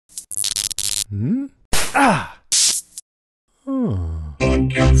Hmm? Ah!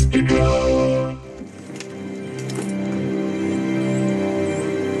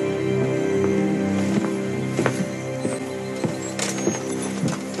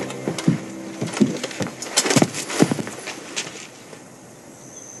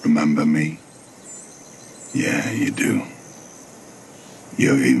 Remember me? Yeah, you do.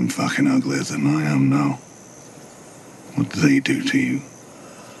 You're even fucking uglier than I am now. What did they do to you?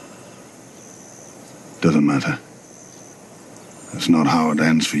 Doesn't matter. That's not how it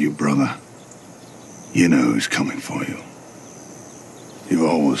ends for you, brother. You know who's coming for you. You've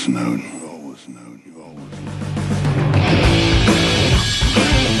always known. You've always known. You've always known.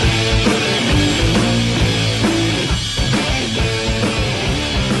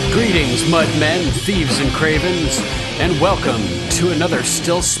 Greetings, mudmen, thieves, and cravens, and welcome to another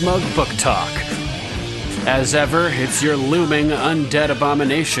Still Smug Book Talk. As ever, it's your looming undead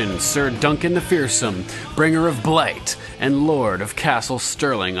abomination, Sir Duncan the Fearsome, bringer of blight, and lord of Castle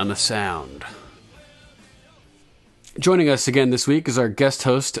Stirling on the Sound. Joining us again this week is our guest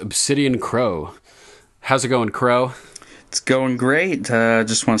host, Obsidian Crow. How's it going, Crow? It's going great.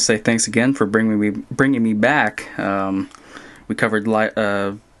 Just want to say thanks again for bringing me back. We covered quite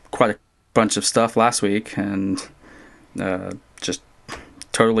a bunch of stuff last week, and just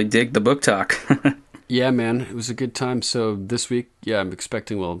totally dig the book talk. Yeah, man, it was a good time. So this week, yeah, I'm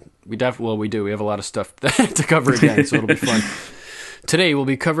expecting we do. We have a lot of stuff to cover again, so it'll be fun. Today, we'll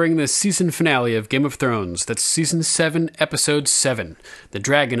be covering the season finale of Game of Thrones. That's Season 7, Episode 7, The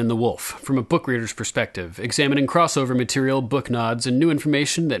Dragon and the Wolf, from a book reader's perspective, examining crossover material, book nods, and new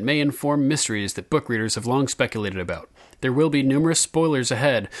information that may inform mysteries that book readers have long speculated about. There will be numerous spoilers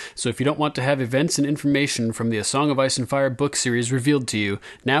ahead, so if you don't want to have events and information from the A Song of Ice and Fire book series revealed to you,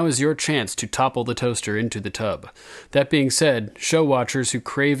 now is your chance to topple the toaster into the tub. That being said, show watchers who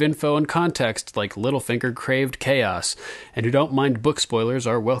crave info and context like Littlefinger craved chaos, and who don't mind book spoilers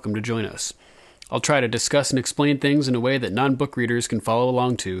are welcome to join us. I'll try to discuss and explain things in a way that non-book readers can follow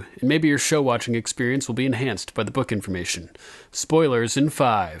along to, and maybe your show-watching experience will be enhanced by the book information. Spoilers in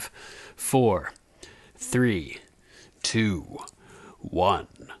 5, 4, 3... 2, 1.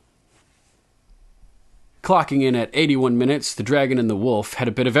 Clocking in at 81 minutes, The Dragon and the Wolf had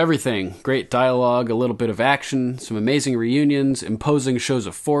a bit of everything. Great dialogue, a little bit of action, some amazing reunions, imposing shows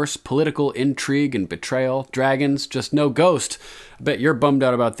of force, political intrigue and betrayal, dragons, just no Ghost. I bet you're bummed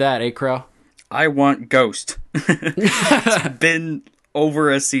out about that, eh, Crow? I want Ghost. It's been over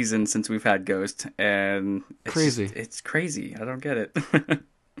a season since we've had Ghost, and it's crazy. I don't get it.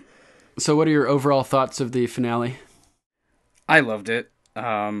 So what are your overall thoughts of the finale? I loved it.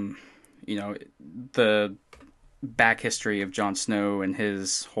 The back history of Jon Snow and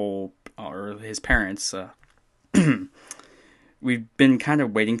his parents. We've been kind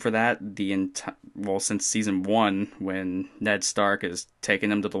of waiting for that since season 1, when Ned Stark is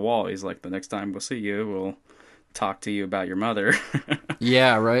taking him to the wall. He's like, the next time we'll see you, we'll talk to you about your mother.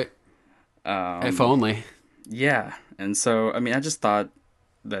 Yeah, right. If only. Yeah, and so, I just thought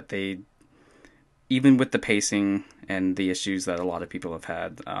that they, even with the pacing and the issues that a lot of people have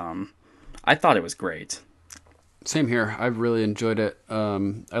had, I thought it was great. Same here. I really enjoyed it.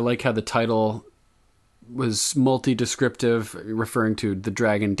 I like how the title was multi-descriptive, referring to the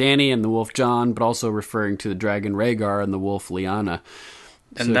dragon Dany and the wolf Jon, but also referring to the dragon Rhaegar and the wolf Lyanna.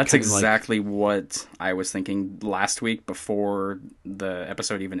 And so that's exactly what I was thinking last week before the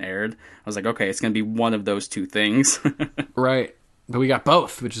episode even aired. I was like, okay, it's going to be one of those two things. Right. But we got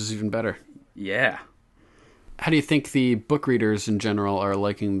both, which is even better. Yeah. How do you think the book readers in general are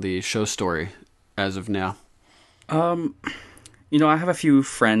liking the show story as of now? I have a few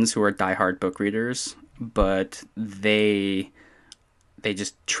friends who are diehard book readers, but they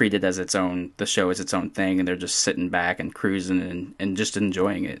just treat it as its own, the show as its own thing, and they're just sitting back and cruising and just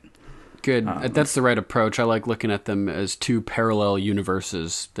enjoying it. Good. That's the right approach. I like looking at them as two parallel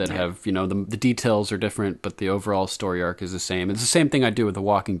universes that have, the details are different, but the overall story arc is the same. It's the same thing I do with The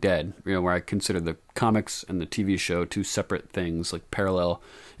Walking Dead, where I consider the comics and the TV show two separate things, like parallel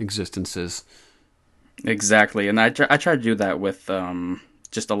existences. Exactly. And I try to do that with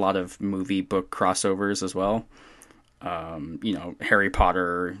just a lot of movie book crossovers as well. Harry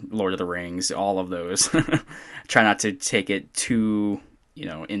Potter, Lord of the Rings, all of those. Try not to take it too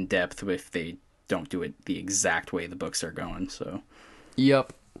in depth if they don't do it the exact way the books are going. So,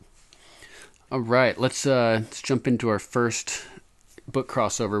 yep. All right, let's jump into our first book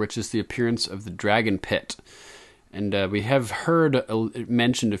crossover, which is the appearance of the Dragon Pit. And we have heard it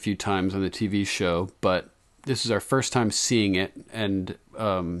mentioned a few times on the TV show, but this is our first time seeing it, and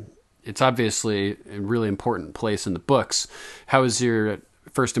it's obviously a really important place in the books. How was your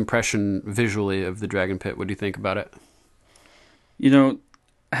first impression visually of the Dragon Pit? What do you think about it?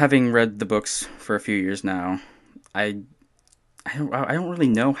 Having read the books for a few years now, I don't really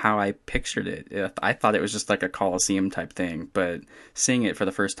know how I pictured it. I thought it was just like a Colosseum type thing, but seeing it for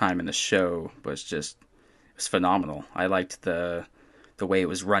the first time in the show was phenomenal. I liked the way it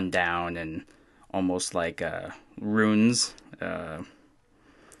was run down and almost like ruins.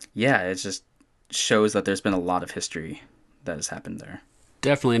 It just shows that there's been a lot of history that has happened there.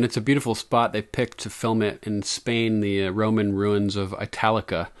 Definitely, and it's a beautiful spot they picked to film it in Spain, the Roman ruins of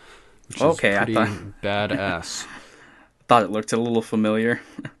Italica, which is pretty badass. Thought it looked a little familiar.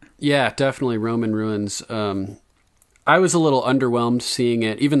 Yeah, definitely Roman ruins. I was a little underwhelmed seeing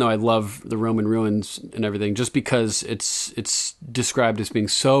it, even though I love the Roman ruins and everything, just because it's described as being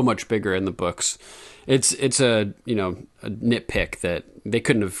so much bigger in the books. It's a nitpick that they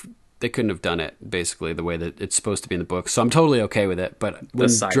couldn't have done it basically the way that it's supposed to be in the book. So I'm totally okay with it. But when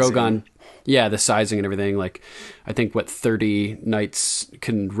Drogon, the sizing and everything, like I think 30 knights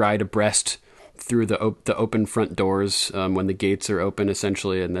can ride abreast through the open front doors when the gates are open,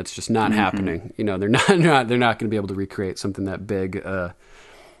 essentially, and that's just not happening. They're not going to be able to recreate something that big, at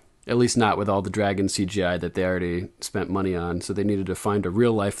least not with all the dragon CGI that they already spent money on. So they needed to find a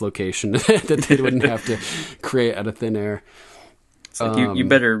real life location that they wouldn't have to create out of thin air. Like you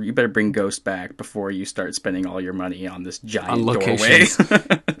better bring Ghost back before you start spending all your money on this giant doorway.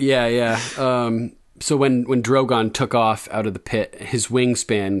 Yeah. So when Drogon took off out of the pit, his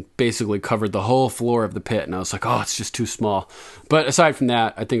wingspan basically covered the whole floor of the pit, and I was like, oh, it's just too small. But aside from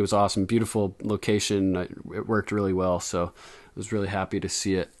that, I think it was awesome. Beautiful location. It worked really well, so I was really happy to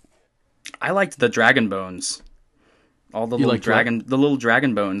see it. I liked the dragon bones. All the little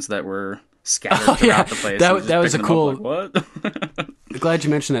dragon bones that were scattered throughout the place. That was a cool. What? Glad you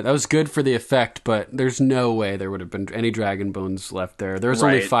mentioned that. That was good for the effect, but there's no way there would have been any dragon bones left there. There was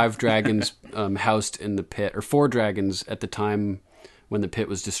only 5 dragons housed in the pit, or 4 dragons at the time when the pit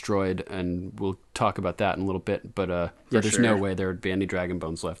was destroyed, and we'll talk about that in a little bit. But there's no way there would be any dragon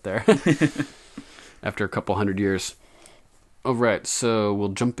bones left there after a couple hundred years. All right, so we'll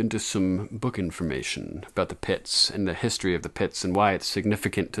jump into some book information about the pits and the history of the pits and why it's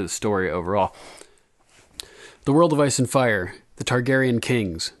significant to the story overall. The World of Ice and Fire, the Targaryen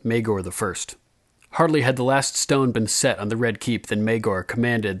Kings, Maegor I. Hardly had the last stone been set on the Red Keep than Maegor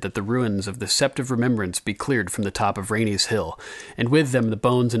commanded that the ruins of the Sept of Remembrance be cleared from the top of Rhaenys Hill, and with them the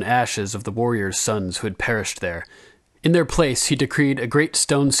bones and ashes of the warriors' sons who had perished there. In their place, he decreed a great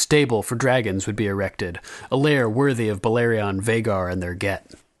stone stable for dragons would be erected, a lair worthy of Balerion, Vhagar, and their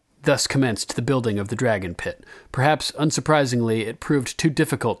get. Thus commenced the building of the Dragon Pit. Perhaps unsurprisingly, it proved too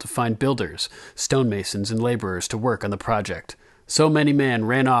difficult to find builders, stonemasons, and laborers to work on the project. So many men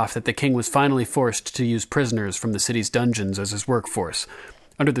ran off that the king was finally forced to use prisoners from the city's dungeons as his workforce,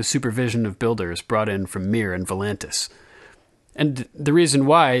 under the supervision of builders brought in from Myr and Volantis. And the reason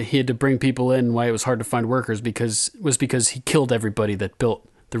why he had to bring people in, why it was hard to find workers, was because he killed everybody that built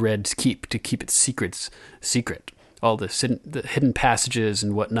the Red Keep to keep its secret. All the hidden passages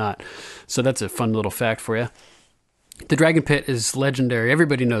and whatnot. So that's a fun little fact for you. The Dragon Pit is legendary.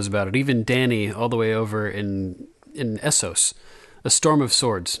 Everybody knows about it. Even Dany, all the way over in Essos. A storm of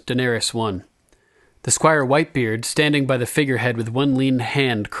swords. Daenerys won. The Squire Whitebeard, standing by the figurehead with one lean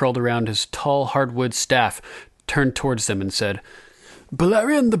hand curled around his tall hardwood staff, turned towards them and said,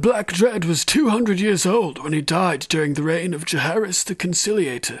 "Balerion the Black Dread was 200 years old when he died during the reign of Jaehaerys the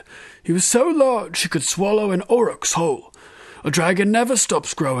Conciliator. He was so large he could swallow an aurochs whole. A dragon never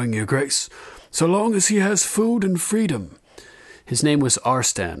stops growing, your grace, so long as he has food and freedom." His name was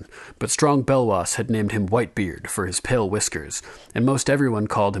Arstan, but strong Belwas had named him Whitebeard for his pale whiskers, and most everyone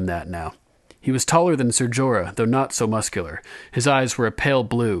called him that now. He was taller than Ser Jorah, though not so muscular. His eyes were a pale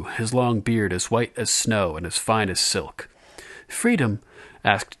blue, his long beard as white as snow and as fine as silk. "Freedom?"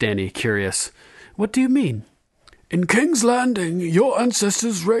 asked Dany, curious. "What do you mean?" "In King's Landing, your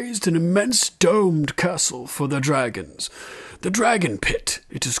ancestors raised an immense domed castle for the dragons. The Dragon Pit,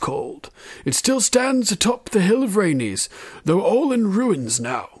 it is called. It still stands atop the hill of Rhaenys, though all in ruins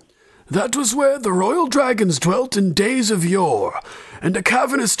now. That was where the royal dragons dwelt in days of yore, and a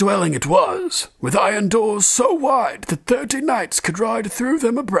cavernous dwelling it was, with iron doors so wide that 30 knights could ride through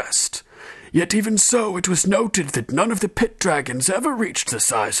them abreast. Yet even so it was noted that none of the pit dragons ever reached the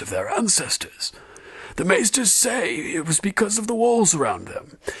size of their ancestors. The maesters say it was because of the walls around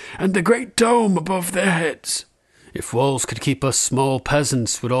them, and the great dome above their heads. If walls could keep us small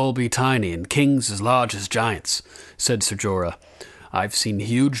peasants would all be tiny, and kings as large as giants," said Ser Jorah. "I've seen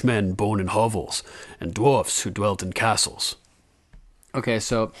huge men born in hovels, and dwarfs who dwelt in castles." Okay,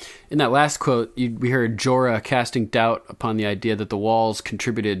 so in that last quote, we heard Jorah casting doubt upon the idea that the walls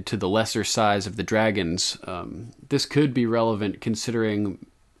contributed to the lesser size of the dragons. This could be relevant considering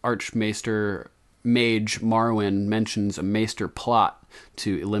Archmaester Mage Marwyn mentions a maester plot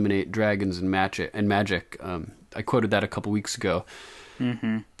to eliminate dragons and magic. I quoted that a couple weeks ago.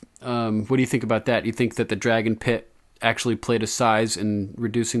 Mm-hmm. What do you think about that? Do you think that the dragon pit actually played a size in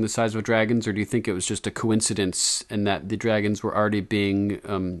reducing the size of dragons, or do you think it was just a coincidence and that the dragons were already being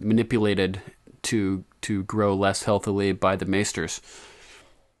manipulated to grow less healthily by the maesters?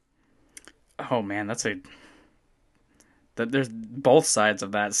 Oh man, there's both sides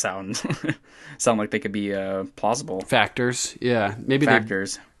of that sound like they could be plausible factors. Yeah, maybe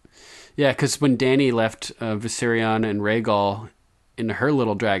factors. Yeah, because when Dany left Viserion and Rhaegal in her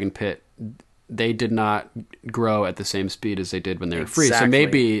little dragon pit, they did not grow at the same speed as they did when they were free. So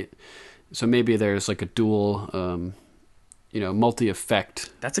maybe there's like a dual, multi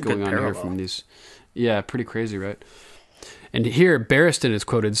effect. That's a going good on parallel. here from these. Yeah, pretty crazy, right? And here, Barristan is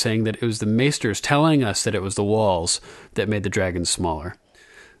quoted saying that it was the maesters telling us that it was the walls that made the dragons smaller.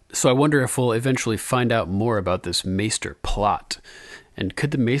 So I wonder if we'll eventually find out more about this maester plot. And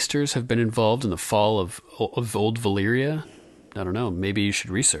could the maesters have been involved in the fall of old Valyria? I don't know. Maybe you should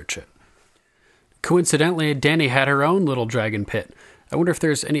research it. Coincidentally, Dany had her own little dragon pit. I wonder if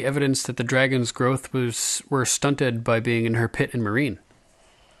there's any evidence that the dragon's growth were stunted by being in her pit in Meereen.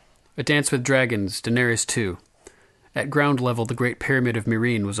 A Dance with Dragons, Daenerys 2. At ground level, the Great Pyramid of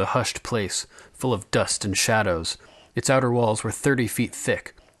Meereen was a hushed place, full of dust and shadows. Its outer walls were 30 feet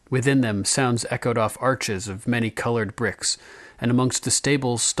thick. Within them, sounds echoed off arches of many-colored bricks, and amongst the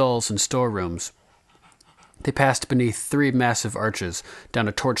stables, stalls, and storerooms. They passed beneath 3 massive arches, down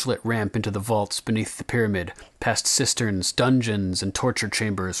a torchlit ramp into the vaults beneath the pyramid, past cisterns, dungeons, and torture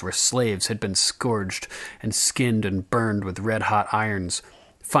chambers where slaves had been scourged and skinned and burned with red-hot irons.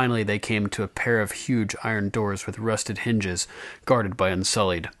 Finally, they came to a pair of huge iron doors with rusted hinges, guarded by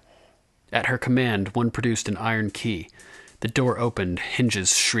Unsullied. At her command, one produced an iron key. The door opened,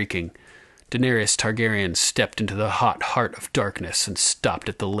 hinges shrieking. Daenerys Targaryen stepped into the hot heart of darkness and stopped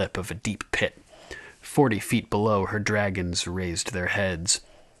at the lip of a deep pit. 40 feet below, her dragons raised their heads.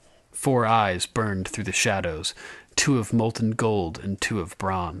 4 eyes burned through the shadows, 2 of molten gold and 2 of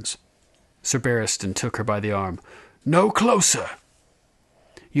bronze. Sir Barristan took her by the arm. "No closer!"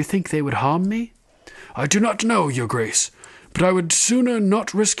 "You think they would harm me?" "I do not know, your grace, but I would sooner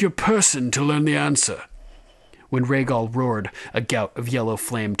not risk your person to learn the answer." When Rhaegal roared, a gout of yellow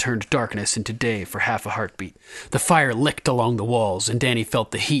flame turned darkness into day for half a heartbeat. The fire licked along the walls, and Dany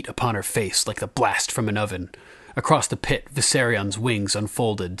felt the heat upon her face like the blast from an oven. Across the pit, Viserion's wings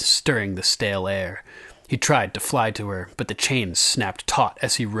unfolded, stirring the stale air. He tried to fly to her, but the chains snapped taut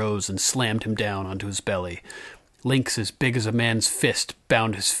as he rose and slammed him down onto his belly. Links as big as a man's fist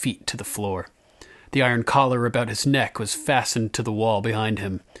bound his feet to the floor. The iron collar about his neck was fastened to the wall behind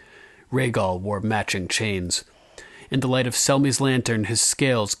him. Rhaegal wore matching chains. In the light of Selmy's lantern, his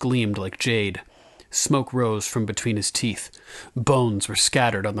scales gleamed like jade. Smoke rose from between his teeth. Bones were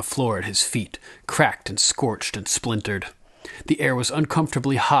scattered on the floor at his feet, cracked and scorched and splintered. The air was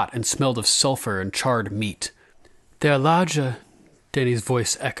uncomfortably hot and smelled of sulfur and charred meat. "They're larger," Dany's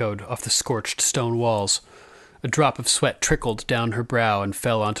voice echoed off the scorched stone walls. A drop of sweat trickled down her brow and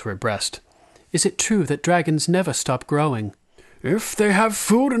fell onto her breast. "Is it true that dragons never stop growing?" "If they have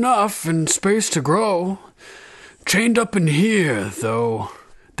food enough and space to grow. Chained up in here, though."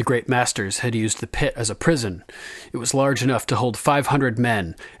 The great masters had used the pit as a prison. It was large enough to hold 500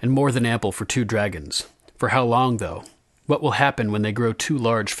 men, and more than ample for 2 dragons. For how long, though? What will happen when they grow too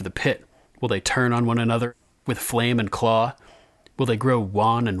large for the pit? Will they turn on one another, with flame and claw? Will they grow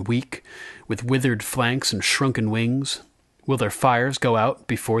wan and weak, with withered flanks and shrunken wings? Will their fires go out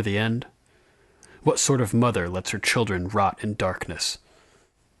before the end? What sort of mother lets her children rot in darkness?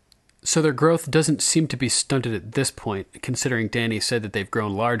 So their growth doesn't seem to be stunted at this point, considering Dany said that they've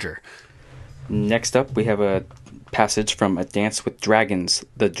grown larger. Next up, we have a passage from A Dance with Dragons,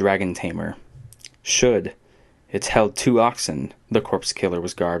 The Dragon Tamer. Should. It's held 2 oxen. The corpse killer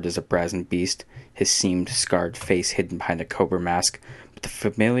was garbed as a brazen beast, his seamed, scarred face hidden behind a cobra mask, but the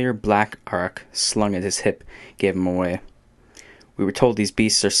familiar black arc slung at his hip gave him away. We were told these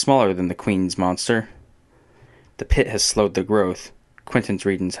beasts are smaller than the Queen's monster. The pit has slowed the growth. Quentin's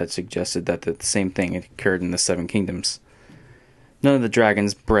readings had suggested that the same thing had occurred in the 7 Kingdoms. None of the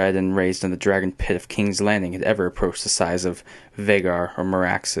dragons bred and raised in the dragon pit of King's Landing had ever approached the size of Vhagar or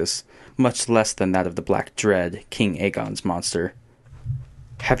Meraxes, much less than that of the Black Dread, King Aegon's monster.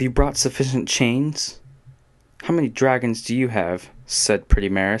 "Have you brought sufficient chains?" "How many dragons do you have?" said pretty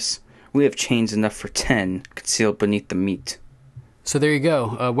Maris. "We have chains enough for 10, concealed beneath the meat." So there you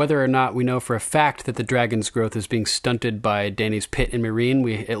go. Whether or not we know for a fact that the dragon's growth is being stunted by Dany's pit and Meereen,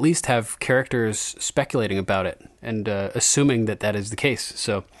 we at least have characters speculating about it and assuming that that is the case.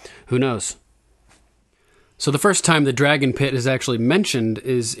 So who knows? So the first time the dragon pit is actually mentioned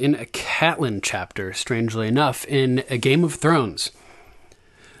is in a Catelyn chapter, strangely enough, in A Game of Thrones.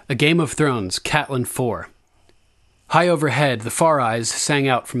 A Game of Thrones, Catelyn 4. High overhead, the Far Eyes sang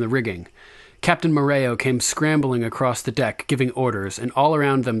out from the rigging. Captain Moreo came scrambling across the deck, giving orders, and all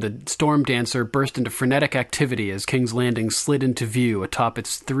around them the Storm Dancer burst into frenetic activity as King's Landing slid into view atop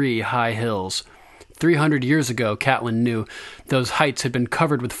its 3 high hills. 300 years ago, Catelyn knew, those heights had been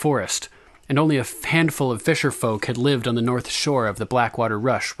covered with forest, and only a handful of fisher folk had lived on the north shore of the Blackwater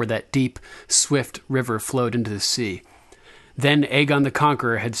Rush, where that deep, swift river flowed into the sea. Then Aegon the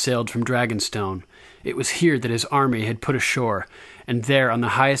Conqueror had sailed from Dragonstone. It was here that his army had put ashore, and there on the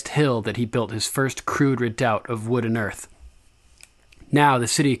highest hill that he built his first crude redoubt of wood and earth. Now the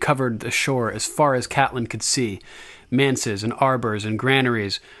city covered the shore as far as Catelyn could see, manses and arbours and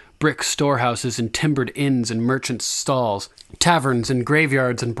granaries, brick storehouses and timbered inns and merchants' stalls, taverns and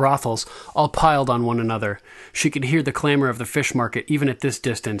graveyards and brothels, all piled on one another. She could hear the clamor of the fish market even at this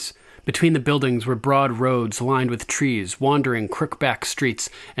distance. Between the buildings were broad roads lined with trees, wandering crook-back streets,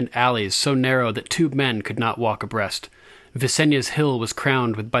 and alleys so narrow that 2 men could not walk abreast. Visenya's hill was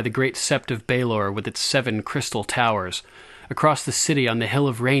crowned by the great sept of Baelor with its 7 crystal towers. Across the city on the hill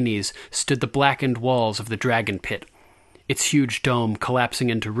of Rhaenys stood the blackened walls of the dragon pit, its huge dome collapsing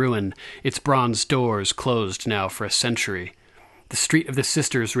into ruin, its bronze doors closed now for a century. The Street of the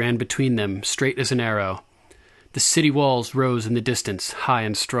Sisters ran between them, straight as an arrow. The city walls rose in the distance, high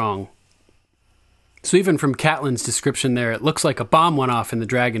and strong. So even from Catelyn's description there, it looks like a bomb went off in the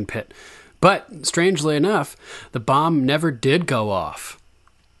dragon pit. But, strangely enough, the bomb never did go off.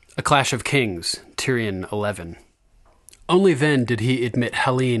 A Clash of Kings, Tyrion 11. Only then did he admit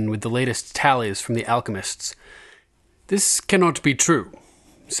Helene with the latest tallies from the alchemists. "This cannot be true,"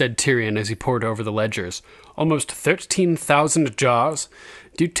 said Tyrion as he pored over the ledgers. "Almost 13,000 jars?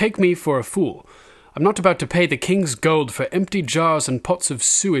 Do you take me for a fool? I'm not about to pay the king's gold for empty jars and pots of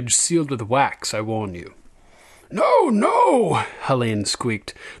sewage sealed with wax, I warn you." "No, no," Helene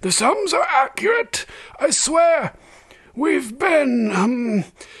squeaked. "The sums are accurate, I swear. We've been,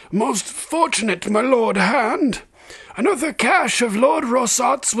 most fortunate, my lord Hand. Another cache of Lord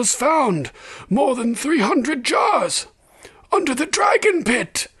Rossart's was found, more than 300 jars, under the dragon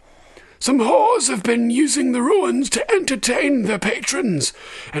pit. Some whores have been using the ruins to entertain their patrons,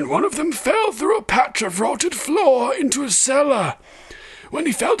 and one of them fell through a patch of rotted floor into a cellar. When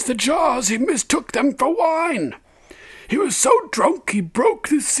he felt the jars, he mistook them for wine. He was so drunk he broke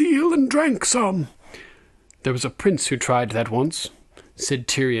the seal and drank some." "There was a prince who tried that once," said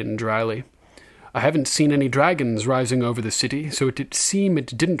Tyrion dryly. "I haven't seen any dragons rising over the city, so it did seem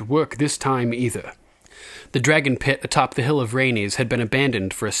it didn't work this time either." The dragon pit atop the hill of Rhaenys had been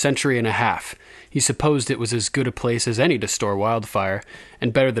abandoned for a century and a half. He supposed it was as good a place as any to store wildfire,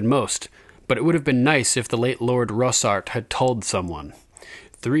 and better than most, but it would have been nice if the late Lord Rossart had told someone.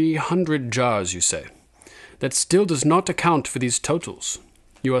 300 jars, you say? That still does not account for these totals.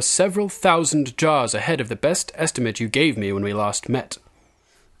 You are several thousand jars ahead of the best estimate you gave me when we last met.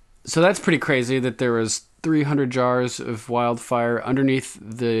 So that's pretty crazy that there was 300 jars of wildfire underneath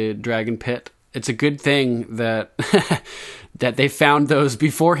the dragon pit. It's a good thing that that they found those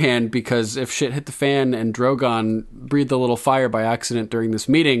beforehand, because if shit hit the fan and Drogon breathed a little fire by accident during this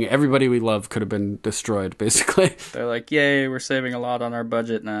meeting, everybody we love could have been destroyed, basically. They're like, yay, we're saving a lot on our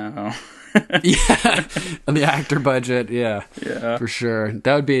budget now. Yeah, on the actor budget, yeah, for sure.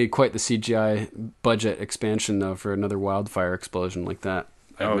 That would be quite the CGI budget expansion, though, for another wildfire explosion like that.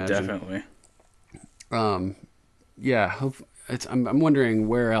 I imagine. Definitely. Yeah, I'm wondering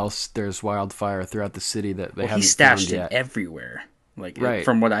where else there's wildfire throughout the city that they haven't he stashed found yet. it everywhere. Like, right.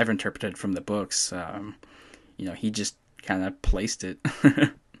 From what I've interpreted from the books, he just kind of placed it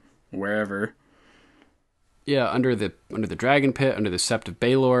wherever. Yeah, under the dragon pit, under the Sept of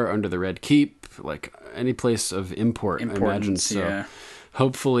Baelor, under the Red Keep, like any place of import, I imagine. So yeah.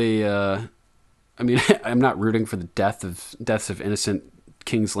 Hopefully, I mean, I'm not rooting for the deaths of innocent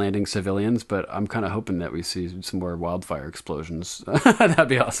King's Landing civilians, but I'm kind of hoping that we see some more wildfire explosions. That'd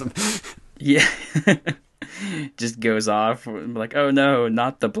be awesome. Yeah. Just goes off like, oh no,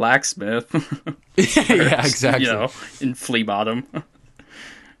 not the blacksmith. Yeah, exactly. In Flea Bottom.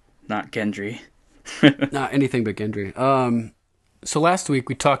 Not Gendry. Not anything but Gendry. So last week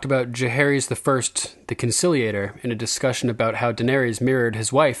we talked about Jaehaerys I, the Conciliator, in a discussion about how Daenerys mirrored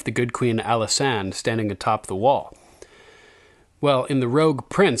his wife, the good Queen Alysanne, standing atop the wall. Well, in The Rogue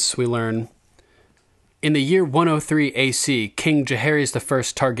Prince, we learn, In the year 103 AC, King Jaehaerys I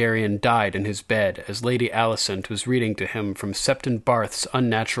Targaryen died in his bed as Lady Alicent was reading to him from Septon Barth's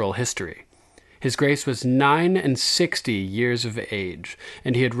Unnatural History. His Grace was 69 years of age,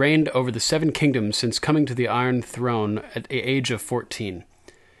 and he had reigned over the Seven Kingdoms since coming to the Iron Throne at the age of 14.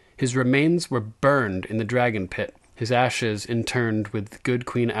 His remains were burned in the Dragon Pit, his ashes interned with good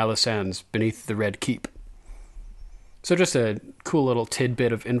Queen Alysanne's beneath the Red Keep. So just a cool little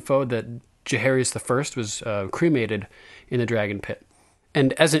tidbit of info that Jaehaerys I was cremated in the Dragon Pit.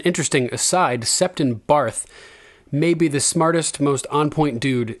 And as an interesting aside, Septon Barth may be the smartest, most on-point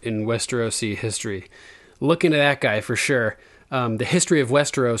dude in Westerosi history. Look into that guy for sure. The History of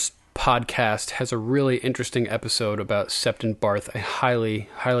Westeros podcast has a really interesting episode about Septon Barth. I highly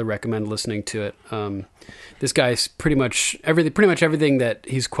recommend listening to it. This guy's pretty much everything that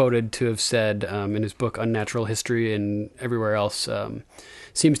he's quoted to have said in his book Unnatural History and everywhere else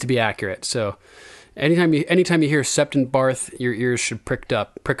seems to be accurate. So anytime you hear Septon Barth, your ears should prick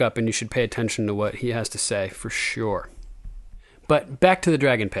up, and you should pay attention to what he has to say for sure. But back to the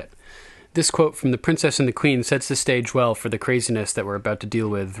Dragon Pit. This quote from The Princess and the Queen sets the stage well for the craziness that we're about to deal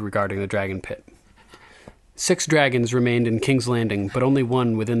with regarding the Dragon Pit. 6 dragons remained in King's Landing, but only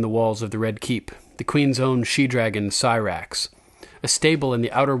one within the walls of the Red Keep, the Queen's own she-dragon Syrax. A stable in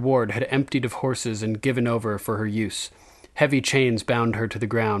the outer ward had emptied of horses and given over for her use. Heavy chains bound her to the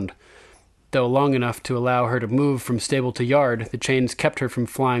ground. Though long enough to allow her to move from stable to yard, the chains kept her from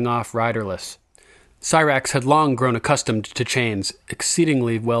flying off riderless. Syrax had long grown accustomed to chains.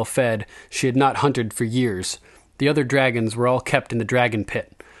 Exceedingly well fed, she had not hunted for years. The other dragons were all kept in the Dragon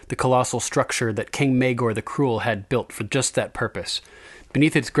Pit, the colossal structure that King Maegor the Cruel had built for just that purpose.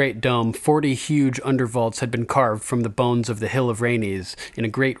 Beneath its great dome, 40 huge undervaults had been carved from the bones of the Hill of Rhaenys in a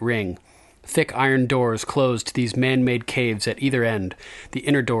great ring. Thick iron doors closed these man-made caves at either end, the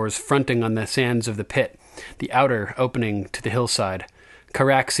inner doors fronting on the sands of the pit, the outer opening to the hillside.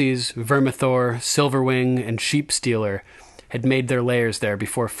 Caraxes, Vermithor, Silverwing, and Sheepstealer had made their lairs there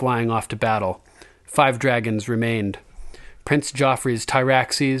before flying off to battle. 5 dragons remained. Prince Joffrey's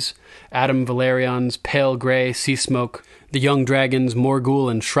Tyraxes, Adam Valerion's Pale Grey Seasmoke, the young dragons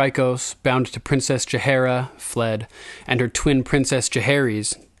Morgul and Shrykos, bound to Princess Jaehaera, fled, and her twin Princess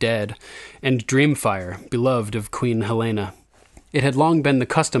Jaehaerys, dead, and Dreamfire, beloved of Queen Helaena. It had long been the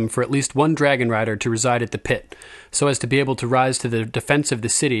custom for at least one dragon rider to reside at the pit, so as to be able to rise to the defense of the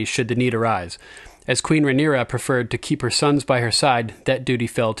city should the need arise. As Queen Rhaenyra preferred to keep her sons by her side, that duty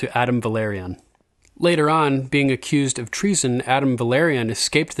fell to Adam Valerion. Later on, being accused of treason, Adam Valerion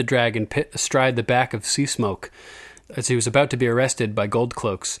escaped the Dragon Pit astride the back of Seasmoke, as he was about to be arrested by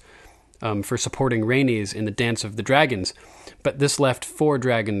Goldcloaks for supporting Rhaenys in the Dance of the Dragons, but this left 4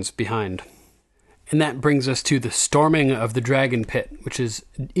 dragons behind. And that brings us to the storming of the Dragon Pit, which is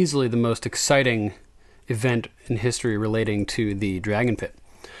easily the most exciting event in history relating to the Dragon Pit.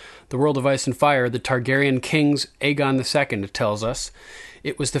 The World of Ice and Fire, the Targaryen kings Aegon II tells us,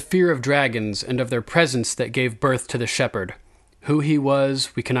 it was the fear of dragons and of their presence that gave birth to the shepherd. Who he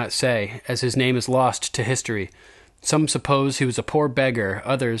was, we cannot say, as his name is lost to history. Some suppose he was a poor beggar,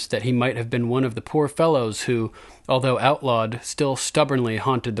 others that he might have been one of the poor fellows who, although outlawed, still stubbornly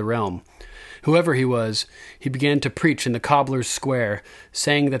haunted the realm. Whoever he was, he began to preach in the Cobbler's Square,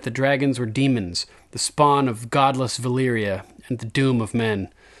 saying that the dragons were demons, the spawn of godless Valyria, and the doom of men.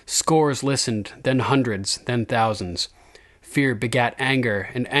 Scores listened, then hundreds, then thousands. Fear begat anger,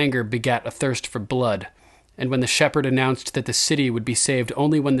 and anger begat a thirst for blood. And when the shepherd announced that the city would be saved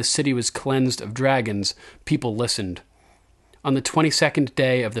only when the city was cleansed of dragons, people listened. On the 22nd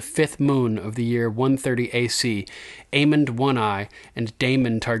day of the 5th moon of the year 130 AC, Aemond One-Eye and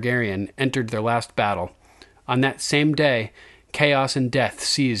Daemon Targaryen entered their last battle. On that same day, chaos and death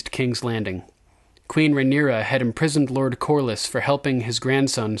seized King's Landing. Queen Rhaenyra had imprisoned Lord Corlys for helping his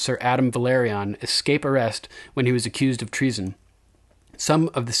grandson, Sir Adam Valerion, escape arrest when he was accused of treason.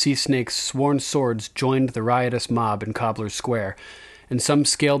 Some of the Sea Snake's sworn swords joined the riotous mob in Cobbler's Square, and some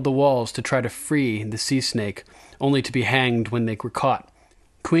scaled the walls to try to free the Sea Snake, only to be hanged when they were caught.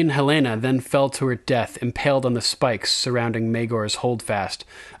 Queen Helaena then fell to her death, impaled on the spikes surrounding Maegor's holdfast,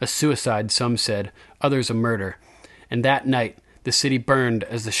 a suicide, some said, others a murder. And that night, the city burned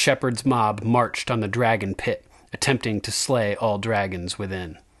as the shepherd's mob marched on the Dragon Pit, attempting to slay all dragons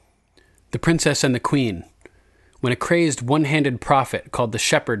within. The Princess and the Queen. When a crazed, one-handed prophet called the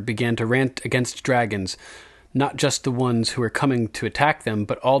Shepherd began to rant against dragons, not just the ones who were coming to attack them,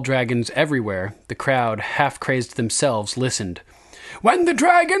 but all dragons everywhere, the crowd, half-crazed themselves, listened. "When the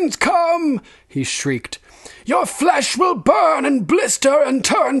dragons come," he shrieked, "your flesh will burn and blister and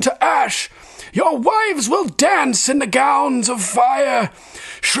turn to ash. Your wives will dance in the gowns of fire.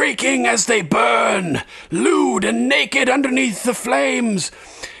 shrieking as they burn, lewd and naked underneath the flames.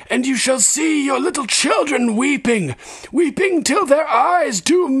 And you shall see your little children weeping, weeping till their eyes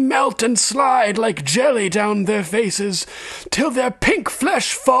do melt and slide like jelly down their faces, till their pink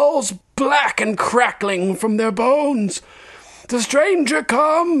flesh falls black and crackling from their bones. The stranger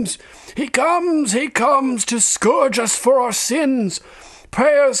comes, he comes to scourge us for our sins.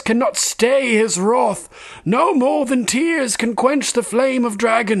 Prayers cannot stay his wrath, no more than tears can quench the flame of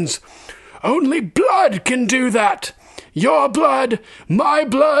dragons. Only blood can do that. Your blood, my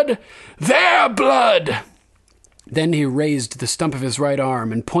blood, their blood. Then he raised the stump of his right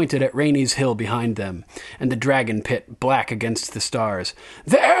arm and pointed at Rainey's hill behind them, and the dragon pit black against the stars.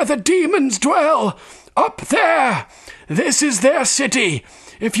 There the demons dwell, up there. This is their city.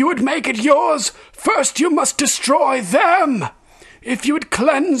 If you would make it yours, first you must destroy them. If you would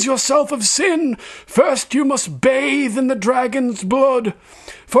cleanse yourself of sin, first you must bathe in the dragon's blood,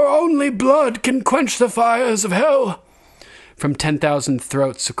 for only blood can quench the fires of hell. From 10,000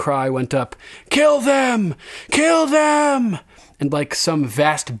 throats a cry went up, Kill them! Kill them! And like some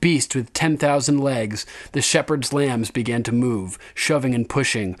vast beast with 10,000 legs, the shepherd's lambs began to move, shoving and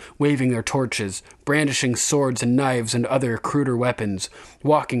pushing, waving their torches, brandishing swords and knives and other cruder weapons,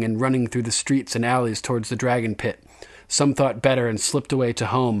 walking and running through the streets and alleys towards the dragon pit. Some thought better and slipped away to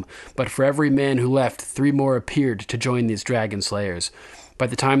home, but for every man who left, 3 more appeared to join these dragon slayers. By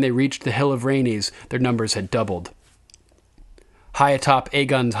the time they reached the hill of Rainey's, their numbers had doubled. High atop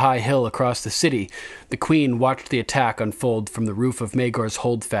Aegon's high hill across the city, the queen watched the attack unfold from the roof of Maegor's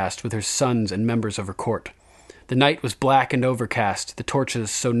holdfast with her sons and members of her court. The night was black and overcast, the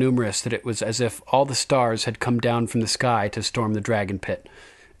torches so numerous that it was as if all the stars had come down from the sky to storm the dragon pit.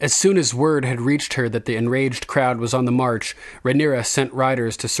 As soon as word had reached her that the enraged crowd was on the march, Rhaenyra sent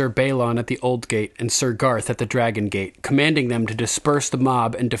riders to Sir Balon at the Old Gate and Sir Garth at the Dragon Gate, commanding them to disperse the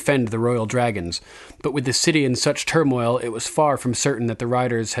mob and defend the royal dragons. But with the city in such turmoil, it was far from certain that the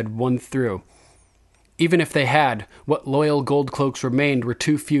riders had won through. Even if they had, what loyal Goldcloaks remained were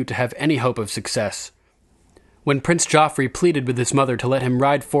too few to have any hope of success. When Prince Joffrey pleaded with his mother to let him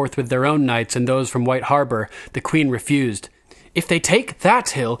ride forth with their own knights and those from White Harbor, the queen refused. "If they take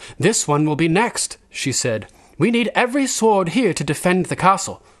that hill, this one will be next," she said. "We need every sword here to defend the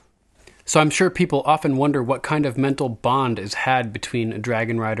castle." So I'm sure people often wonder what kind of mental bond is had between a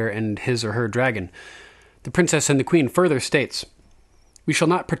dragon rider and his or her dragon. The Princess and the Queen further states, "We shall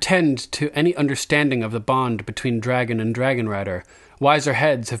not pretend to any understanding of the bond between dragon and dragon rider. Wiser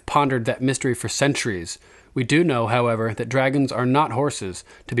heads have pondered that mystery for centuries. We do know, however, that dragons are not horses,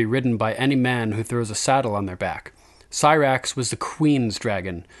 to be ridden by any man who throws a saddle on their back. Syrax was the queen's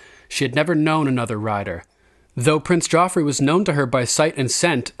dragon. She had never known another rider. Though Prince Joffrey was known to her by sight and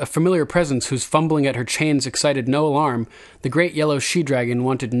scent, a familiar presence whose fumbling at her chains excited no alarm, the great yellow she-dragon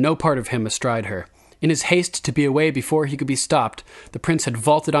wanted no part of him astride her. In his haste to be away before he could be stopped, the prince had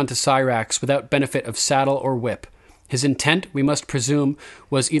vaulted onto Syrax without benefit of saddle or whip. His intent, we must presume,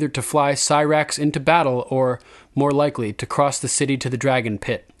 was either to fly Syrax into battle or, more likely, to cross the city to the dragon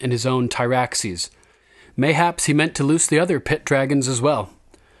pit in his own Tyraxes. Mayhaps he meant to loose the other pit dragons as well.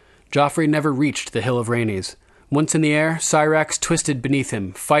 Joffrey never reached the Hill of Rainey's. Once in the air, Syrax twisted beneath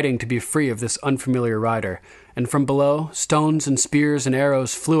him, fighting to be free of this unfamiliar rider, and from below, stones and spears and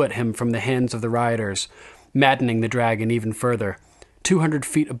arrows flew at him from the hands of the rioters, maddening the dragon even further. 200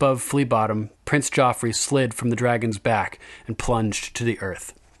 feet above Flea Bottom, Prince Joffrey slid from the dragon's back and plunged to the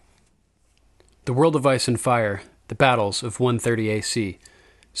earth. The World of Ice and Fire, the battles of 130 AC.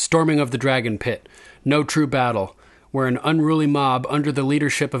 Storming of the dragon pit, no true battle, where an unruly mob under the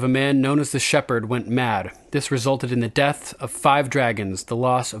leadership of a man known as the Shepherd went mad. This resulted in the death of 5 dragons, the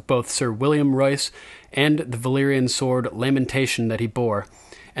loss of both Sir William Royce and the Valyrian sword Lamentation that he bore,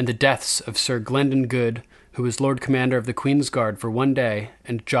 and the deaths of Sir Glendon Good, who was Lord Commander of the Queen's Guard for 1 day,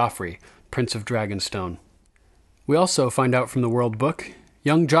 and Joffrey, Prince of Dragonstone. We also find out from the World Book,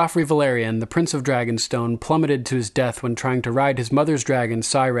 young Joffrey Valerian, the Prince of Dragonstone, plummeted to his death when trying to ride his mother's dragon,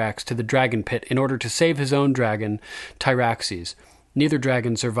 Syrax, to the dragon pit in order to save his own dragon, Tyraxes. Neither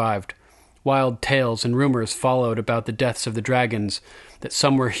dragon survived. Wild tales and rumors followed about the deaths of the dragons, that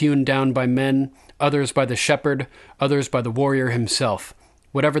some were hewn down by men, others by the shepherd, others by the warrior himself.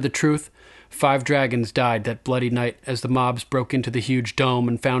 Whatever the truth, 5 dragons died that bloody night as the mobs broke into the huge dome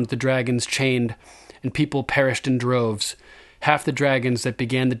and found the dragons chained, and people perished in droves. Half the dragons that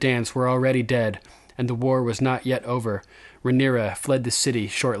began the dance were already dead, and the war was not yet over. Rhaenyra fled the city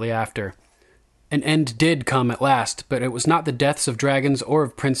shortly after. An end did come at last, but it was not the deaths of dragons or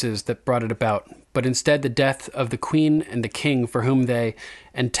of princes that brought it about, but instead the death of the queen and the king for whom they,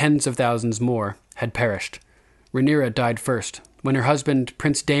 and tens of thousands more, had perished. Rhaenyra died first, When her husband,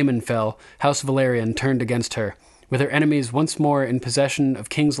 Prince Daemon, fell, House Valerian turned against her. With her enemies once more in possession of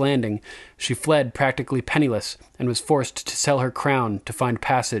King's Landing, she fled practically penniless and was forced to sell her crown to find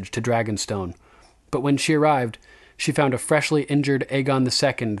passage to Dragonstone. But when she arrived, she found a freshly injured Aegon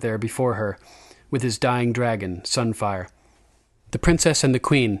II there before her, with his dying dragon, Sunfire. The princess and the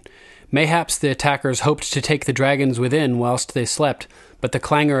queen. Mayhaps the attackers hoped to take the dragons within whilst they slept, but the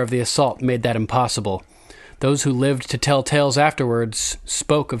clangor of the assault made that impossible. Those who lived to tell tales afterwards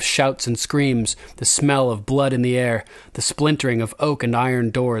spoke of shouts and screams, the smell of blood in the air, the splintering of oak and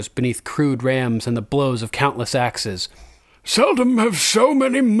iron doors beneath crude rams, and the blows of countless axes. "Seldom have so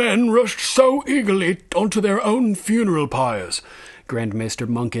many men rushed so eagerly onto their own funeral pyres," Grand Maester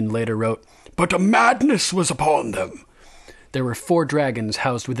Munkin later wrote, "but a madness was upon them." There were 4 dragons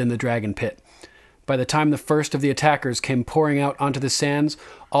housed within the dragon pit. By the time the first of the attackers came pouring out onto the sands,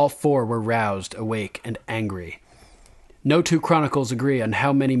 all 4 were roused, awake, and angry. No 2 chronicles agree on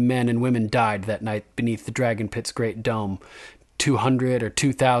how many men and women died that night beneath the dragon pit's great dome. 200 or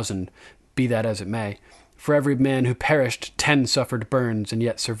 2,000, be that as it may. For every man who perished, 10 suffered burns and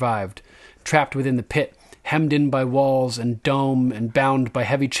yet survived. Trapped within the pit, hemmed in by walls and dome and bound by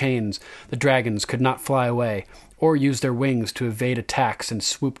heavy chains, the dragons could not fly away, or use their wings to evade attacks and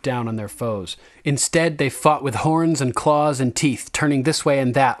swoop down on their foes. Instead, they fought with horns and claws and teeth, turning this way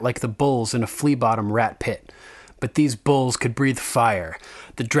and that like the bulls in a flea-bottom rat pit. But these bulls could breathe fire.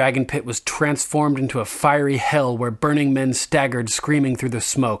 The dragon pit was transformed into a fiery hell where burning men staggered screaming through the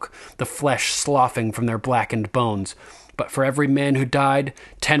smoke, the flesh sloughing from their blackened bones. But for every man who died,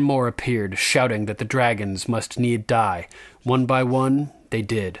 10 more appeared, shouting that the dragons must need die. One by one, they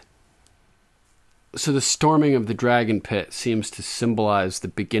did. So the storming of the dragon pit seems to symbolize the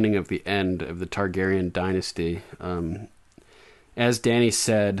beginning of the end of the Targaryen dynasty. As Danny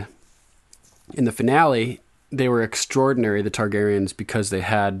said, in the finale, they were extraordinary, the Targaryens, because they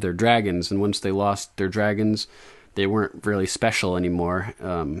had their dragons, and once they lost their dragons, they weren't really special anymore.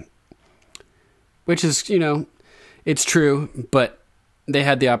 Which is, it's true, but they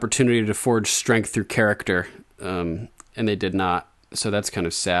had the opportunity to forge strength through character, and they did not. So that's kind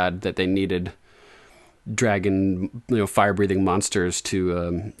of sad that they needed dragon, fire-breathing monsters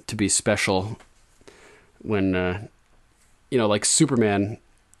to be special. When, like Superman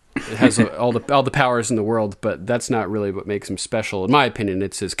has all the powers in the world, but that's not really what makes him special. In my opinion,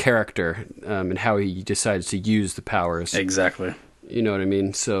 it's his character and how he decides to use the powers. Exactly. You know what I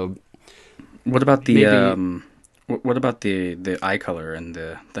mean? So, what about the the eye color and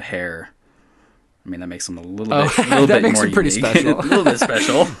the hair? I mean, that makes him a little bit that makes more him pretty unique. special. A little bit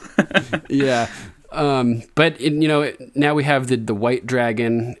special. Yeah. But now we have the white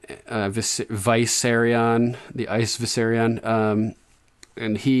dragon, Viserion, the ice Viserion,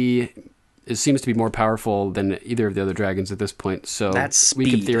 and he seems to be more powerful than either of the other dragons at this point. So that's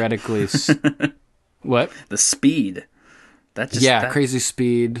we could theoretically what? The speed. Crazy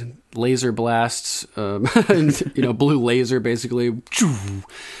speed, laser blasts, and, blue laser basically,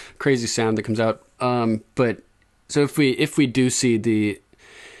 crazy sound that comes out. But so if we do see the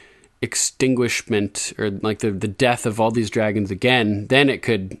extinguishment or like the death of all these dragons again, then it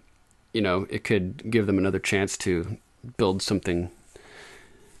could give them another chance to build something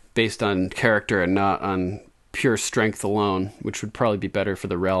based on character and not on pure strength alone, which would probably be better for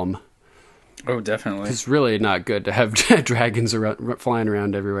the realm. Oh, definitely. It's really not good to have dragons flying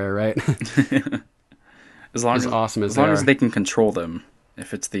around everywhere, right? As long as they can control them.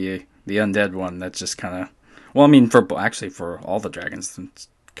 If it's the undead one, that's just kind of... Well, I mean, for all the dragons, it's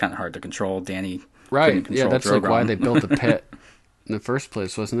kind of hard to control. Danny right, yeah, that's Drogon. Like why they built the pit in the first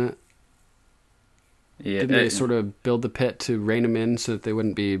place, wasn't it? Yeah, Didn't they sort of build the pit to rein them in so that they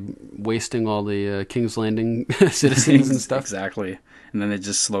wouldn't be wasting all the King's Landing citizens and stuff? Exactly. And then they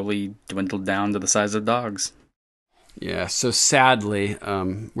just slowly dwindled down to the size of dogs. Yeah, so sadly,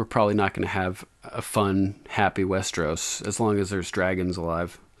 we're probably not going to have a fun, happy Westeros as long as there's dragons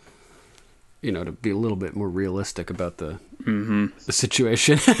alive. To be a little bit more realistic about the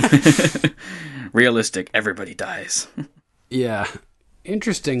situation. Realistic, everybody dies. Yeah.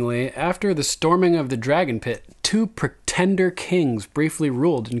 Interestingly, after the storming of the dragon pit, 2 pretender kings briefly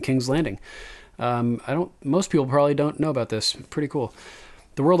ruled in King's Landing. Most people probably don't know about this. Pretty cool.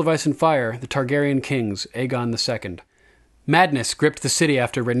 The world of Ice and Fire, the Targaryen kings, Aegon II. Madness gripped the city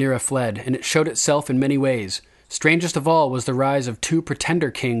after Rhaenyra fled, and it showed itself in many ways. Strangest of all was the rise of 2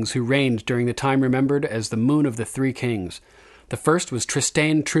 pretender kings who reigned during the time remembered as the Moon of the Three Kings. The first was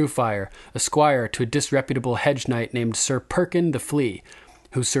Trystane Truefire, a squire to a disreputable hedge knight named Sir Perkin the Flea,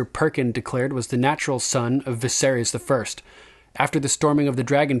 who Sir Perkin declared was the natural son of Viserys I. After the storming of the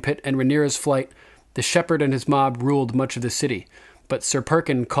dragon pit and Rhaenyra's flight, The shepherd and his mob ruled much of the city, but Sir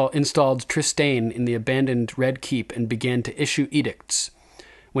Perkin installed Trystane in the abandoned Red Keep and began to issue edicts.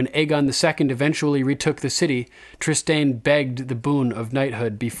 When Aegon II eventually retook the city, Trystane begged the boon of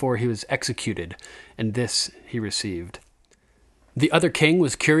knighthood before he was executed, and this he received. The other king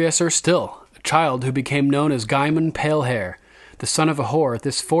was curiouser still, a child who became known as Gaiman Palehair. The son of a whore,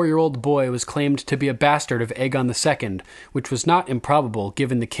 this 4-year-old boy was claimed to be a bastard of Aegon II, which was not improbable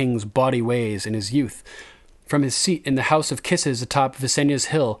given the king's bawdy ways in his youth. From his seat in the House of Kisses atop Visenya's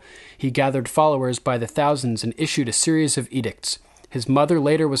hill, he gathered followers by the thousands and issued a series of edicts. His mother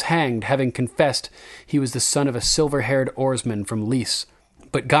later was hanged, having confessed he was the son of a silver-haired oarsman from Lys.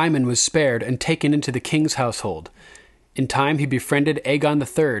 But Gaiman was spared and taken into the king's household. In time, he befriended Aegon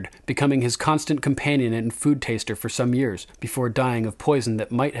III, becoming his constant companion and food taster for some years, before dying of poison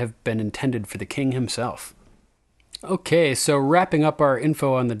that might have been intended for the king himself. Okay, so wrapping up our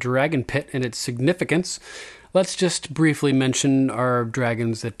info on the Dragon Pit and its significance, let's just briefly mention our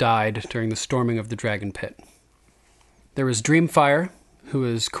dragons that died during the storming of the Dragon Pit. There was Dreamfire, who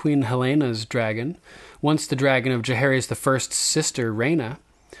was Queen Helena's dragon, once the dragon of Jaehaerys I's sister, Rhaena,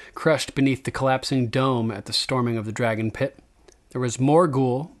 crushed beneath the collapsing dome at the storming of the Dragon Pit. There was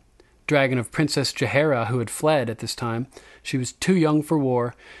Morgul, dragon of Princess Jaehaera, who had fled at this time. She was too young for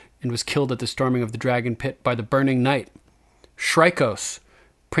war and was killed at the storming of the Dragon Pit by the Burning Night. Shrykos,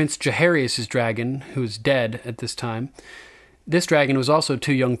 Prince Jaehaerys' dragon, who is dead at this time. This dragon was also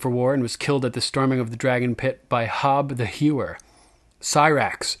too young for war and was killed at the storming of the Dragon Pit by Hob the Hewer.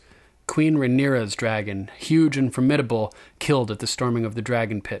 Syrax, Queen Rhaenyra's dragon, huge and formidable, killed at the storming of the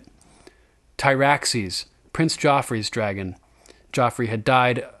Dragon Pit. Tyraxes, Prince Joffrey's dragon. Joffrey had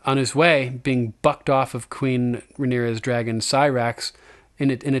died on his way, being bucked off of Queen Rhaenyra's dragon Syrax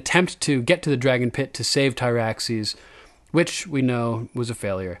in an attempt to get to the Dragon Pit to save Tyraxes, which we know was a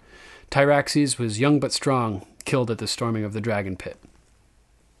failure. Tyraxes was young but strong, killed at the storming of the Dragon Pit.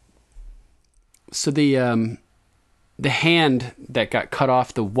 So the hand that got cut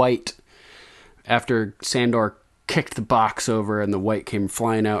off the white after Sandor kicked the box over and the white came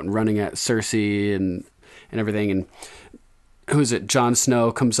flying out and running at Cersei and everything, and who's it? Jon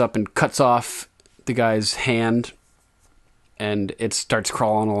Snow comes up and cuts off the guy's hand, and it starts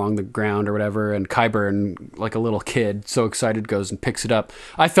crawling along the ground or whatever, and Qyburn, like a little kid, so excited, goes and picks it up.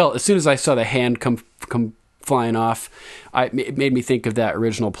 I felt, as soon as I saw the hand come flying off, it made me think of that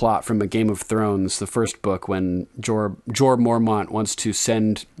original plot from A Game of Thrones, the first book, when Jorah Mormont wants to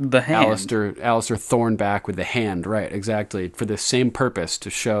send the hand. Alistair Thorne back with the hand, right, exactly, for the same purpose, to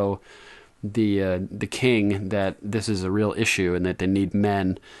show the king that this is a real issue and that they need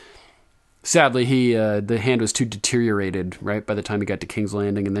men. Sadly, the hand was too deteriorated, right, by the time he got to King's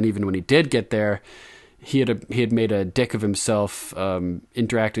Landing, and then even when he did get there, he had made a dick of himself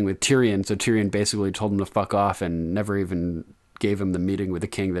interacting with Tyrion, so Tyrion basically told him to fuck off and never even gave him the meeting with the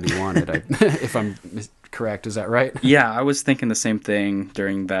king that he wanted. If I'm correct, is that right? Yeah, I was thinking the same thing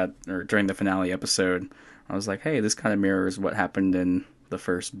during the finale episode. I was like, hey, this kind of mirrors what happened in the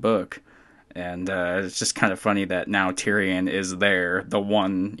first book. And it's just kind of funny that now Tyrion is there, the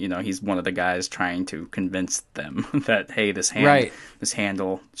one, he's one of the guys trying to convince them that, hey, this hand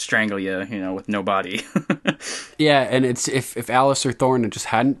will strangle you, with no body. Yeah, and it's if Alistair Thorne just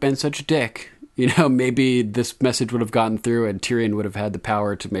hadn't been such a dick, maybe this message would have gotten through and Tyrion would have had the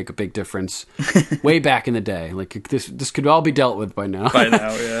power to make a big difference way back in the day. Like, this could all be dealt with by now. By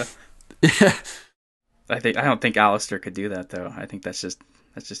now, yeah. Yeah. I don't think Alistair could do that, though. I think that's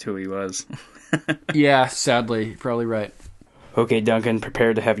just who he was. Yeah, sadly, you're probably right. Okay, Duncan,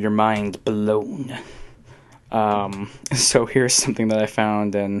 prepare to have your mind blown. So here's something that I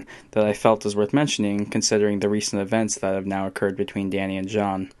found and that I felt is worth mentioning, considering the recent events that have now occurred between Dany and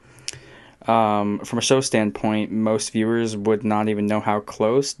Jon. From a show standpoint, most viewers would not even know how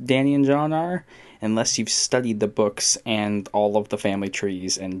close Dany and Jon are unless you've studied the books and all of the family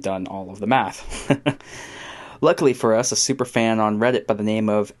trees and done all of the math. Luckily for us, a super fan on Reddit by the name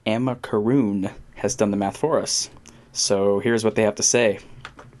of Emma Caroon has done the math for us. So here's what they have to say.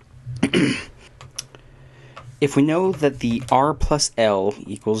 If we know that the R plus L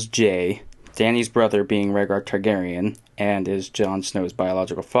equals J, Dany's brother being Rhaegar Targaryen, and is Jon Snow's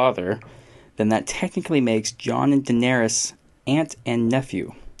biological father, then that technically makes Jon and Daenerys aunt and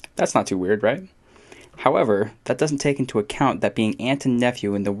nephew. That's not too weird, right? However, that doesn't take into account that being aunt and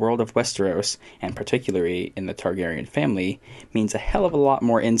nephew in the world of Westeros, and particularly in the Targaryen family, means a hell of a lot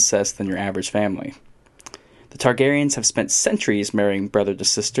more incest than your average family. The Targaryens have spent centuries marrying brother to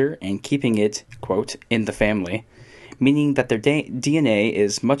sister and keeping it, quote, in the family, meaning that their DNA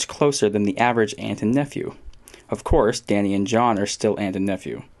is much closer than the average aunt and nephew. Of course, Dany and Jon are still aunt and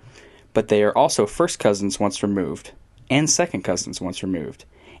nephew. but they are also first cousins once removed, and second cousins once removed,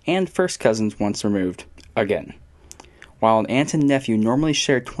 and first cousins once removed again. While an aunt and nephew normally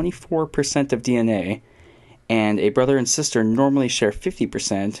share 24% of DNA, and a brother and sister normally share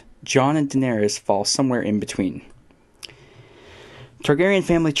 50%, Jon and Daenerys fall somewhere in between. Targaryen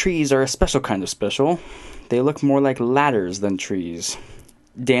family trees are a special kind of special. They look more like ladders than trees.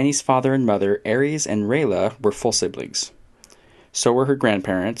 Dany's father and mother, Aerys and Rhaella, were full siblings. So were her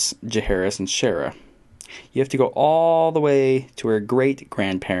grandparents, Jaehaerys and Shera. You have to go all the way to her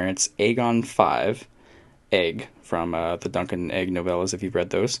great-grandparents, Aegon V, Egg, from the Duncan Egg novellas, if you've read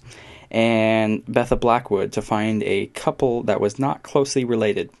those, and Betha Blackwood to find a couple that was not closely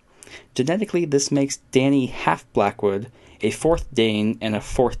related. Genetically, this makes Dany half Blackwood, a fourth Dane, and a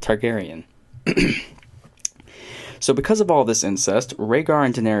fourth Targaryen. So because of all this incest, Rhaegar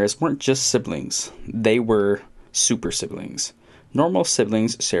and Daenerys weren't just siblings. They were super siblings. Normal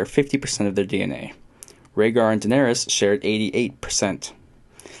siblings share 50% of their DNA. Rhaegar and Daenerys shared 88%.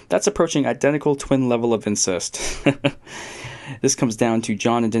 That's approaching identical twin level of incest. This comes down to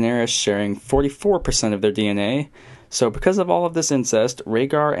Jon and Daenerys sharing 44% of their DNA. So because of all of this incest,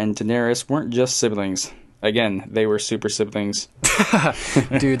 Rhaegar and Daenerys weren't just siblings. Again, they were super siblings.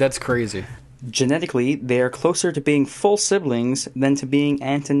 Dude, that's crazy. Genetically, they are closer to being full siblings than to being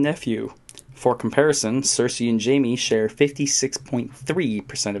aunt and nephew. For comparison, Cersei and Jaime share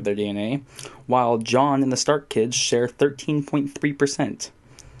 56.3% of their DNA, while Jon and the Stark kids share 13.3%.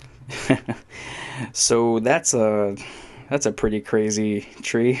 So that's a pretty crazy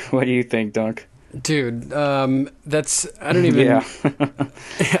tree. What do you think, Dunk? Dude, that's I don't even. Yeah.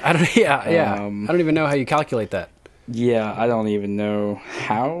 I don't even know how you calculate that. Yeah, I don't even know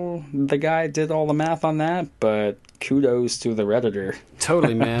how the guy did all the math on that, but kudos to the Redditor.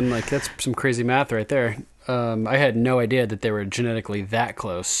 Totally, man. Like, that's some crazy math right there. I had no idea that they were genetically that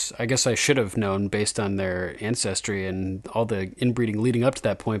close. I guess I should have known based on their ancestry and all the inbreeding leading up to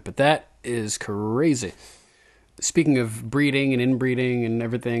that point, but that is crazy. Speaking of breeding and inbreeding and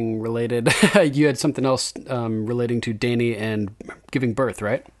everything related, you had something else relating to Dany and giving birth,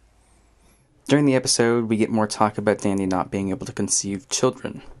 right? During the episode, we get more talk about Dany not being able to conceive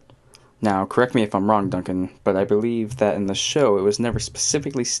children. Now, correct me if I'm wrong, Duncan, but I believe that in the show it was never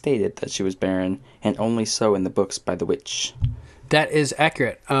specifically stated that she was barren, and only so in the books by the witch. That is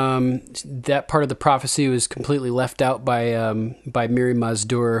accurate. That part of the prophecy was completely left out by Mirri Maz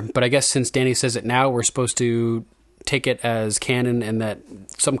Duur, but I guess since Dany says it now, we're supposed to take it as canon, and that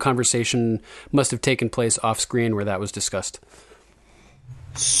some conversation must have taken place off-screen where that was discussed.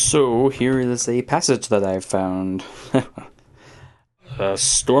 So, here is a passage that I found. A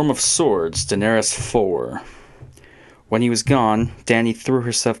Storm of Swords, Daenerys 4. When he was gone, Dany threw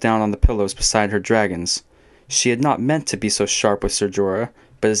herself down on the pillows beside her dragons. She had not meant to be so sharp with Ser Jorah,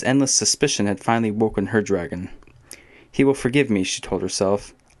 but his endless suspicion had finally woken her dragon. He will forgive me, she told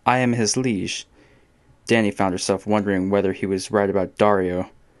herself. I am his liege. Dany found herself wondering whether he was right about Daario.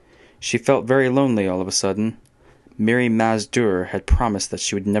 She felt very lonely all of a sudden. Mirri Maz Duur had promised that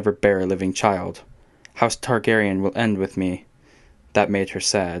she would never bear a living child. House Targaryen will end with me. That made her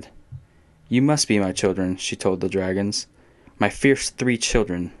sad. You must be my children, she told the dragons. My fierce 3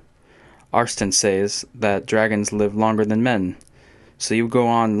 children. Arstan says that dragons live longer than men, so you will go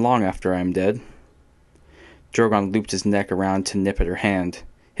on long after I am dead. Drogon looped his neck around to nip at her hand.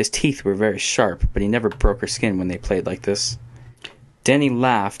 His teeth were very sharp, but he never broke her skin when they played like this. Dany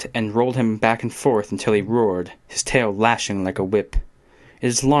laughed and rolled him back and forth until he roared, his tail lashing like a whip. It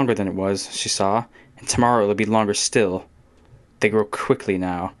is longer than it was, she saw, and tomorrow it will be longer still. They grow quickly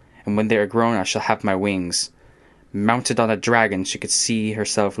now, and when they are grown I shall have my wings. Mounted on a dragon, she could see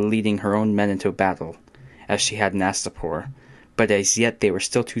herself leading her own men into battle, as she had in Astapor, but as yet they were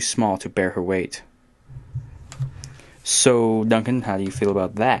still too small to bear her weight. So, Duncan, how do you feel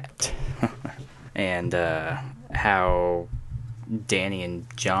about that? And how Dany and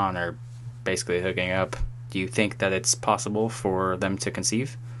Jon are basically hooking up. Do you think that it's possible for them to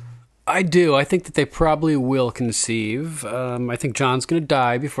conceive? I do. I think that they probably will conceive. I think Jon's going to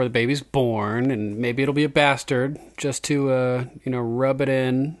die before the baby's born, and maybe it'll be a bastard, just to, rub it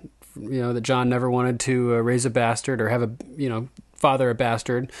in, that Jon never wanted to raise a bastard or have a, father a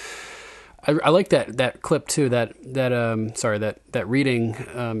bastard. I like that clip too. That reading.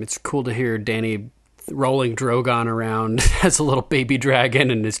 It's cool to hear Dany rolling Drogon around as a little baby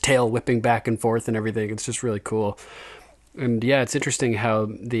dragon and his tail whipping back and forth and everything. It's just really cool. And yeah, it's interesting how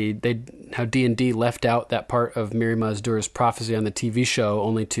how D&D left out that part of Mirri Maz Duur's prophecy on the TV show,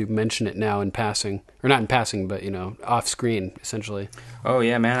 only to mention it now in passing, or not in passing, but off screen essentially. Oh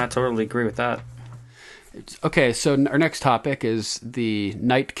yeah, man, I totally agree with that. Okay, so our next topic is the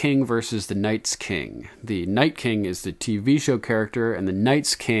Night King versus the Night's King. The Night King is the TV show character, and the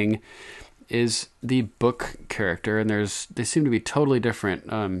Night's King is the book character, and they seem to be totally different.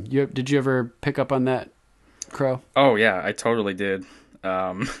 Did you ever pick up on that, Crow? Oh yeah, I totally did.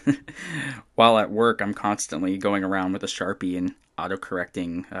 While at work, I'm constantly going around with a Sharpie and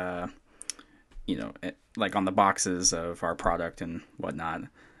auto-correcting, like on the boxes of our product and whatnot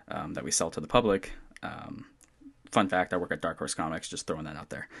that we sell to the public. Fun fact, I work at Dark Horse Comics, just throwing that out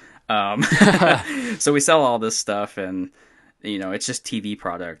there. So we sell all this stuff, and it's just TV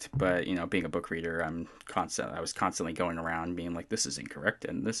product, but being a book reader, I was constantly going around being like, this is incorrect,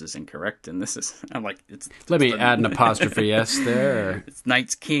 and this is incorrect, and this is, I'm like, let me add an apostrophe S there. Or... It's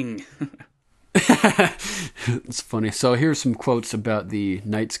Night's King. It's funny. So here's some quotes about the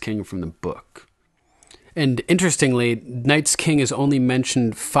Night's King from the book. And interestingly, Night's King is only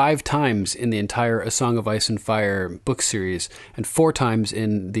mentioned 5 times in the entire A Song of Ice and Fire book series, and 4 times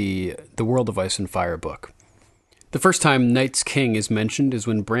in the World of Ice and Fire book. The first time Night's King is mentioned is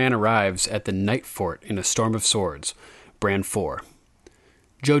when Bran arrives at the Night Fort in A Storm of Swords, Bran 4.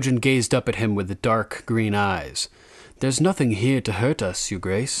 Jojen gazed up at him with the dark green eyes. "There's nothing here to hurt us, your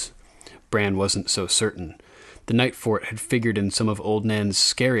grace." Bran wasn't so certain. The Night Fort had figured in some of Old Nan's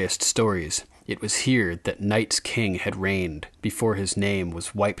scariest stories. It was here that Night's King had reigned, before his name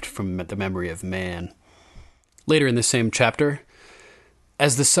was wiped from the memory of man. Later in the same chapter,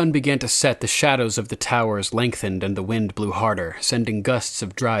 as the sun began to set, the shadows of the towers lengthened and the wind blew harder, sending gusts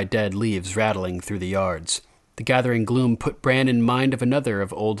of dry dead leaves rattling through the yards. The gathering gloom put Bran in mind of another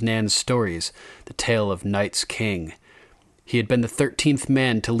of Old Nan's stories, the tale of Night's King. He had been the 13th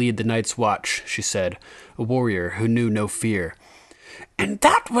man to lead the Night's Watch, she said, a warrior who knew no fear. "And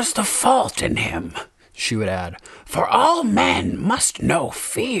that was the fault in him," she would add, "for all men must know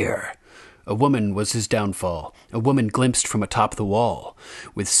fear." A woman was his downfall, a woman glimpsed from atop the wall,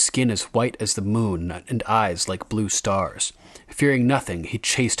 with skin as white as the moon and eyes like blue stars. Fearing nothing, he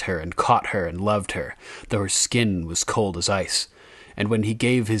chased her and caught her and loved her, though her skin was cold as ice. And when he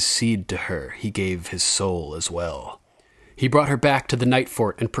gave his seed to her, he gave his soul as well. He brought her back to the Night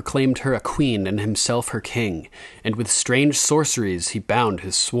Fort and proclaimed her a queen and himself her king, and with strange sorceries he bound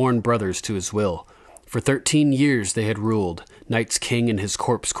his sworn brothers to his will. For 13 years they had ruled, Night's King and his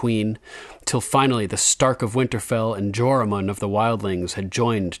corpse queen, till finally the Stark of Winterfell and Joramun of the Wildlings had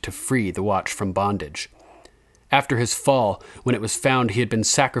joined to free the Watch from bondage. After his fall, when it was found he had been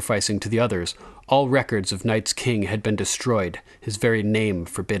sacrificing to the others, all records of Night's King had been destroyed, his very name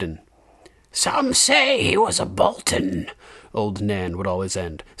forbidden. "Some say he was a Bolton," Old Nan would always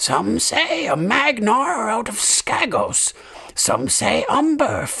end. "Some say a Magnar out of Skagos. Some say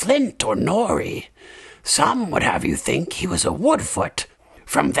Umber, Flint, or Nori. Some would have you think he was a Woodfoot,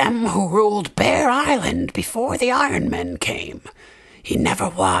 from them who ruled Bear Island before the Iron Men came. He never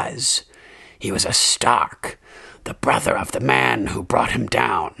was. He was a Stark, the brother of the man who brought him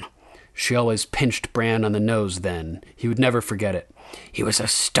down." She always pinched Bran on the nose then. He would never forget it. "He was a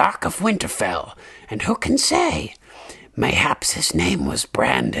Stark of Winterfell, and who can say? Mayhaps his name was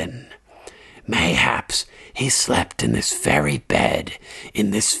Brandon. Mayhaps he slept in this very bed,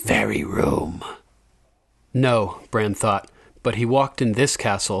 in this very room." No, Bran thought, but he walked in this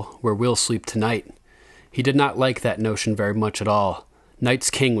castle, where we'll sleep tonight. He did not like that notion very much at all. Night's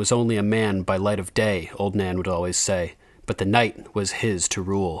King was only a man by light of day, Old Nan would always say, but the night was his to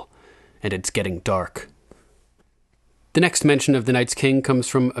rule. And it's getting dark. The next mention of the Night's King comes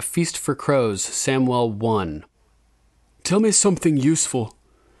from A Feast for Crows, Samwell 1. "Tell me something useful.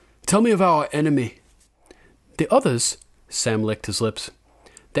 Tell me of our enemy." "The others," Sam licked his lips.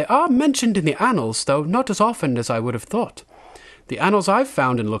 "They are mentioned in the annals, though not as often as I would have thought. The annals I've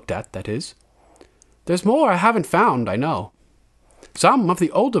found and looked at, that is. There's more I haven't found, I know. Some of the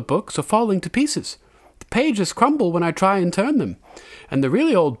older books are falling to pieces. The pages crumble when I try and turn them. And the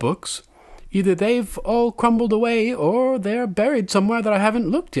really old books, either they've all crumbled away, or they're buried somewhere that I haven't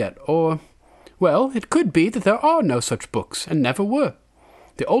looked yet, or... Well, it could be that there are no such books, and never were.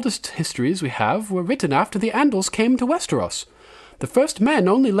 The oldest histories we have were written after the Andals came to Westeros. The first men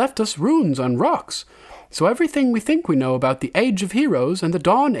only left us runes on rocks, so everything we think we know about the Age of Heroes and the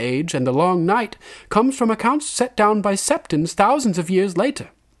Dawn Age and the Long Night comes from accounts set down by Septons thousands of years later.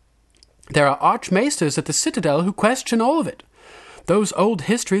 There are archmaesters at the Citadel who question all of it. Those old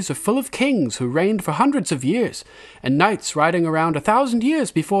histories are full of kings who reigned for hundreds of years, and knights riding around 1,000 years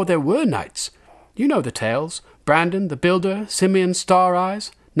before there were knights. You know the tales. Brandon, the Builder, Simeon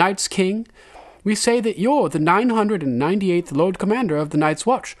Star-Eyes, Night's King. We say that you're the 998th Lord Commander of the Night's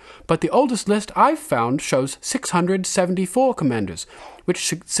Watch, but the oldest list I've found shows 674 commanders,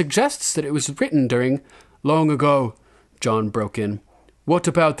 which suggests that it was written during long ago, John broke in. What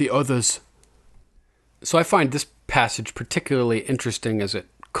about the others? So I find this passage particularly interesting as it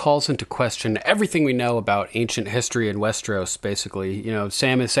calls into question everything we know about ancient history in Westeros, basically.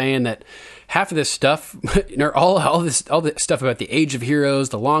 Sam is saying that half of this stuff, all the stuff about the Age of Heroes,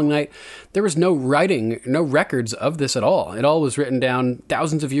 the Long Night, there was no writing, no records of this at all. It all was written down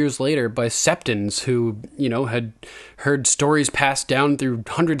thousands of years later by septons who, had heard stories passed down through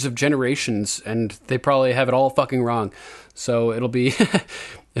hundreds of generations, and they probably have it all fucking wrong. So it'll be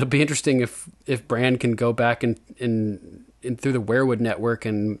it'll be interesting if Bran can go back and through the Weirwood network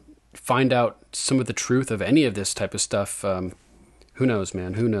and find out some of the truth of any of this type of stuff. Who knows,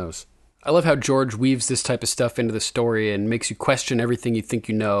 man? Who knows? I love how George weaves this type of stuff into the story and makes you question everything you think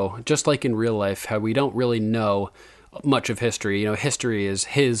you know, just like in real life, how we don't really know much of history. History is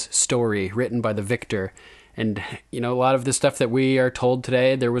his story written by the victor. And, a lot of the stuff that we are told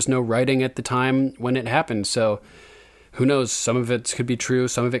today, there was no writing at the time when it happened. So who knows? Some of it could be true.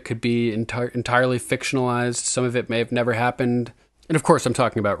 Some of it could be entirely fictionalized. Some of it may have never happened. And of course, I'm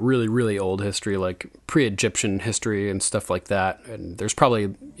talking about really, really old history, like pre-Egyptian history and stuff like that. And there's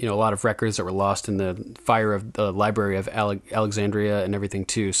probably, a lot of records that were lost in the fire of the Library of Alexandria and everything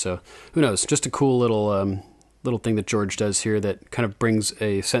too. So who knows? Just a cool little thing that George does here that kind of brings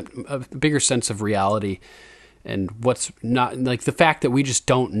a bigger sense of reality and what's not, like the fact that we just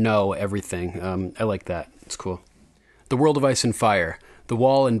don't know everything. I like that. It's cool. The world of ice and fire, the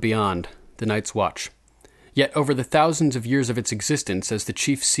wall and beyond, the Night's Watch. Yet over the thousands of years of its existence as the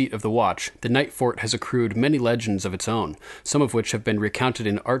chief seat of the Watch, the Night Fort has accrued many legends of its own, some of which have been recounted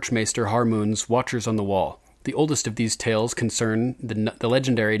in Archmaester Harmoon's Watchers on the Wall. The oldest of these tales concern the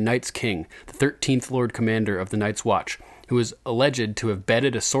legendary Night's King, the 13th Lord Commander of the Night's Watch, who is alleged to have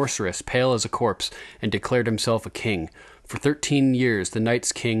bedded a sorceress pale as a corpse and declared himself a king. For 13 years, the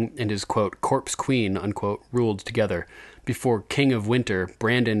Night's King and his, quote, corpse queen, unquote, ruled together, before King of Winter,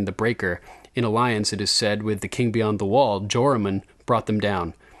 Brandon the Breaker, in alliance, it is said, with the King Beyond the Wall, Joramun, brought them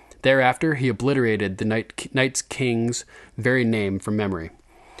down. Thereafter, he obliterated the Night's King's very name from memory.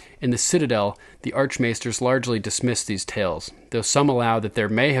 In the Citadel, the Archmaesters largely dismiss these tales, though some allow that there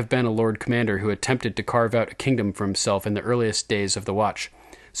may have been a Lord Commander who attempted to carve out a kingdom for himself in the earliest days of the Watch.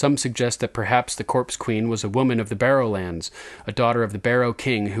 Some suggest that perhaps the Corpse Queen was a woman of the Barrowlands, a daughter of the Barrow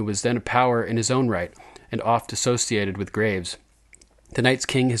King who was then a power in his own right, and oft associated with Graves. The Night's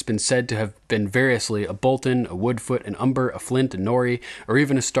King has been said to have been variously a Bolton, a Woodfoot, an Umber, a Flint, a Norrie, or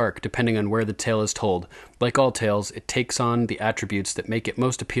even a Stark, depending on where the tale is told. Like all tales, it takes on the attributes that make it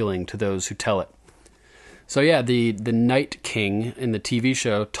most appealing to those who tell it. So yeah, the Night King in the TV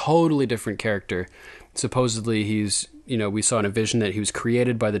show, totally different character. Supposedly he's, we saw in a vision that he was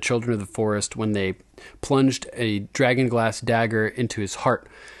created by the Children of the Forest when they plunged a dragonglass dagger into his heart.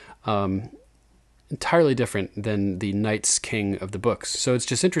 Entirely different than the Night's King of the books. So it's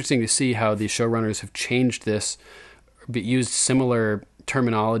just interesting to see how the showrunners have changed this, but used similar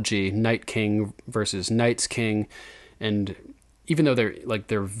terminology, Night King versus Night's King, and even though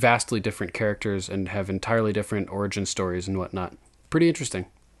they're vastly different characters and have entirely different origin stories and whatnot. Pretty interesting.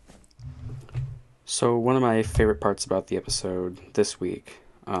 So one of my favorite parts about the episode this week,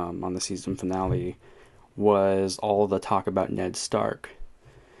 on the season finale, was all the talk about Ned Stark.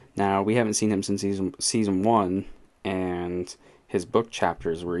 Now, we haven't seen him since season 1, and his book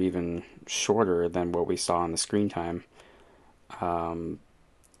chapters were even shorter than what we saw on the screen time. And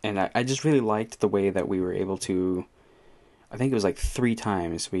I just really liked the way that we were able to, I think it was like 3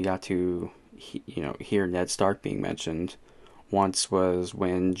 times we got to, hear Ned Stark being mentioned. Once was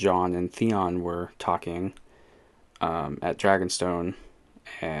when Jon and Theon were talking at Dragonstone,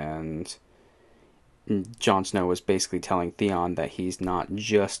 and Jon Snow was basically telling Theon that he's not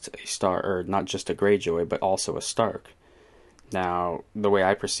just not just a Greyjoy, but also a Stark. Now, the way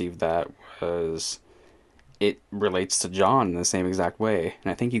I perceived that was it relates to Jon in the same exact way,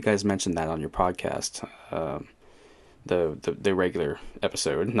 and I think you guys mentioned that on your podcast, the regular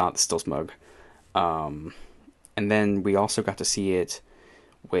episode, not the Still Smug. And then we also got to see it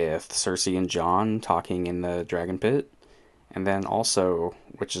with Cersei and Jon talking in the Dragon Pit. And then also,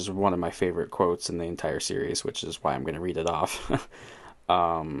 which is one of my favorite quotes in the entire series, which is why I'm going to read it off,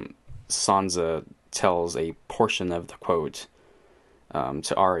 Sansa tells a portion of the quote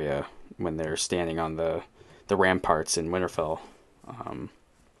to Arya when they're standing on the ramparts in Winterfell.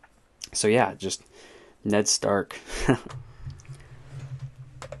 So yeah, just Ned Stark.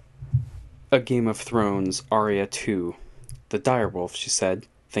 A Game of Thrones, Arya 2. The direwolf, she said,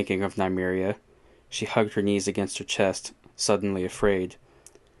 thinking of Nymeria. She hugged her knees against her chest, suddenly afraid.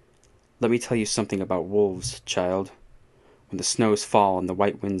 "Let me tell you something about wolves, child. When the snows fall and the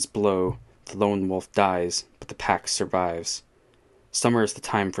white winds blow, the lone wolf dies, but the pack survives. Summer is the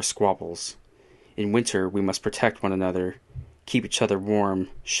time for squabbles. In winter, we must protect one another, keep each other warm,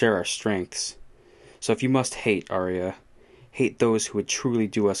 share our strengths. So if you must hate, Arya, hate those who would truly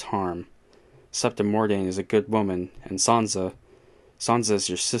do us harm. Septa Mordane is a good woman, and Sansa is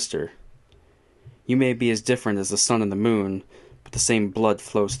your sister. You may be as different as the sun and the moon, but the same blood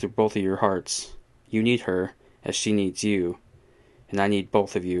flows through both of your hearts. You need her, as she needs you, and I need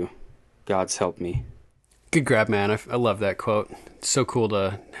both of you. God's help me." Good grab, man. I love that quote. It's so cool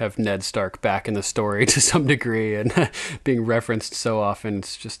to have Ned Stark back in the story to some degree and being referenced so often.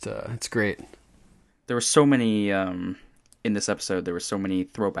 It's just, it's great. There were so many, in this episode, there were so many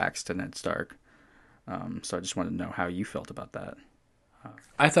throwbacks to Ned Stark. So I just wanted to know how you felt about that.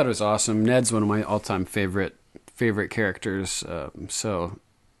 I thought it was awesome. Ned's one of my all-time favorite characters. So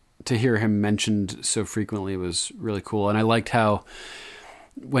to hear him mentioned so frequently was really cool. And I liked how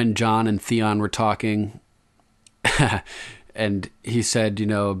when Jon and Theon were talking, and he said,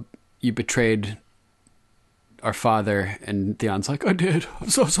 you betrayed our father, and Theon's like, "I did. I'm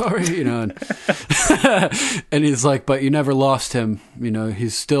so sorry," and, and he's like, "But you never lost him.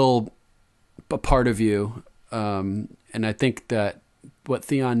 He's still a part of you." And I think that what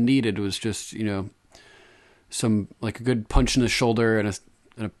Theon needed was just, some like a good punch in the shoulder and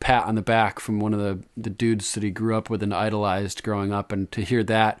a pat on the back from one of the dudes that he grew up with and idolized growing up. And to hear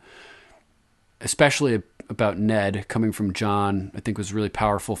that, especially about Ned coming from Jon, I think was really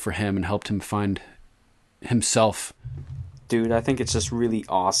powerful for him and helped him find himself. Dude, I think it's just really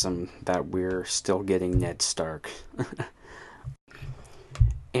awesome that we're still getting Ned Stark.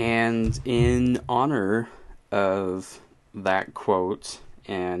 And in honor of that quote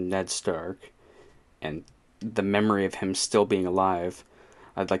and Ned Stark and the memory of him still being alive,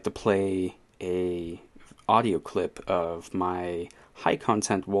 I'd like to play a audio clip of my high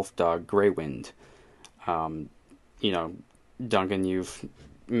content wolf dog Greywind. Duncan, you've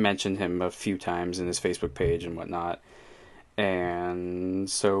mentioned him a few times in his Facebook page and whatnot. And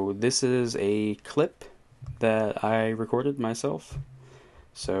so this is a clip that I recorded myself.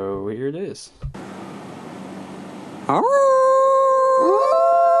 So here it is.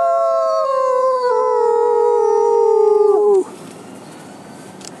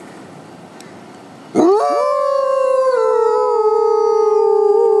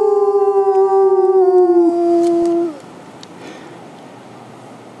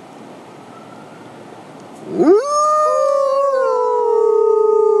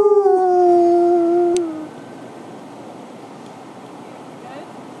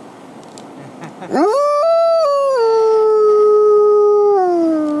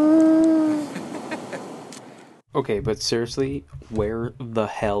 Okay, but seriously, where the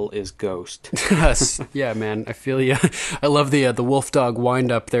hell is Ghost? Yeah, man, I feel you. I love the wolf dog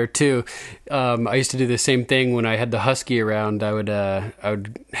wind up there too. I used to do the same thing when I had the husky around. I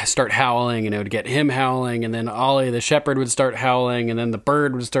would start howling, and it would get him howling, and then Ollie the shepherd would start howling, and then the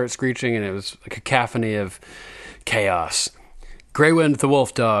bird would start screeching, and it was a cacophony of chaos. Greywind the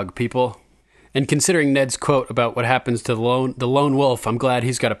wolf dog, people. And considering Ned's quote about what happens to the lone wolf, I'm glad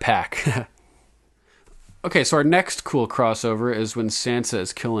he's got a pack. Okay, so our next cool crossover is when Sansa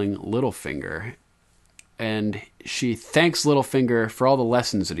is killing Littlefinger, and she thanks Littlefinger for all the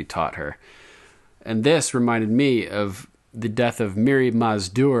lessons that he taught her. And this reminded me of the death of Mirri Maz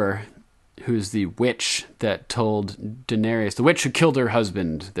Duur, who's the witch that told Daenerys, the witch who killed her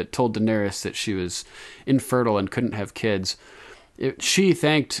husband, that told Daenerys that she was infertile and couldn't have kids. She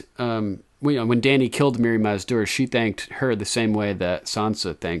thanked, when Dany killed Mirri Maz Duur, she thanked her the same way that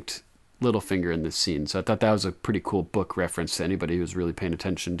Sansa thanked Littlefinger in this scene. So I thought that was a pretty cool book reference to anybody who was really paying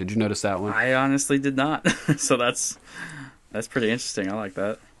attention. Did you notice that one? I honestly did not. So that's pretty interesting. I like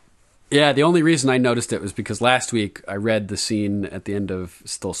that. Yeah, the only reason I noticed it was because last week I read the scene at the end of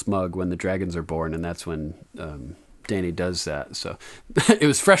Still Smug when the dragons are born, and that's when Dany does that. So it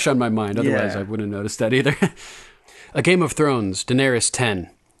was fresh on my mind. Otherwise, I wouldn't have noticed that either. A Game of Thrones, Daenerys 10.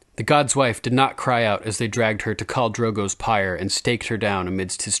 The god's wife did not cry out as they dragged her to Khal Drogo's pyre and staked her down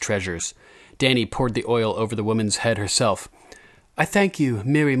amidst his treasures. Dany poured the oil over the woman's head herself. "I thank you,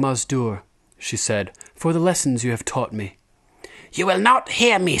 Mirri Maz Duur," she said, "for the lessons you have taught me." "You will not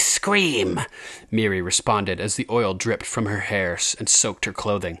hear me scream," Mirri responded as the oil dripped from her hair and soaked her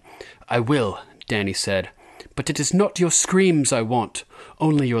clothing. "I will," Dany said, "but it is not your screams I want,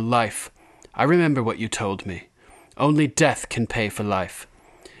 only your life. I remember what you told me. Only death can pay for life."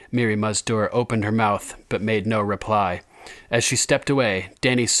 Mirri Maz Duur opened her mouth, but made no reply. As she stepped away,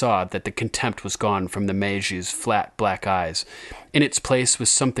 Dany saw that the contempt was gone from the mage's flat black eyes. In its place was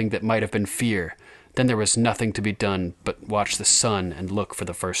something that might have been fear. Then there was nothing to be done but watch the sun and look for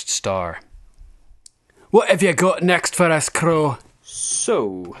the first star. "What have you got next for us, Crow?"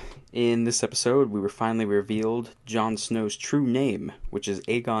 So, in this episode, we were finally revealed Jon Snow's true name, which is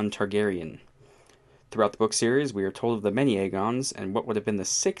Aegon Targaryen. Throughout the book series, we are told of the many Aegons, and what would have been the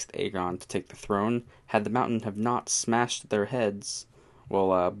sixth Aegon to take the throne had the mountain have not smashed their heads,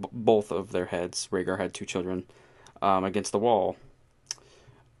 both of their heads, Rhaegar had 2 children, against the wall.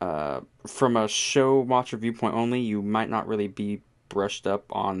 From a show watcher viewpoint only, you might not really be brushed up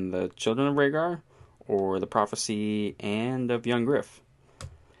on the children of Rhaegar, or the prophecy, and of young Griff.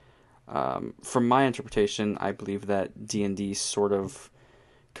 From my interpretation, I believe that D&D sort of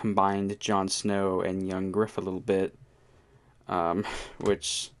combined Jon Snow and young Griff a little bit,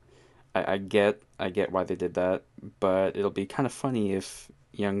 which I get why they did that, but it'll be kind of funny if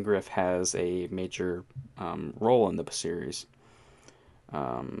young Griff has a major role in the series.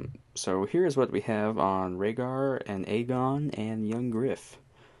 So here's what we have on Rhaegar and Aegon and young Griff.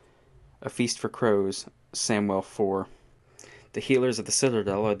 A Feast for Crows, Samwell 4. The healers of the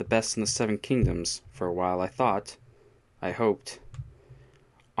Citadel are the best in the 7 kingdoms. For a while I hoped.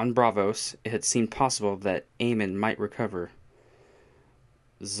 On Braavos, it had seemed possible that Aemon might recover.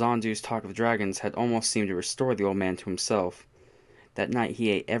 Zondu's talk of dragons had almost seemed to restore the old man to himself. That night he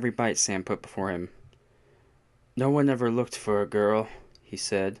ate every bite Sam put before him. "No one ever looked for a girl," he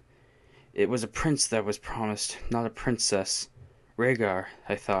said. "It was a prince that was promised, not a princess. Rhaegar,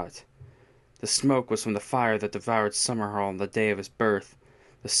 I thought. The smoke was from the fire that devoured Summerhall on the day of his birth,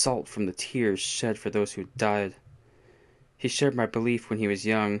 the salt from the tears shed for those who died. He shared my belief when he was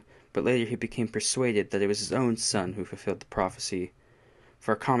young, but later he became persuaded that it was his own son who fulfilled the prophecy.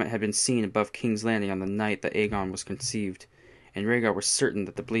 For a comet had been seen above King's Landing on the night that Aegon was conceived, and Rhaegar was certain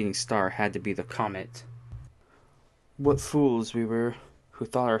that the bleeding star had to be the comet. What fools we were, who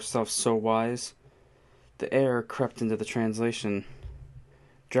thought ourselves so wise. The error crept into the translation.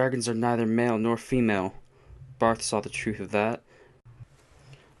 Dragons are neither male nor female. Barth saw the truth of that.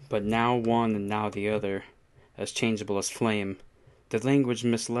 But now one and now the other, as changeable as flame. The language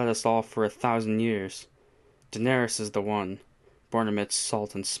misled us all for 1,000 years. Daenerys is the one, born amidst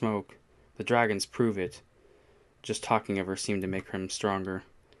salt and smoke. The dragons prove it. Just talking of her seemed to make him stronger.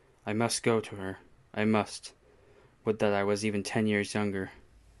 I must go to her. I must. Would that I was even 10 years younger."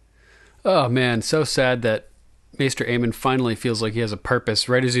 Oh man, so sad that Maester Aemon finally feels like he has a purpose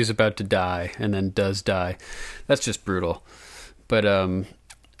right as he's about to die, and then does die. That's just brutal. But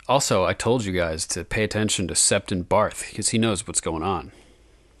also, I told you guys to pay attention to Septon Barth, because he knows what's going on.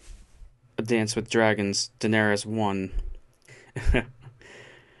 A Dance with Dragons, Daenerys 1.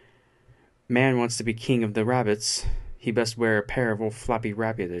 Man wants to be king of the rabbits. He best wear a pair of old floppy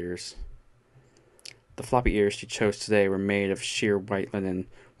rabbit ears. The floppy ears she chose today were made of sheer white linen,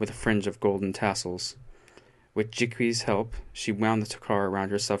 with a fringe of golden tassels. With Jikwi's help, she wound the tiara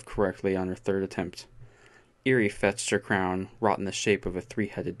around herself correctly on her 3rd attempt. Irri fetched her crown, wrought in the shape of a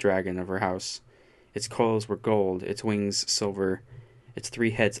 3-headed dragon of her house. Its coils were gold, its wings silver, its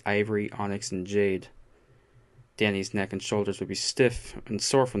 3 heads ivory, onyx, and jade. Dany's neck and shoulders would be stiff and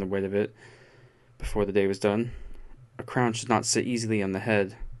sore from the weight of it before the day was done. A crown should not sit easily on the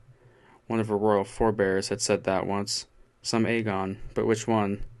head. One of her royal forebears had said that once. Some Aegon, but which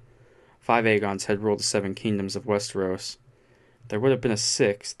one? 5 Aegons had ruled the 7 kingdoms of Westeros. There would have been a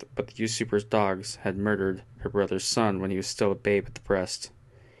 6th, but the usurper's dogs had murdered her brother's son when he was still a babe at the breast.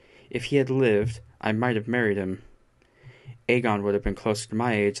 If he had lived, I might have married him. Aegon would have been closer to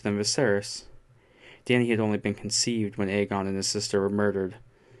my age than Viserys. Dany had only been conceived when Aegon and his sister were murdered.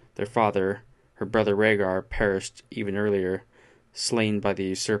 Their father, her brother Rhaegar, perished even earlier, slain by the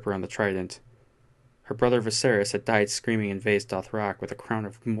usurper on the Trident. Her brother Viserys had died screaming in Vaes Dothrak with a crown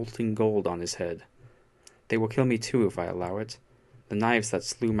of molten gold on his head. They will kill me too if I allow it. The knives that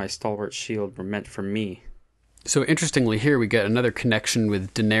slew my stalwart shield were meant for me. So interestingly, here we get another connection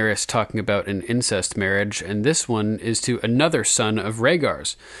with Daenerys talking about an incest marriage, and this one is to another son of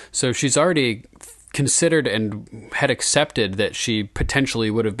Rhaegar's. So she's already considered and had accepted that she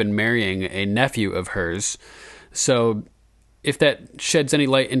potentially would have been marrying a nephew of hers. So if that sheds any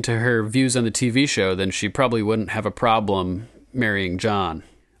light into her views on the TV show, then she probably wouldn't have a problem marrying Jon.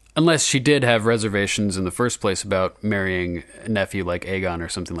 Unless she did have reservations in the first place about marrying a nephew like Aegon or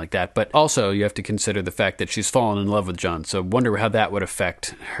something like that. But also, you have to consider the fact that she's fallen in love with Jon. So wonder how that would affect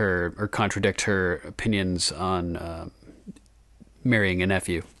her or contradict her opinions on marrying a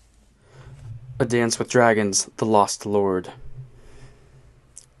nephew. A Dance with Dragons, The Lost Lord.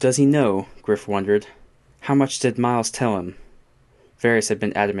 Does he know? Griff wondered. How much did Miles tell him? Varys had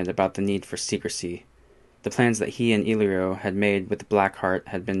been adamant about the need for secrecy. The plans that he and Illyrio had made with the Blackheart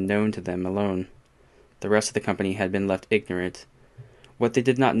had been known to them alone. The rest of the company had been left ignorant. What they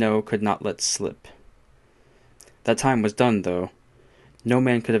did not know could not let slip. That time was done, though. No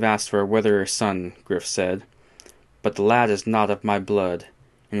man could have asked for a witherer son, Griff said. But the lad is not of my blood,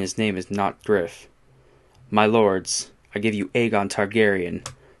 and his name is not Griff. My lords, I give you Aegon Targaryen,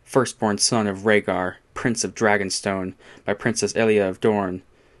 firstborn son of Rhaegar, Prince of Dragonstone, by Princess Elia of Dorne,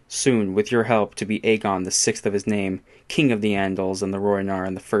 soon, with your help, to be Aegon the sixth of his name, King of the Andals and the Rhoynar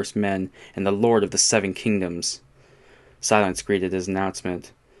and the First Men, and the Lord of the Seven Kingdoms. Silence greeted his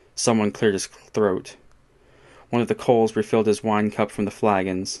announcement. Someone cleared his throat. One of the Coles refilled his wine cup from the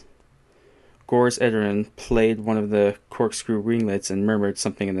flagons. Gors Edarin played one of the corkscrew ringlets and murmured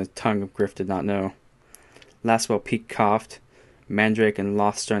something in the tongue Griff did not know. Lasswell Peake coughed. Mandrake and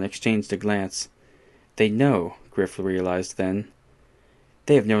Lothstarn exchanged a glance. They know, Griff realized then.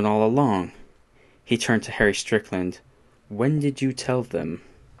 They have known all along. He turned to Harry Strickland. When did you tell them?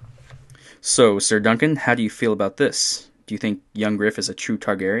 So, Sir Duncan, how do you feel about this? Do you think young Griff is a true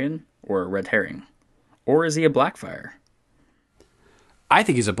Targaryen, or a red herring? Or is he a Blackfire? I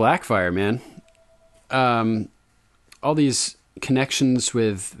think he's a Blackfire, man. All these connections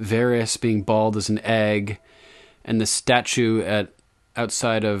with Varys being bald as an egg, and the statue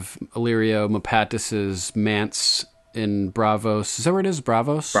outside of Illyrio Mopatis's manse in Bravos. Is that where it is?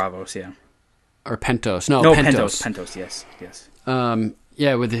 Bravos? Bravos, yeah. Or Pentos. No, Pentos. Pentos, yes.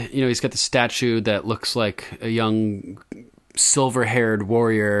 Yeah, with he's got the statue that looks like a young silver-haired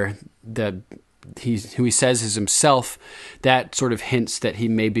warrior that who he says is himself. That sort of hints that he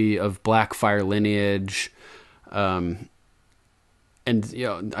may be of Blackfire lineage. And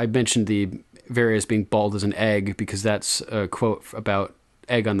I mentioned the Varys being bald as an egg because that's a quote about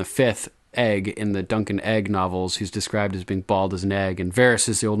Aegon the Fifth egg in the Duncan Egg novels. He's described as being bald as an egg, and Varys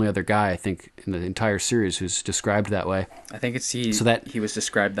is the only other guy I think in the entire series who's described that way. I think he was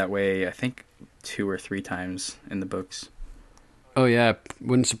described that way, I think 2 or 3 times in the books. Oh yeah,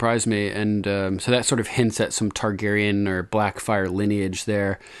 wouldn't surprise me. And so that sort of hints at some Targaryen or Blackfire lineage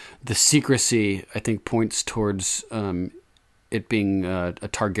there. The secrecy, I think, points towards it being a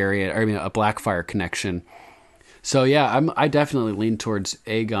Targaryen, a Blackfire connection. So yeah, I definitely lean towards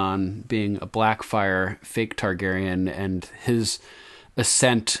Aegon being a Blackfire fake Targaryen, and his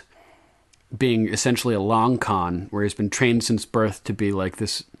ascent being essentially a long con, where he's been trained since birth to be like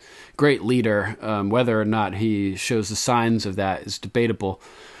this great leader. Whether or not he shows the signs of that is debatable,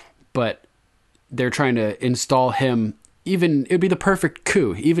 but they're trying to install him. Even it would be the perfect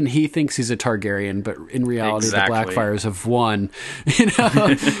coup. Even he thinks he's a Targaryen, but in reality, exactly. The Blackfires have won.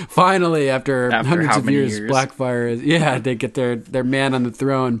 Finally, after hundreds of years, Blackfire, they get their man on the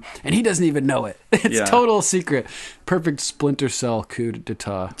throne, and he doesn't even know it. It's total secret. Perfect Splinter Cell coup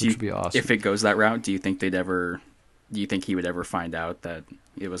d'etat, which would be awesome. If it goes that route, do you think he would ever find out that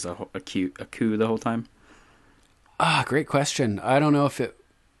it was a coup the whole time? Great question. I don't know if it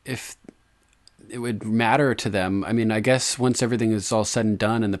would matter to them. I mean, I guess once everything is all said and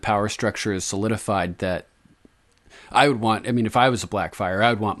done and the power structure is solidified, that I would want. I mean, if I was a Blackfire, I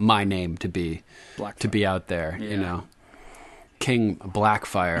would want my name to be out there. Yeah. King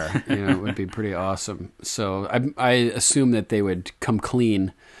Blackfire. It would be pretty awesome. So I assume that they would come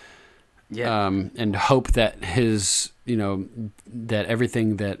clean. Yeah. And hope that that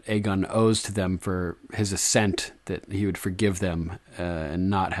everything that Aegon owes to them for his ascent, that he would forgive them and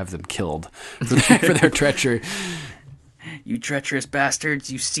not have them killed for their treachery. You treacherous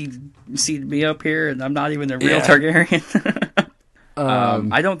bastards! You seeded me up here, and I'm not even a real Targaryen.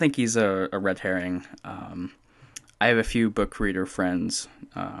 I don't think he's a red herring. I have a few book reader friends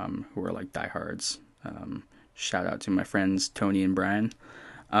who are like diehards. Shout out to my friends Tony and Brian.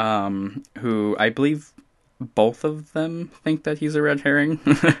 Who I believe both of them think that he's a red herring.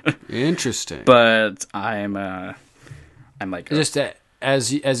 Interesting. But I'm like just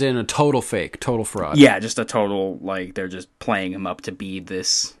as in a total fake, total fraud. Yeah, just a total, like, they're just playing him up to be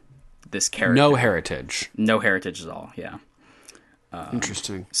this character. No heritage at all. Yeah.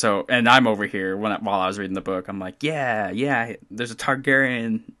 Interesting. So, and I'm over here while I was reading the book, I'm like, yeah, there's a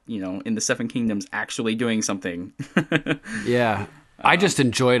Targaryen, in the Seven Kingdoms actually doing something. Yeah. I just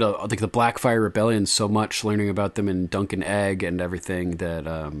enjoyed the Blackfire Rebellion so much, learning about them in Duncan Egg and everything, that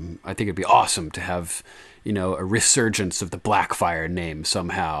I think it'd be awesome to have, a resurgence of the Blackfire name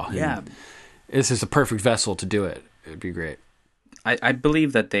somehow. Yeah. And this is a perfect vessel to do it. It'd be great. I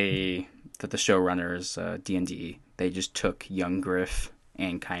believe that the showrunners, D&D, they just took young Griff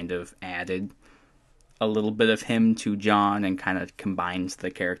and kind of added a little bit of him to Jon and kind of combined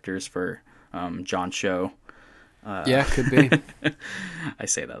the characters for John Cho. Yeah, could be. I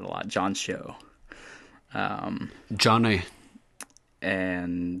say that a lot. John Cho. Johnny.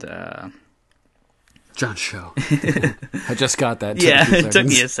 And John Show. I just got that. Yeah, it took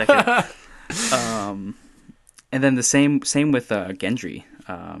me a second. And then the same with Gendry,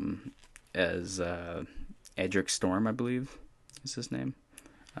 as Edric Storm, I believe is his name.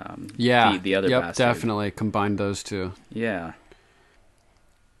 Yeah, the other bastard. Definitely combined those two. Yeah.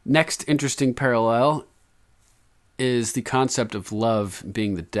 Next interesting parallel is the concept of love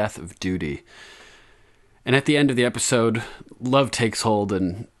being the death of duty. And at the end of the episode, love takes hold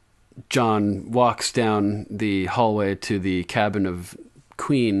and Jon walks down the hallway to the cabin of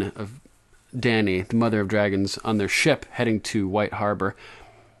Queen of Dany, the Mother of Dragons, on their ship heading to White Harbor.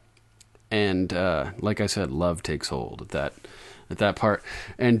 And like I said, love takes hold at that part.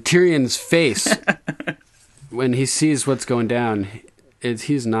 And Tyrion's face when he sees what's going down,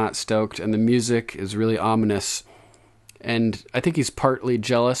 he's not stoked, and the music is really ominous. And I think he's partly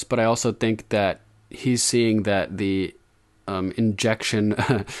jealous, but I also think that he's seeing that the injection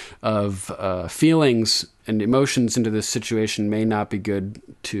of feelings and emotions into this situation may not be good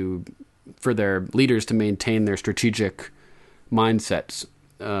for their leaders to maintain their strategic mindsets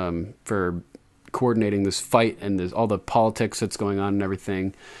for coordinating this fight and all the politics that's going on and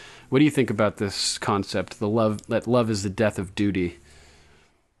everything. What do you think about this concept, that love is the death of duty?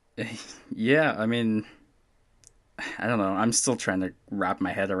 Yeah, I mean, I don't know. I'm still trying to wrap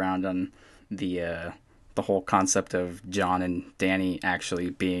my head around on the whole concept of Jon and Dany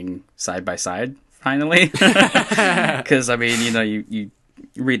actually being side by side finally. Because I mean, you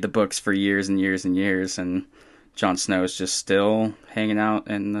read the books for years and years and years, and Jon Snow is just still hanging out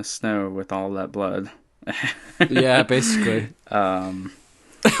in the snow with all that blood. Yeah, basically.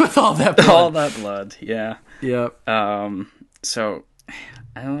 With all that blood. All that blood, yeah. Yep. So,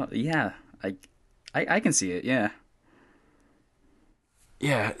 I don't know. Yeah, I can see it, yeah.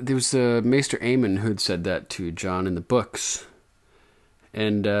 Yeah, there was Maester Aemon who had said that to Jon in the books.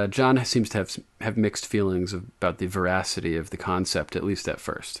 And Jon seems to have mixed feelings about the veracity of the concept, at least at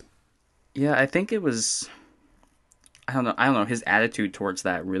first. Yeah, I think it was... I don't know. His attitude towards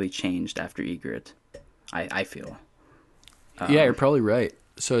that really changed after Ygritte, I feel. Yeah, you're probably right.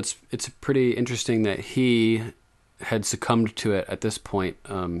 So it's pretty interesting that he had succumbed to it at this point,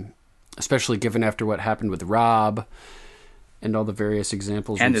 especially given after what happened with Robb and all the various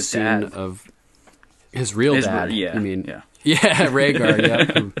examples and we've his seen dad. Of his real dad. Yeah, I mean, yeah. Yeah,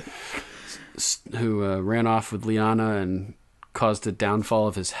 Rhaegar, who ran off with Lyanna and caused the downfall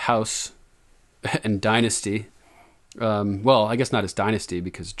of his house and dynasty. Well, I guess not his dynasty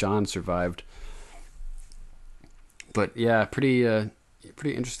because Jon survived. But yeah, pretty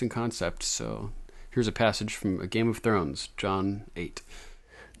interesting concept. So here's a passage from A Game of Thrones, Jon 8.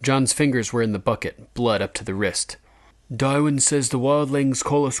 Jon's fingers were in the bucket, blood up to the wrist. "Darwin says the wildlings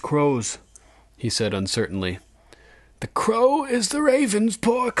call us crows," he said uncertainly. "The crow is the raven's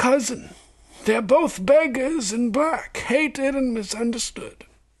poor cousin. They're both beggars and black, hated and misunderstood."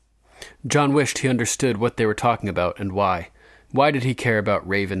 Jon wished he understood what they were talking about and why. Why did he care about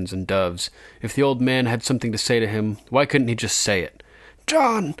ravens and doves? If the old man had something to say to him, why couldn't he just say it?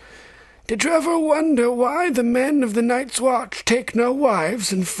 "Jon, did you ever wonder why the men of the Night's Watch take no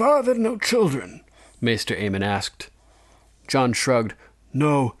wives and father no children?" Maester Aemon asked. Jon shrugged.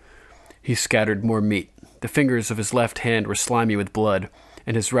 "No." He scattered more meat. The fingers of his left hand were slimy with blood,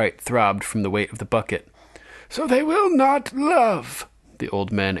 and his right throbbed from the weight of the bucket. "So they will not love," the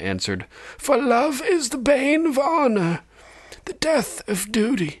old man answered, "for love is the bane of honor, the death of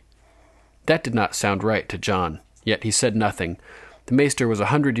duty." That did not sound right to Jon, yet he said nothing. The maester was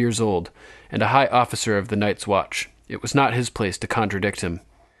 100 years old, and a high officer of the Night's Watch. It was not his place to contradict him.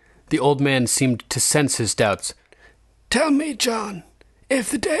 The old man seemed to sense his doubts. "Tell me, Jon,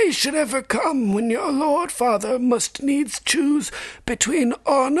 if the day should ever come when your Lord Father must needs choose between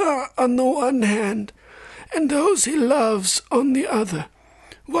honor on the one hand and those he loves on the other,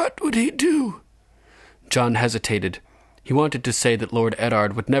 what would he do?" Jon hesitated. He wanted to say that Lord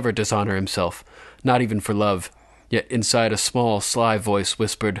Eddard would never dishonor himself, not even for love, yet inside a small, sly voice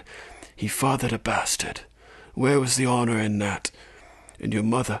whispered, "He fathered a bastard. Where was the honor in that? And your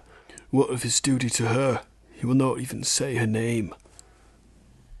mother, what of his duty to her? He will not even say her name."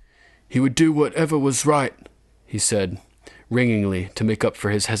 "He would do whatever was right," he said, ringingly, to make up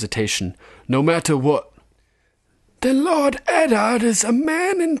for his hesitation, "no matter what." "Then Lord Eddard is a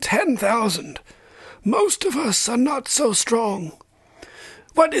man in 10,000. Most of us are not so strong.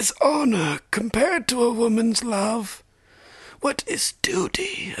 What is honor compared to a woman's love? What is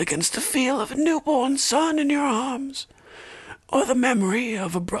duty against the feel of a newborn son in your arms? or the memory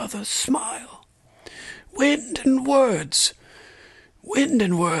of a brother's smile. Wind and words, wind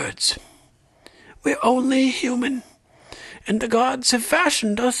and words. We're only human, and the gods have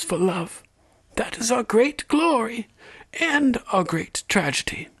fashioned us for love. That is our great glory and our great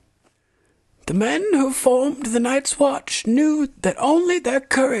tragedy. The men who formed the Night's Watch knew that only their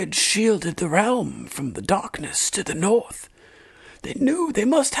courage shielded the realm from the darkness to the north. They knew they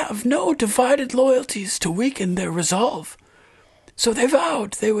must have no divided loyalties to weaken their resolve. So they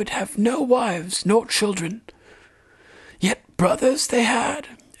vowed they would have no wives nor children. Yet brothers they had,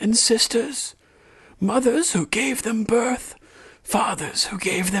 and sisters, mothers who gave them birth, fathers who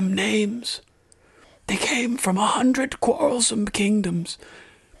gave them names. They came from 100 quarrelsome kingdoms,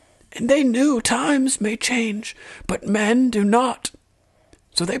 and they knew times may change, but men do not.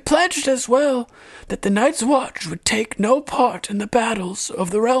 So they pledged as well that the Night's Watch would take no part in the battles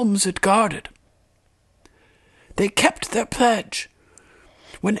of the realms it guarded. They kept their pledge.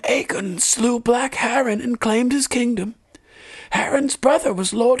 When Aegon slew Black Harren and claimed his kingdom, Harren's brother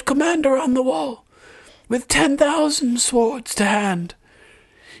was Lord Commander on the Wall, with 10,000 swords to hand.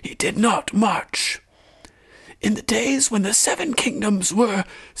 He did not march. In the days when the 7 kingdoms were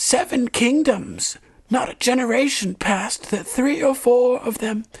 7 kingdoms, not a generation passed that 3 or 4 of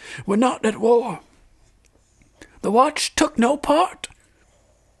them were not at war. The Watch took no part.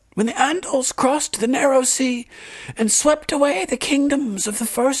 When the Andals crossed the narrow sea and swept away the kingdoms of the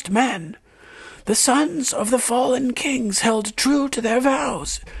first men, the sons of the fallen kings held true to their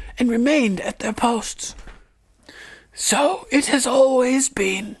vows and remained at their posts. So it has always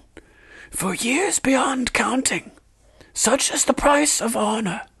been, for years beyond counting. Such is the price of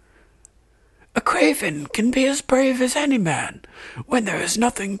honor. A craven can be as brave as any man when there is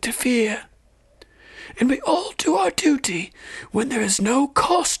nothing to fear. And we all do our duty when there is no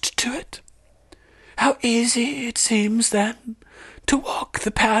cost to it. How easy it seems, then, to walk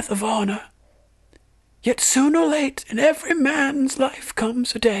the path of honor. Yet soon or late in every man's life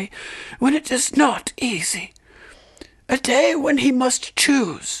comes a day when it is not easy. A day when he must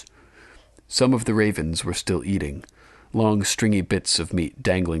choose. Some of the ravens were still eating, long stringy bits of meat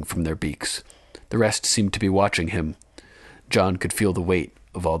dangling from their beaks. The rest seemed to be watching him. Jon could feel the weight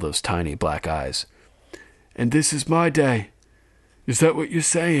of all those tiny black eyes. And this is my day. Is that what you're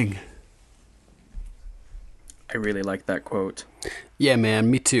saying? I really like that quote. Yeah,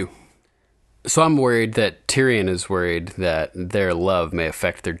 man, me too. So I'm worried that Tyrion is worried that their love may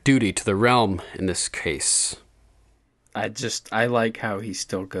affect their duty to the realm in this case. I like how he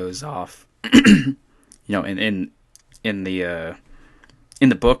still goes off, you know, in the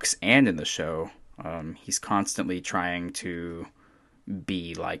books and in the show. He's constantly trying to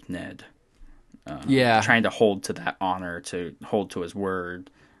be like Ned. Trying to hold to that honor, to hold to his word.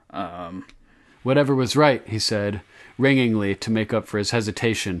 Whatever was right, he said, ringingly, to make up for his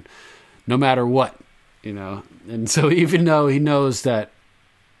hesitation, no matter what, you know. And so even though he knows that,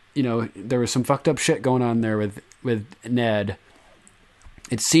 you know, there was some fucked up shit going on there with Ned,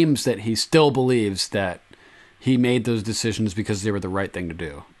 it seems that he still believes that he made those decisions because they were the right thing to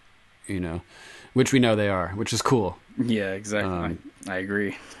do, you know, which we know they are, which is cool. Yeah, exactly. I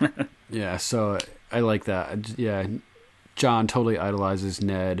agree. Yeah, so I like that. Yeah, Jon totally idolizes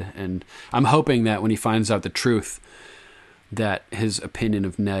Ned, and I'm hoping that when he finds out the truth, that his opinion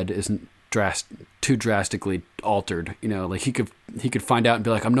of Ned isn't too drastically altered. You know, like he could find out and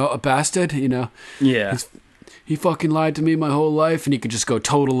be like, I'm not a bastard, you know? Yeah. He fucking lied to me my whole life, and he could just go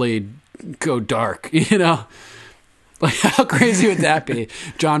dark, you know? Like, how crazy would that be?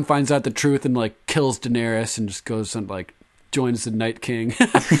 Jon finds out the truth and, like, kills Daenerys and just goes and, like, joins the Night King.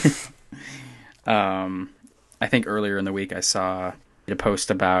 I think earlier in the week I saw a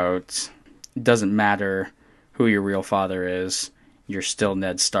post about it doesn't matter who your real father is, you're still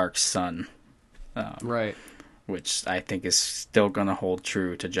Ned Stark's son. Right. Which I think is still going to hold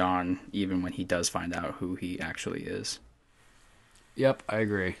true to Jon, even when he does find out who he actually is. Yep, I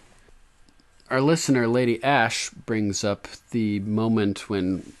agree. Our listener, Lady Ash, brings up the moment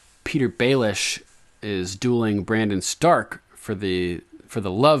when Peter Baelish is dueling Brandon Stark for the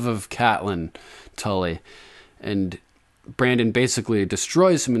love of Catelyn Tully, and Brandon basically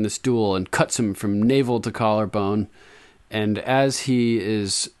destroys him in this duel and cuts him from navel to collarbone. And as he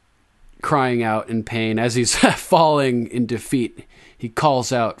is crying out in pain, as he's falling in defeat, he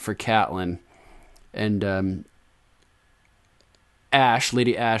calls out for Catelyn. And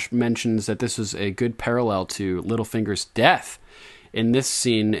Lady Ash mentions that this was a good parallel to Littlefinger's death in this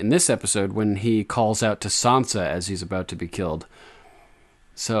scene, in this episode, when he calls out to Sansa as he's about to be killed.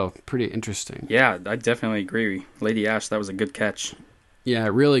 So, pretty interesting. Yeah, I definitely agree. Lady Ash, that was a good catch. Yeah,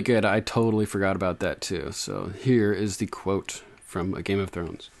 really good. I totally forgot about that too. So here is the quote from A Game of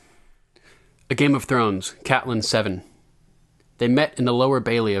Thrones. A Game of Thrones, Catelyn 7. They met in the lower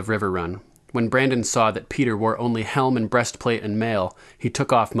bailey of Riverrun. When Brandon saw that Peter wore only helm and breastplate and mail, he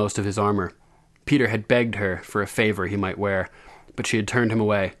took off most of his armor. Peter had begged her for a favor he might wear, but she had turned him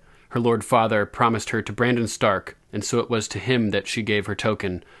away. Her lord father promised her to Brandon Stark, and so it was to him that she gave her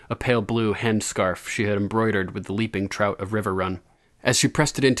token, a pale blue hand-scarf she had embroidered with the leaping trout of Riverrun. As she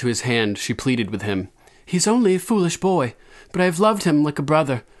pressed it into his hand, she pleaded with him. "He's only a foolish boy, but I have loved him like a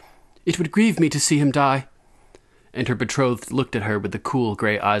brother. It would grieve me to see him die." And her betrothed looked at her with the cool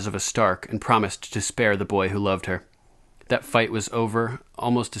grey eyes of a Stark and promised to spare the boy who loved her. That fight was over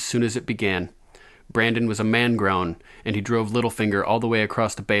almost as soon as it began. Brandon was a man grown, and he drove Littlefinger all the way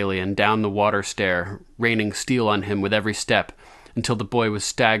across the bailey and down the water stair, raining steel on him with every step, until the boy was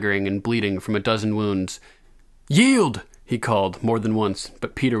staggering and bleeding from a dozen wounds. "Yield!" he called more than once,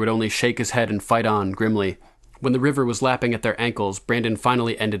 but Peter would only shake his head and fight on grimly. When the river was lapping at their ankles, Brandon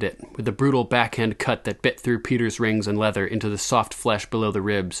finally ended it, with a brutal backhand cut that bit through Peter's rings and leather into the soft flesh below the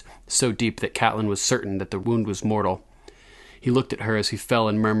ribs, so deep that Catelyn was certain that the wound was mortal. He looked at her as he fell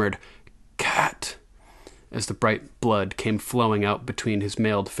and murmured, "Cat," as the bright blood came flowing out between his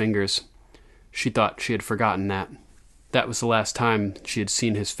mailed fingers. She thought she had forgotten that. That was the last time she had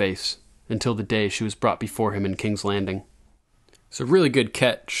seen his face, until the day she was brought before him in King's Landing. So really good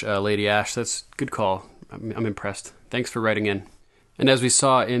catch, Lady Ash. That's a good call. I'm impressed. Thanks for writing in. And as we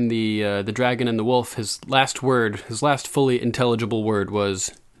saw in the Dragon and the Wolf, his last fully intelligible word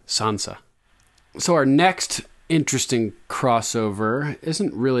was Sansa. So our next interesting crossover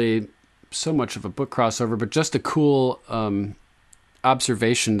isn't really so much of a book crossover, but just a cool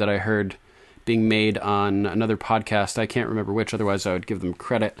observation that I heard being made on another podcast. I can't remember which, otherwise I would give them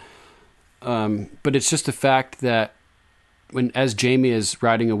credit. But it's just the fact that as Jaime is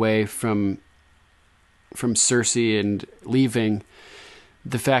riding away from Cersei and leaving,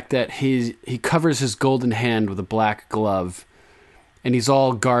 the fact that he covers his golden hand with a black glove, and he's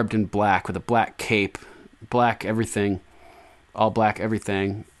all garbed in black with a black cape, black everything, all black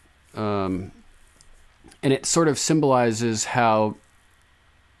everything. And it sort of symbolizes how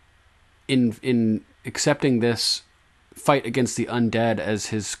in accepting this fight against the undead as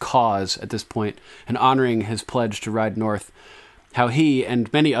his cause at this point and honoring his pledge to ride north, how he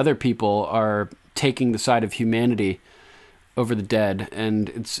and many other people are taking the side of humanity over the dead, and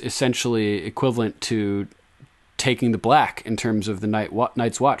it's essentially equivalent to taking the black in terms of the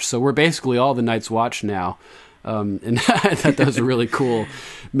Night's Watch. So we're basically all the Night's Watch now. And I thought that was a really cool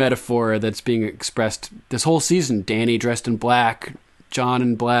metaphor that's being expressed this whole season. Dany dressed in black, Jon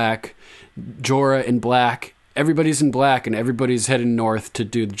in black, Jorah in black. Everybody's in black, and everybody's heading north to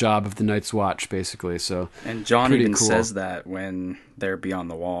do the job of the Night's Watch, basically. So, and Jon even cool. says that when they're beyond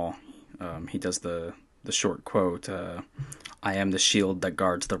the wall. He does the short quote, "I am the shield that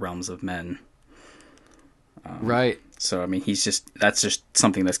guards the realms of men." Right. So, I mean, that's just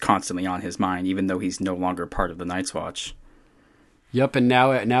something that's constantly on his mind, even though he's no longer part of the Night's Watch. Yep, and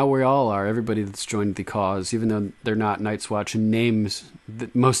now we all are. Everybody that's joined the cause, even though they're not Night's Watch in names,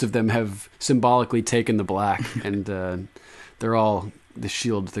 most of them have symbolically taken the black, and they're all the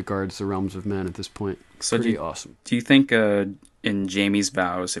shield that guards the realms of men at this point. So pretty awesome. Do you think in Jaime's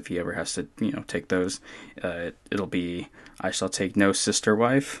vows, if he ever has to, take those, it'll be, "I shall take no sister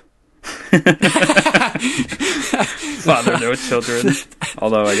wife"? Father, no children.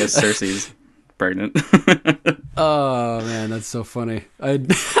 Although I guess Cersei's pregnant. Oh man, that's so funny.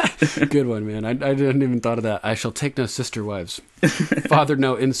 Good one, man. I didn't even thought of that. "I shall take no sister wives. Father,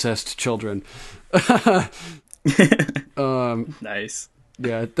 no incest children." Nice.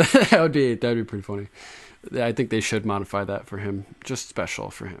 Yeah, that'd be pretty funny. I think they should modify that for him, just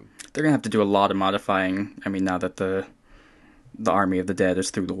special for him. They're gonna have to do a lot of modifying. I mean, now that the army of the dead is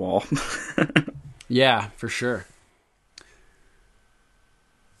through the wall. Yeah, for sure.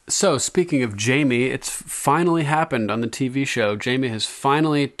 So, speaking of Jaime, it's finally happened on the TV show. Jaime has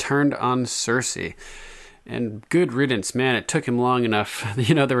finally turned on Cersei. And good riddance, man. It took him long enough.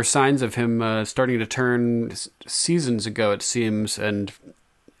 There were signs of him starting to turn seasons ago, it seems. And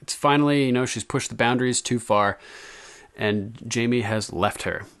it's finally, she's pushed the boundaries too far. And Jaime has left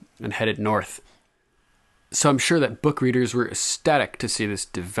her and headed north. So I'm sure that book readers were ecstatic to see this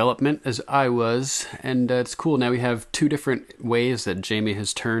development, as I was, and it's cool. Now we have two different ways that Jaime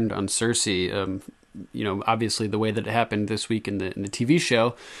has turned on Cersei. Obviously the way that it happened this week in the TV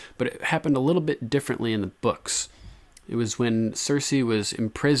show, but it happened a little bit differently in the books. It was when Cersei was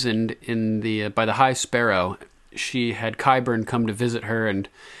imprisoned by the High Sparrow. She had Qyburn come to visit her and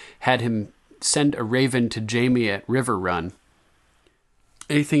had him send a raven to Jaime at Riverrun.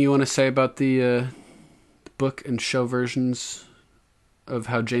 Anything you want to say about the book and show versions of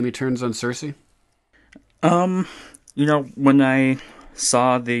how Jaime turns on Cersei? When I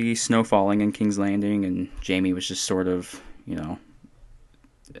saw the snow falling in King's Landing and Jaime was just sort of,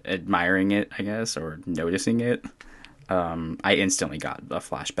 admiring it, I guess, or noticing it, I instantly got a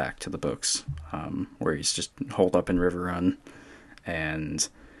flashback to the books, where he's just holed up in River Run. And,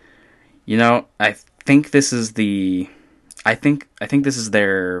 I think this is I think this is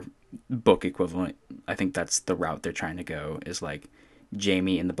their book equivalent. I think that's the route they're trying to go, is like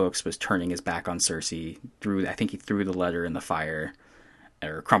Jaime in the books was turning his back on Cersei I think he threw the letter in the fire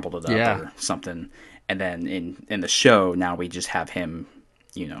or crumpled it up or something. And then in the show, now we just have him,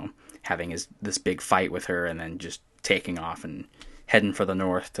 having this big fight with her and then just taking off and heading for the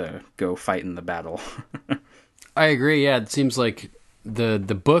north to go fight in the battle. I agree. Yeah, it seems like the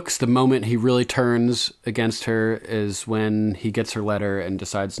books, the moment he really turns against her is when he gets her letter and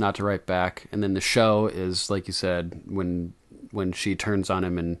decides not to write back. And then the show is, like you said, when she turns on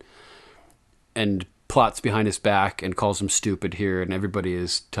him and plots behind his back and calls him stupid here, and everybody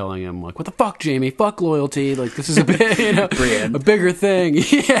is telling him like, "What the fuck, Jaime? Fuck loyalty! Like, this is a bit, a bigger thing."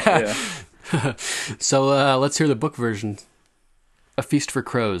 Yeah. So let's hear the book version. A Feast for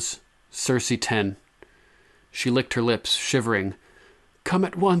Crows, Cersei 10. She licked her lips, shivering. "Come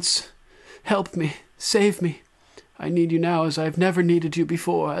at once. Help me. Save me. I need you now as I've never needed you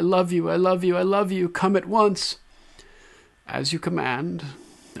before. I love you. I love you. I love you. Come at once." "As you command.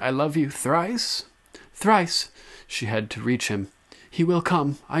 I love you thrice." "Thrice." She had to reach him. "He will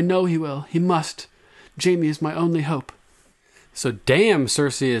come. I know he will. He must. Jaime is my only hope." So damn,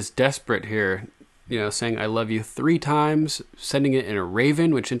 Cersei is desperate here. Saying "I love you" 3 times, sending it in a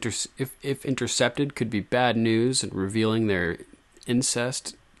raven, which if intercepted could be bad news, and revealing their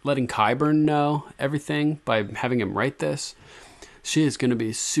incest, letting Qyburn know everything by having him write this. She is going to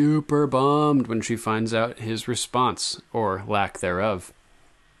be super bummed when she finds out his response, or lack thereof.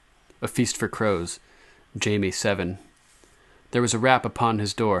 A Feast for Crows, Jaime 7. There was a rap upon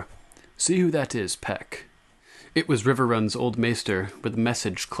his door. "See who that is, Peck." It was Riverrun's old maester, with a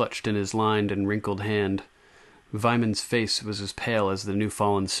message clutched in his lined and wrinkled hand. Vyman's face was as pale as the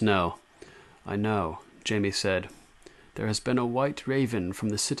new-fallen snow. "I know," Jaime said. "There has been a white raven from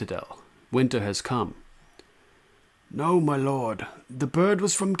the citadel. Winter has come." "No, my lord. The bird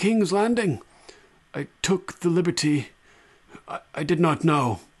was from King's Landing. I took the liberty. I did not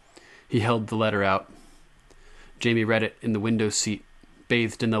know." He held the letter out. Jaime read it in the window seat,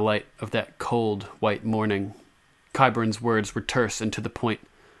 bathed in the light of that cold, white morning. Qyburn's words were terse and to the point.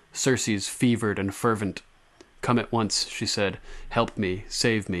 Cersei's fevered and fervent. "Come at once," she said. "Help me.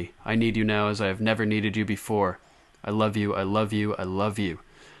 Save me. I need you now as I have never needed you before. I love you. I love you. I love you.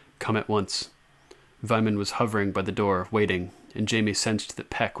 Come at once." Vyman was hovering by the door, waiting, and Jaime sensed that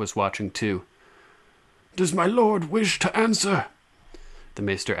Peck was watching too. "Does my lord wish to answer?" the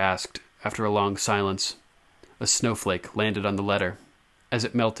maester asked, after a long silence. A snowflake landed on the letter. As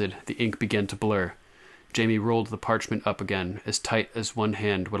it melted, the ink began to blur. Jaime rolled the parchment up again, as tight as one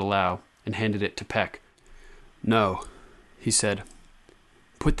hand would allow, and handed it to Peck. "No," he said.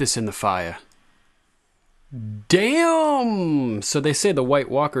 "Put this in the fire." Damn! So they say the White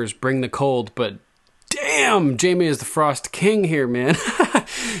Walkers bring the cold, but damn! Jaime is the Frost King here, man.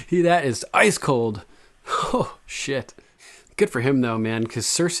 That is ice cold. Oh, shit. Good for him, though, man, because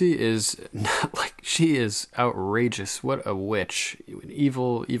Cersei is not she is outrageous. What a witch. An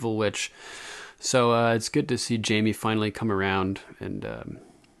evil, evil witch. So it's good to see Jaime finally come around and,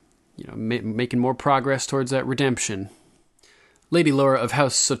 making more progress towards that redemption. Lady Laura of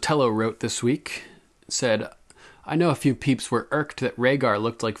House Sotelo wrote this week, said, "I know a few peeps were irked that Rhaegar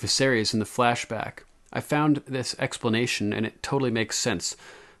looked like Viserys in the flashback. I found this explanation, and it totally makes sense.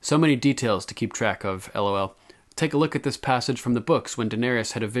 So many details to keep track of, lol. Take a look at this passage from the books when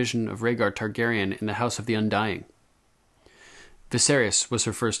Daenerys had a vision of Rhaegar Targaryen in the House of the Undying." Viserys was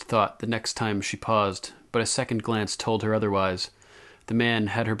her first thought the next time she paused, but a second glance told her otherwise. The man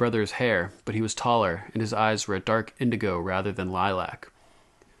had her brother's hair, but he was taller, and his eyes were a dark indigo rather than lilac.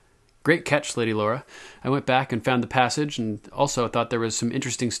 Great catch, Lady Laura. I went back and found the passage, and also thought there was some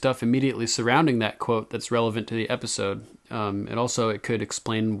interesting stuff immediately surrounding that quote that's relevant to the episode. And also it could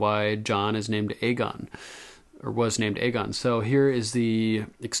explain why Jon is named Aegon, or was named Aegon. So here is the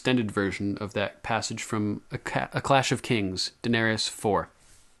extended version of that passage from A Clash of Kings, Daenerys 4.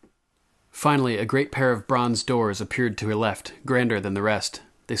 Finally, a great pair of bronze doors appeared to her left, grander than the rest.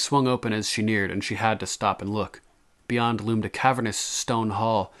 They swung open as she neared, and she had to stop and look. Beyond loomed a cavernous stone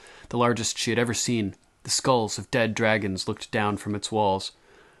hall, the largest she had ever seen. The skulls of dead dragons looked down from its walls.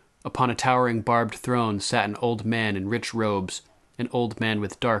 Upon a towering barbed throne sat an old man in rich robes. an old man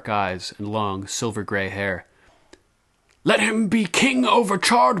with dark eyes and long silver-gray hair. "Let him be king over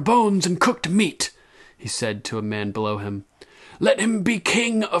charred bones and cooked meat," he said to a man below him. "Let him be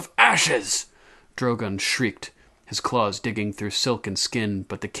king of ashes!" Drogon shrieked, his claws digging through silk and skin,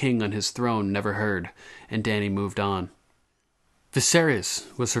 but the king on his throne never heard, and Dany moved on. Viserys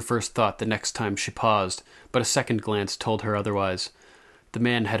was her first thought the next time she paused, but a second glance told her otherwise. The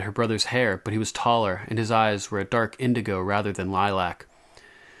man had her brother's hair, but he was taller, and his eyes were a dark indigo rather than lilac.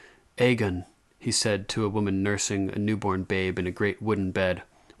 "Aegon," he said to a woman nursing a newborn babe in a great wooden bed,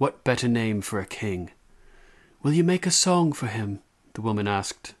 "what better name for a king?" "Will you make a song for him?" the woman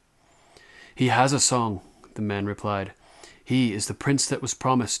asked. "He has a song," the man replied. "He is the prince that was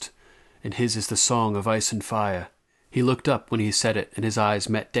promised, and his is the song of ice and fire." He looked up when he said it, and his eyes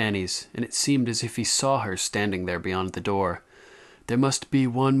met Dany's, and it seemed as if he saw her standing there beyond the door. "There must be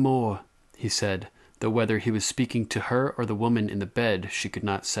one more," he said, though whether he was speaking to her or the woman in the bed she could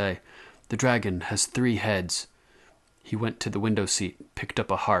not say. "The dragon has 3 heads." He went to the window seat, picked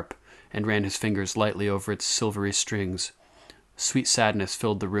up a harp, and ran his fingers lightly over its silvery strings. Sweet sadness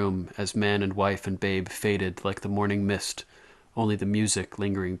filled the room as man and wife and babe faded like the morning mist, only the music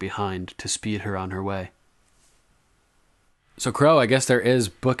lingering behind to speed her on her way. So, Crow, I guess there is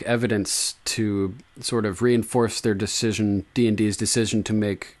book evidence to sort of reinforce their decision, D&D's decision to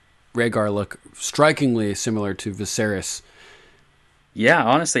make Rhaegar look strikingly similar to Viserys. Yeah,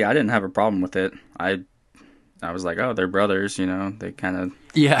 honestly, I didn't have a problem with it. I was like, oh, they're brothers, you know. They kind of,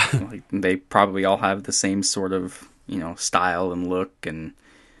 Yeah. like, they probably all have the same sort of, you know, style and look, and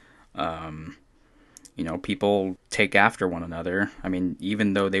you know, people take after one another. I mean,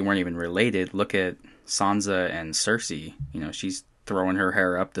 even though they weren't even related, look at Sansa and Cersei. You know, she's throwing her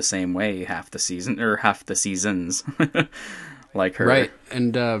hair up the same way half the seasons, like her. Right,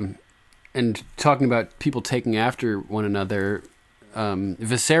 and talking about people taking after one another,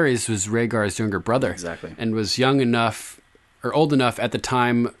 Viserys was Rhaegar's younger brother. Exactly. And was young enough, or old enough at the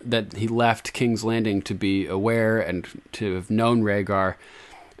time that he left King's Landing to be aware and to have known Rhaegar.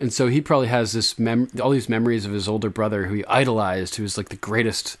 And so he probably has this all these memories of his older brother who he idolized, who was like the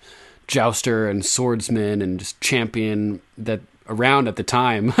greatest jouster and swordsman and just champion that around at the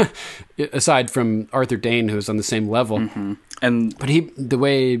time, aside from Arthur Dayne, who was on the same level. Mm-hmm. But the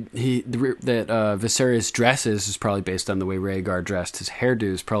way that Viserys dresses is probably based on the way Rhaegar dressed. His hairdo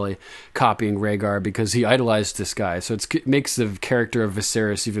is probably copying Rhaegar because he idolized this guy. So it makes the character of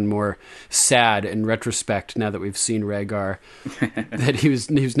Viserys even more sad in retrospect. Now that we've seen Rhaegar, that he was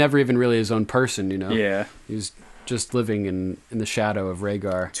never even really his own person. You know, yeah, he was just living in the shadow of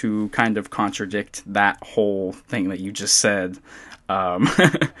Rhaegar. To kind of contradict that whole thing that you just said. And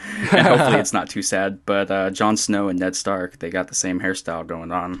hopefully it's not too sad, but Jon Snow and Ned Stark, they got the same hairstyle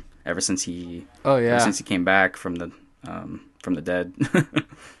going on ever since he came back from the dead.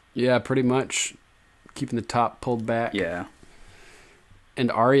 Yeah, pretty much keeping the top pulled back. Yeah.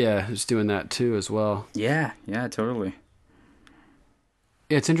 And Arya is doing that too as well. Yeah, totally.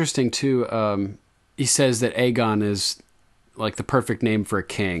 It's interesting too. He says that Aegon is like the perfect name for a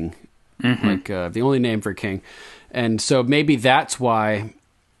king, like the only name for a king. And so maybe that's why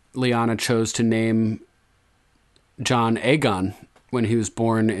Lyanna chose to name Jon Aegon when he was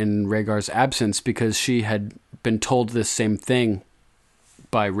born in Rhaegar's absence, because she had been told this same thing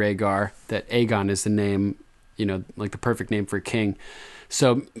by Rhaegar, that Aegon is the name, you know, like the perfect name for a king.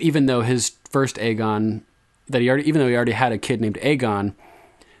 So even though his first Aegon, even though he already had a kid named Aegon,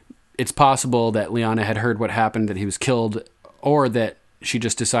 it's possible that Lyanna had heard what happened, that he was killed, or that she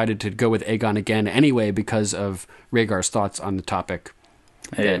just decided to go with Aegon again anyway because of Rhaegar's thoughts on the topic.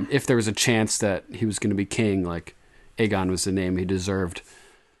 Yeah. That if there was a chance that he was going to be king, like, Aegon was the name he deserved.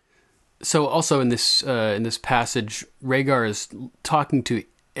 So also in this passage, Rhaegar is talking to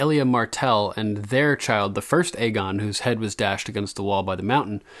Elia Martell and their child, the first Aegon, whose head was dashed against the wall by the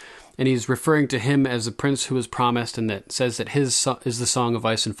mountain. And he's referring to him as the prince who was promised, and that says that his is the Song of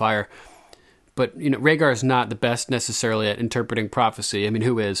Ice and Fire. But, you know, Rhaegar is not the best necessarily at interpreting prophecy. I mean,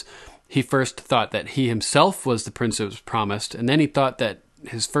 who is? He first thought that he himself was the prince that was promised, and then he thought that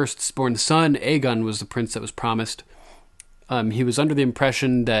his firstborn son, Aegon, was the prince that was promised. He was under the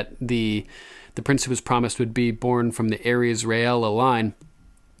impression that the prince who was promised would be born from the Ares Rhaella line.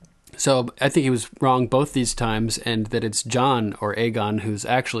 So I think he was wrong both these times, and that it's Jon, or Aegon, who's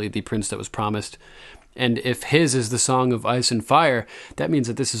actually the prince that was promised. And if his is the Song of Ice and Fire, that means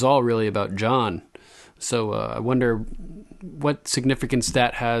that this is all really about Jon. So I wonder what significance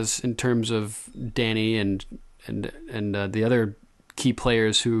that has in terms of Dany and the other key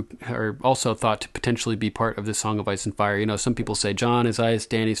players who are also thought to potentially be part of the Song of Ice and Fire. You know, some people say Jon is ice,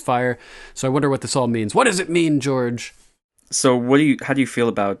 Dany's fire. So I wonder what this all means. What does it mean, George? So how do you feel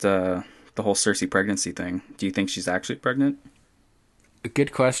about the whole Cersei pregnancy thing? Do you think she's actually pregnant? A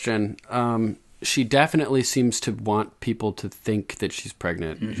good question. She definitely seems to want people to think that she's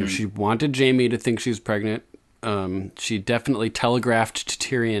pregnant. Mm-hmm. She wanted Jaime to think she's pregnant. She definitely telegraphed to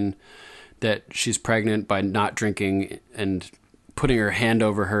Tyrion that she's pregnant by not drinking and putting her hand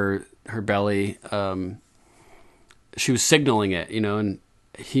over her belly. She was signaling it, and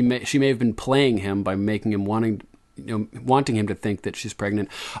she may have been playing him by making him wanting him to think that she's pregnant.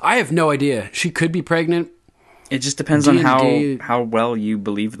 I have no idea. She could be pregnant. It just depends on how well you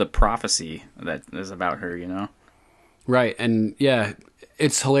believe the prophecy that is about her, Right, and yeah,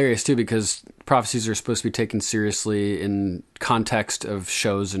 it's hilarious too because prophecies are supposed to be taken seriously in context of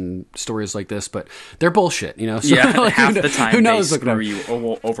shows and stories like this, but they're bullshit, So, yeah, like, half the time who knows they screw you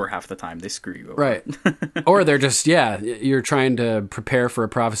over half the time they screw you over. Right. Or they're just, you're trying to prepare for a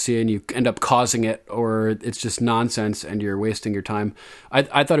prophecy and you end up causing it, or it's just nonsense and you're wasting your time.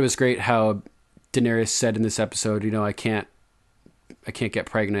 I thought it was great how Daenerys said in this episode, I can't get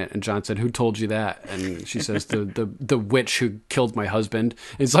pregnant. And Jon said, who told you that? And she says, the witch who killed my husband.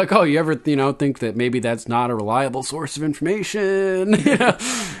 It's like, oh, you ever, think that maybe that's not a reliable source of information?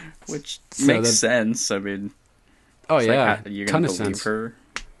 Which makes sense. I mean, oh yeah, you're going to believe her.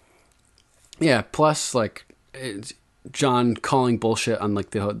 Yeah. Plus, it's Jon calling bullshit on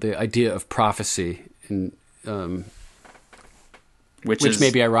the idea of prophecy, and which may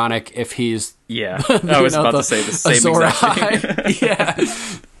be ironic if he's I was about to say the same exact thing. Yeah,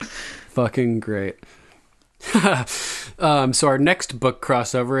 fucking great. So our next book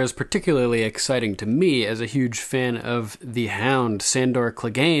crossover is particularly exciting to me as a huge fan of the Hound, Sandor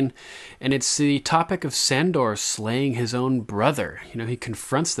Clegane, and it's the topic of Sandor slaying his own brother. He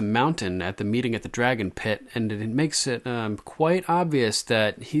confronts the Mountain at the meeting at the Dragon Pit, and it makes it quite obvious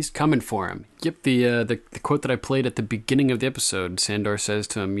that he's coming for him. Yep, the quote that I played at the beginning of the episode, Sandor says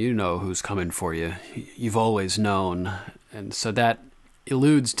to him, "You know who's coming for you. You've always known." And so that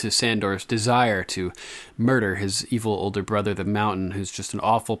alludes to Sandor's desire to murder his evil older brother, the Mountain, who's just an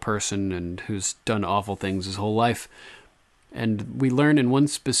awful person and who's done awful things his whole life. And we learn in one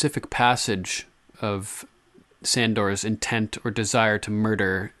specific passage of Sandor's intent or desire to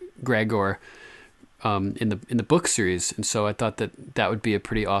murder Gregor in the book series. And so I thought that would be a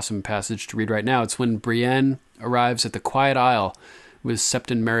pretty awesome passage to read right now. It's when Brienne arrives at the Quiet Isle with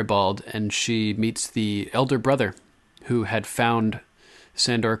Septon Meribald, and she meets the elder brother who had found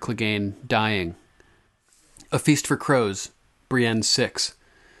Sandor Clegane dying. A Feast for Crows, Brienne 6.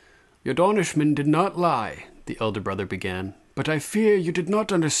 "Your Dornishman did not lie," the elder brother began, "but I fear you did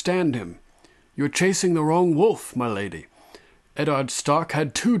not understand him. You are chasing the wrong wolf, my lady. Eddard Stark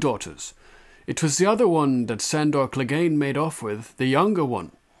had 2 daughters. It was the other one that Sandor Clegane made off with, the younger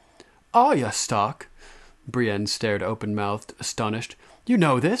one." "Arya Stark?" Brienne stared open-mouthed, astonished. "You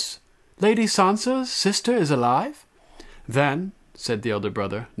know this? Lady Sansa's sister is alive?" "Then," said the elder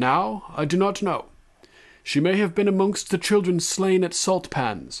brother, "now I do not know. She may have been amongst the children slain at Salt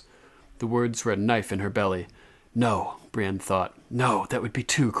Pans." The words were a knife in her belly. No, Brienne thought. No, that would be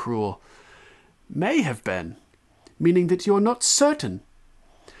too cruel. "May have been, meaning that you are not certain."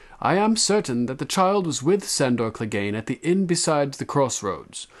 "I am certain that the child was with Sandor Clegane at the inn beside the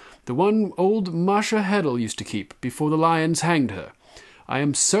crossroads, the one old Marcia Heddle used to keep before the lions hanged her. I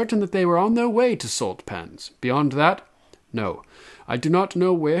am certain that they were on their way to Salt Pans. Beyond that, no. I do not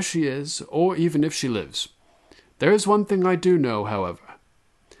know where she is, or even if she lives. There is one thing I do know, however.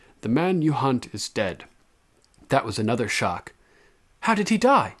 The man you hunt is dead." That was another shock. "How did he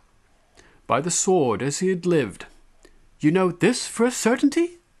die?" "By the sword, as he had lived." "You know this for a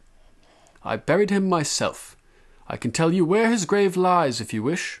certainty?" "I buried him myself. I can tell you where his grave lies, if you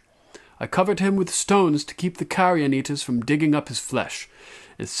wish. I covered him with stones to keep the carrion eaters from digging up his flesh,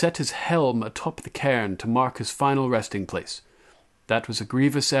 and set his helm atop the cairn to mark his final resting place. That was a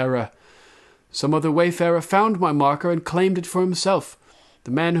grievous error. Some other wayfarer found my marker and claimed it for himself.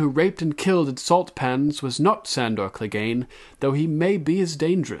 The man who raped and killed at Salt Pans was not Sandor Clegane, though he may be as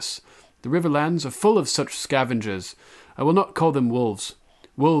dangerous. The Riverlands are full of such scavengers. I will not call them wolves.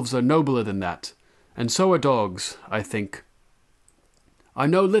 Wolves are nobler than that, and so are dogs, I think. I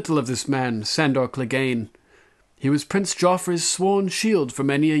know little of this man, Sandor Clegane. He was Prince Joffrey's sworn shield for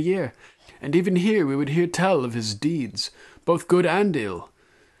many a year, and even here we would hear tell of his deeds, both good and ill.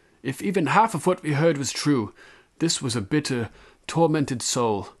 If even half of what we heard was true, this was a bitter, tormented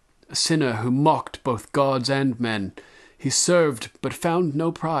soul, a sinner who mocked both gods and men. He served, but found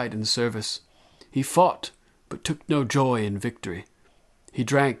no pride in service. He fought, but took no joy in victory. He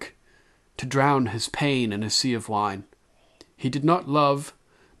drank, to drown his pain in a sea of wine. He did not love,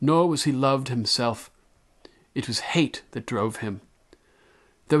 nor was he loved himself. It was hate that drove him.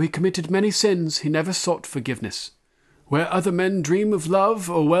 Though he committed many sins, he never sought forgiveness. Where other men dream of love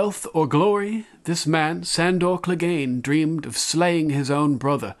or wealth or glory, this man, Sandor Clegane, dreamed of slaying his own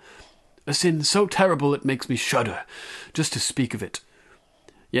brother. A sin so terrible it makes me shudder, just to speak of it.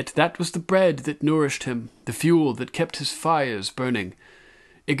 Yet that was the bread that nourished him, the fuel that kept his fires burning.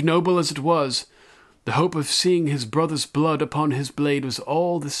 Ignoble as it was, the hope of seeing his brother's blood upon his blade was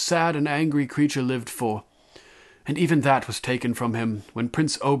all the sad and angry creature lived for. And even that was taken from him when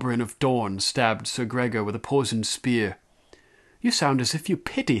Prince Oberyn of Dorne stabbed Sir Gregor with a poisoned spear. "You sound as if you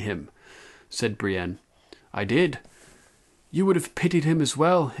pity him," said Brienne. "I did. You would have pitied him as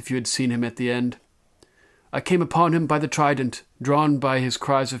well if you had seen him at the end. I came upon him by the trident, drawn by his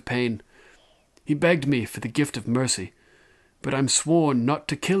cries of pain. He begged me for the gift of mercy, but I'm sworn not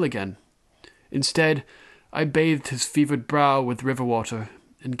to kill again. Instead, I bathed his fevered brow with river water,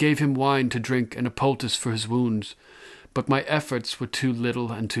 and gave him wine to drink and a poultice for his wounds, but my efforts were too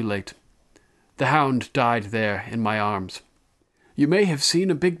little and too late. The hound died there in my arms. You may have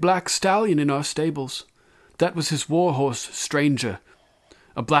seen a big black stallion in our stables. That was his war horse, Stranger,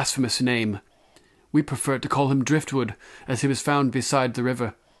 a blasphemous name. We prefer to call him Driftwood, as he was found beside the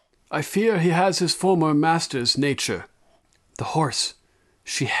river. I fear he has his former master's nature." The horse.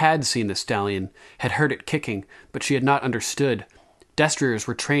 She had seen the stallion, had heard it kicking, but she had not understood. Destriers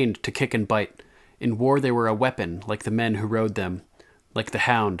were trained to kick and bite. In war they were a weapon, like the men who rode them, like the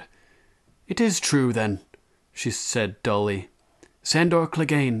hound. "It is true, then," she said dully. "Sandor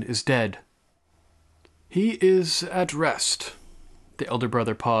Clegane is dead." "He is at rest." The elder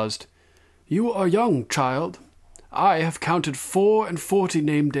brother paused. "You are young, child. I have counted 44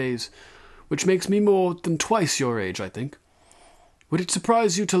 name days, which makes me more than twice your age, I think. Would it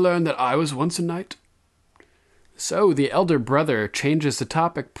surprise you to learn that I was once a knight?" So the elder brother changes the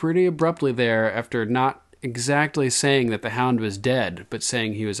topic pretty abruptly there after not exactly saying that the hound was dead, but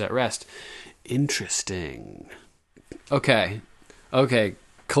saying he was at rest. Interesting. Okay,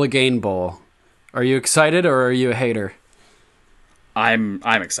 Clegane Bowl. Are you excited or are you a hater? I'm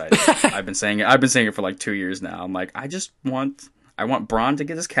excited. I've been saying it for like 2 years now. I'm like, I want Bronn to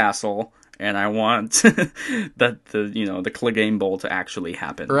get his castle, and I want the Clegane Bowl to actually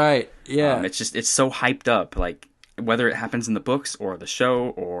happen. Right. Yeah. It's so hyped up. Like, whether it happens in the books or the show,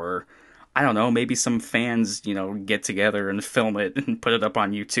 or I don't know, maybe some fans, get together and film it and put it up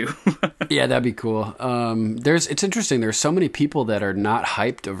on YouTube. Yeah, that'd be cool. It's interesting. There's so many people that are not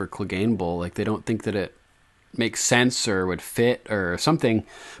hyped over Clegane Bowl. Like, they don't think that it makes sense or would fit or something.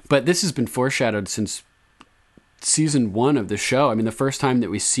 But this has been foreshadowed since season 1 of the show. I mean, the first time that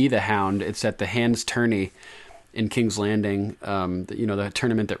we see the hound, it's at the Hand's Tourney in King's Landing, the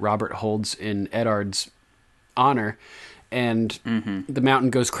tournament that Robert holds in Eddard's honor. And the mountain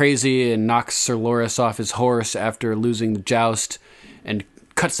goes crazy and knocks Sir Loras off his horse after losing the joust and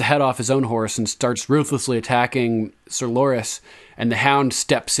cuts the head off his own horse and starts ruthlessly attacking Sir Loras. And the hound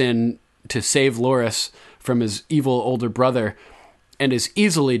steps in to save Loras from his evil older brother and is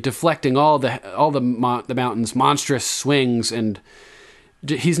easily deflecting all the mountain's monstrous swings, and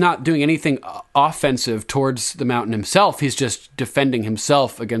he's not doing anything offensive towards the mountain himself. He's just defending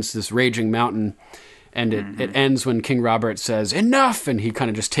himself against this raging mountain. And it ends when King Robert says, "Enough!" And he kind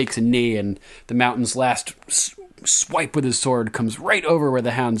of just takes a knee, and the mountain's last swipe with his sword comes right over where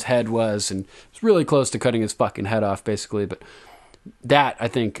the hound's head was, and it's really close to cutting his fucking head off, basically. But that, I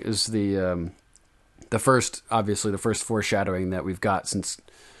think, is the first foreshadowing that we've got since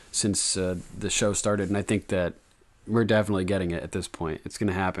the show started, and I think that we're definitely getting it at this point. It's going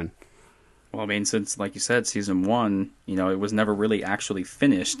to happen. Well, I mean, since, like you said, season 1, it was never really actually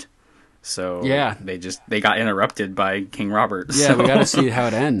finished. So yeah, they got interrupted by King Robert. Yeah, we got to see how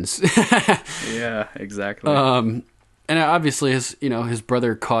it ends. Yeah, exactly. And obviously, his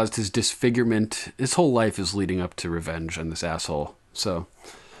brother caused his disfigurement. His whole life is leading up to revenge on this asshole. So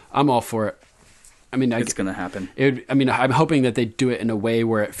I'm all for it. I mean, it's going to happen. I'm hoping that they do it in a way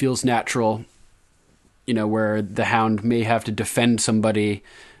where it feels natural. Where the hound may have to defend somebody,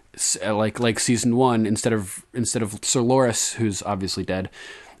 like season 1, instead of Sir Loras, who's obviously dead.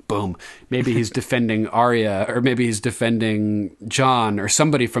 Boom. Maybe he's defending Arya, or maybe he's defending Jon, or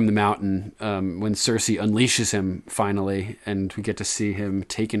somebody from the mountain when Cersei unleashes him finally, and we get to see him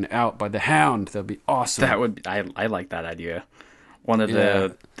taken out by the hound. That'd be awesome. I like that idea. One of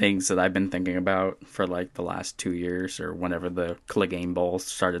the things that I've been thinking about for like the last 2 years, or whenever the Clegane Bowl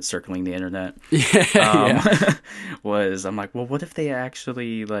started circling the internet, was I'm like, well, what if they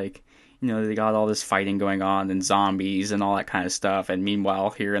actually they got all this fighting going on and zombies and all that kind of stuff, and meanwhile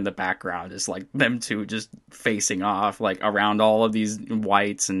here in the background is like them two just facing off like around all of these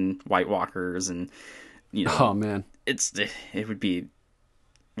whites and White Walkers, and you know, Oh man. it would be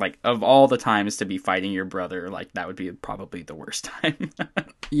like, of all the times to be fighting your brother, like that would be probably the worst time.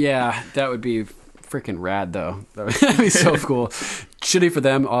 Yeah, that would be freaking rad though. That'd be so cool. Shitty for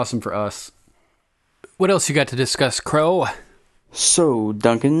them, awesome for us. What else you got to discuss, Crow? So,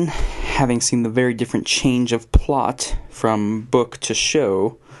 Duncan, having seen the very different change of plot from book to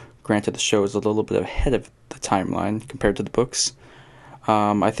show, granted the show is a little bit ahead of the timeline compared to the books,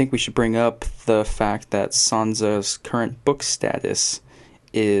 I think we should bring up the fact that Sansa's current book status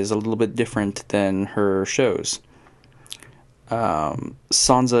is a little bit different than her shows.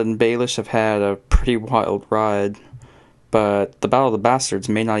 Sansa and Baelish have had a pretty wild ride, but the Battle of the Bastards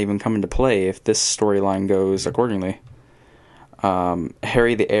may not even come into play if this storyline goes accordingly.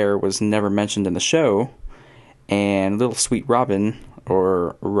 Harry the Heir was never mentioned in the show, and little sweet Robin,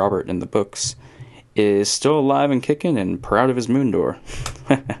 or Robert in the books, is still alive and kicking and proud of his moon door.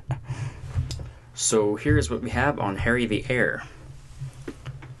 So here's what we have on Harry the Heir.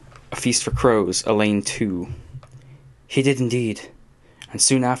 A Feast for Crows, Elaine 2. He did indeed, and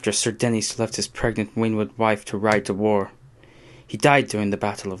soon after Sir Denys left his pregnant Waynwood wife to ride to war. He died during the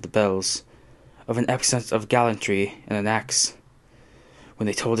Battle of the Bells, of an excess of gallantry and an axe. When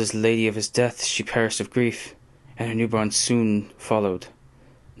they told his lady of his death, she perished of grief, and her newborn soon followed.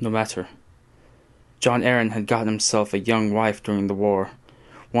 No matter. John Arryn had gotten himself a young wife during the war,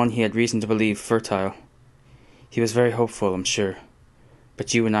 one he had reason to believe fertile. He was very hopeful, I'm sure.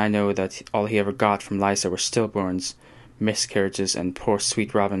 But you and I know that all he ever got from Lysa were stillborns, miscarriages, and poor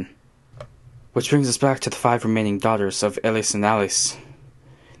sweet Robin. Which brings us back to the 5 remaining daughters of Elis and Alice.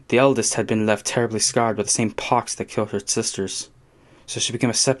 The eldest had been left terribly scarred by the same pox that killed her sisters, so she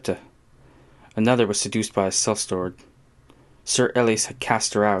became a septa. Another was seduced by a Selstord. Sir Elis had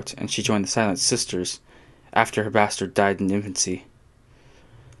cast her out, and she joined the Silent Sisters, after her bastard died in infancy.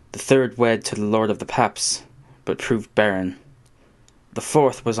 The third wed to the Lord of the Paps, but proved barren. The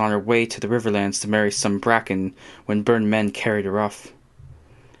fourth was on her way to the Riverlands to marry some Bracken when burned men carried her off.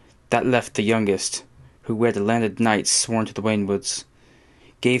 That left the youngest, who wed a landed knight sworn to the Waynwoods,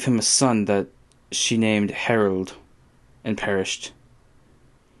 gave him a son that she named Harold, and perished.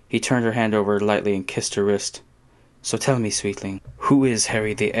 He turned her hand over lightly and kissed her wrist. So tell me, sweetling, who is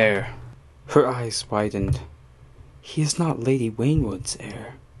Harry the Heir? Her eyes widened. He is not Lady Waynwood's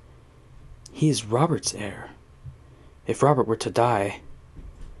heir. He is Robert's heir. If Robert were to die...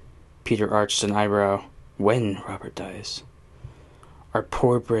 Peter arched an eyebrow. When Robert dies. Our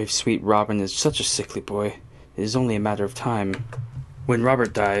poor brave sweet Robin is such a sickly boy. It is only a matter of time. When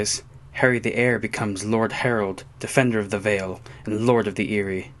Robert dies, Harry the Heir becomes Lord Harold, Defender of the Vale, and Lord of the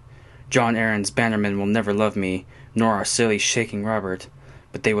Eyrie. John Arryn's bannermen will never love me, nor our silly shaking Robert,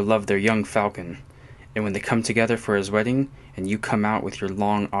 but they will love their young falcon. And when they come together for his wedding, and you come out with your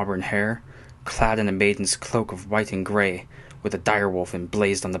long auburn hair, clad in a maiden's cloak of white and grey, with a direwolf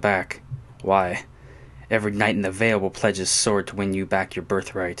emblazed on the back, why, every knight in the Vale will pledge his sword to win you back your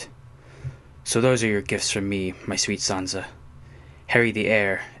birthright. So those are your gifts from me, my sweet Sansa. Harry the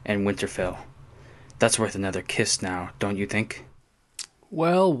Heir and Winterfell. That's worth another kiss now, don't you think?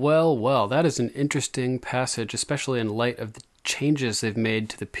 Well, well, well, that is an interesting passage, especially in light of the changes they've made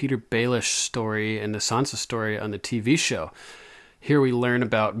to the Peter Baelish story and the Sansa story on the TV show. Here we learn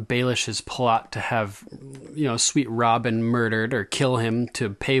about Baelish's plot to have, sweet Robin murdered or kill him to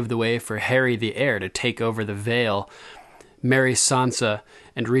pave the way for Harry the Heir to take over the Vale, marry Sansa,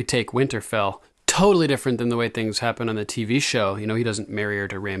 and retake Winterfell. Totally different than the way things happen on the TV show. He doesn't marry her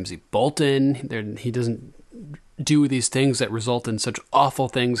to Ramsay Bolton. He doesn't do these things that result in such awful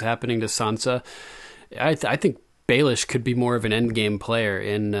things happening to Sansa. I think Baelish could be more of an endgame player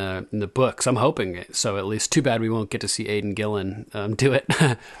in the books. I'm hoping so, at least. Too bad we won't get to see Aidan Gillen do it.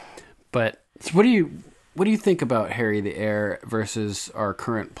 But what do you think about Harry the Heir versus our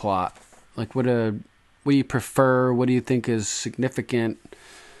current plot? Like, what do you prefer? What do you think is significant?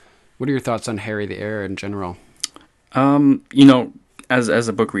 What are your thoughts on Harry the Heir in general? As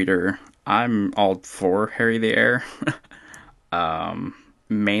a book reader, I'm all for Harry the Heir.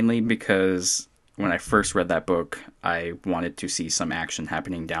 Mainly because when I first read that book, I wanted to see some action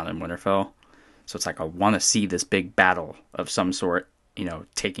happening down in Winterfell. So it's like, I want to see this big battle of some sort,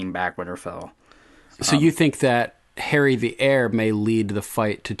 taking back Winterfell. So you think that Harry the Heir may lead the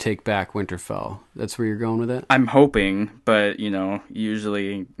fight to take back Winterfell? That's where you're going with it? I'm hoping, but,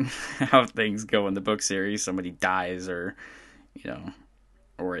 usually how things go in the book series, somebody dies or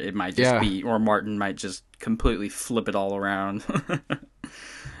it might just be, or Martin might just completely flip it all around.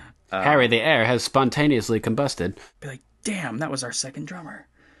 Harry the Heir has spontaneously combusted. Be like, damn, that was our second drummer.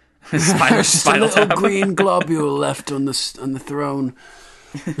 There's just a little green globule left on the throne.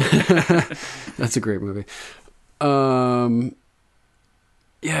 That's a great movie.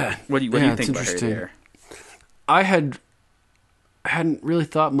 Yeah. What do you yeah, think it's about Harry the Heir? I hadn't really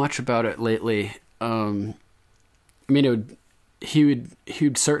thought much about it lately. I mean, he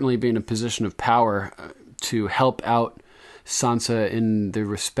would certainly be in a position of power to help out Sansa in the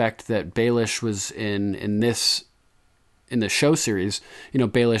respect that Baelish was in the show series. You know,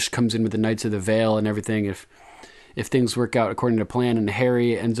 Baelish comes in with the Knights of the Vale and everything. If things work out according to plan and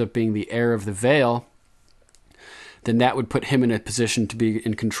Harry ends up being the heir of the Vale, then that would put him in a position to be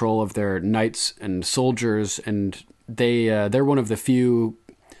in control of their knights and soldiers, and they're one of the few,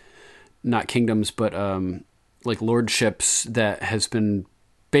 not kingdoms, but like lordships that has been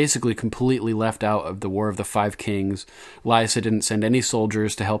basically completely left out of the War of the Five Kings. Lysa didn't send any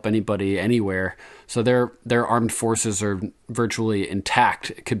soldiers to help anybody anywhere, so their armed forces are virtually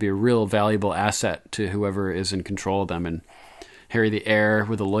intact. It could be a real valuable asset to whoever is in control of them, and Harry the Heir,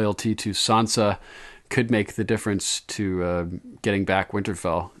 with a loyalty to Sansa, could make the difference to getting back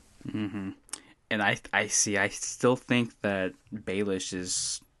Winterfell. Mm-hmm. And I still think that Baelish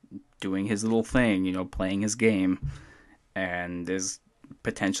is doing his little thing, you know, playing his game, and is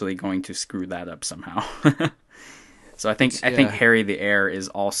potentially going to screw that up somehow. So I think Harry the Heir is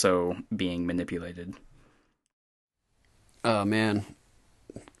also being manipulated. Oh man,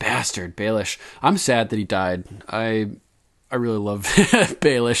 bastard Baelish! I'm sad that he died. I really love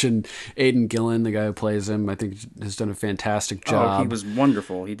Baelish, and Aidan Gillen, the guy who plays him, I think has done a fantastic job. Oh, he was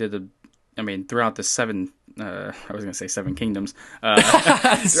wonderful. He did throughout the seven kingdoms.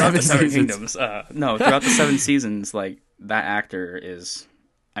 Throughout the seven kingdoms. Throughout the 7 seasons, like, that actor is,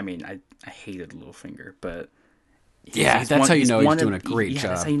 I hated Littlefinger, but that's how you know he's doing a great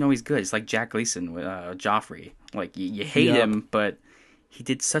job. That's how you know he's good. It's like Jack Gleeson with Joffrey. Like, you hate him, but he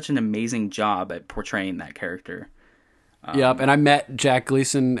did such an amazing job at portraying that character. Yep, and I met Jack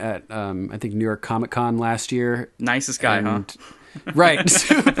Gleeson at I think New York Comic Con last year. Nicest guy, huh? Right,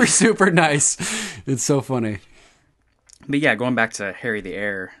 super nice. It's so funny. But yeah, going back to Harry the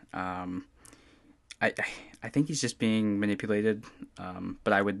Heir, I think he's just being manipulated.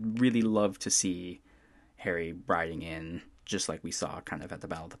 But I would really love to see Harry riding in, just like we saw kind of at the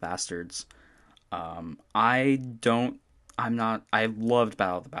Battle of the Bastards. I loved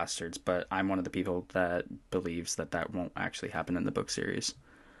Battle of the Bastards, but I'm one of the people that believes that won't actually happen in the book series.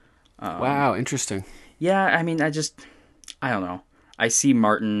 Wow, interesting. Yeah, I don't know. I see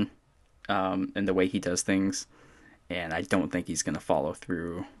Martin and the way he does things, and I don't think he's going to follow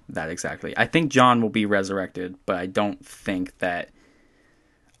through that exactly. I think Jon will be resurrected, but I don't think that...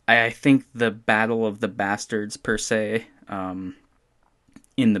 I think the Battle of the Bastards, per se,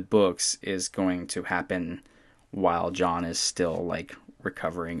 in the books is going to happen while Jon is still, like,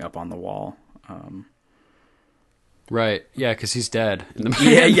 recovering up on the wall. Right, yeah, because he's dead in the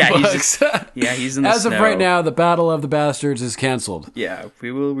books. He's in the As snow. of right now, the Battle of the Bastards is canceled. Yeah,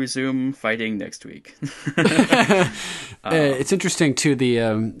 we will resume fighting next week. It's interesting, too,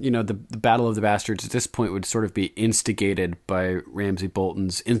 the Battle of the Bastards at this point would sort of be instigated by Ramsay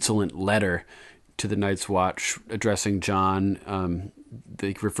Bolton's insolent letter to the Night's Watch addressing Jon.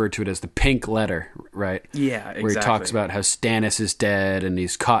 They refer to it as the Pink Letter, right? Yeah, exactly. Where he talks about how Stannis is dead and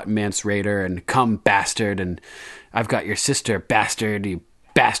he's caught Mance Rayder and come bastard, and I've got your sister, bastard, you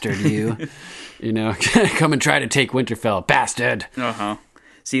bastard, you. You know, come and try to take Winterfell, bastard. Uh-huh.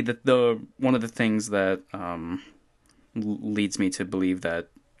 See, the one of the things that leads me to believe that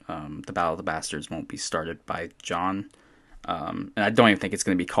the Battle of the Bastards won't be started by Jon, and I don't even think it's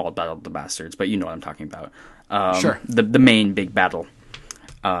going to be called Battle of the Bastards, but you know what I'm talking about. Sure. The main big battle.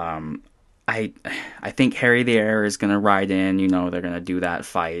 I think Harry the Heir is going to ride in. You know, they're going to do that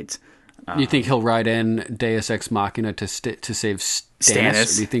fight. You think he'll ride in Deus Ex Machina to save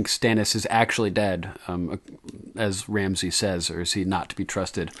Stannis? Or do you think Stannis is actually dead, as Ramsay says, or is he not to be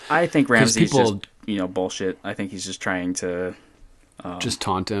trusted? I think Ramsay's just, bullshit. I think he's just trying to... just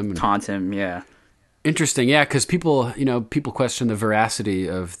taunt him. Taunt him, yeah. Interesting, yeah, because people question the veracity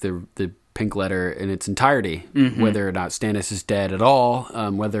of the Pink Letter in its entirety, whether or not Stannis is dead at all,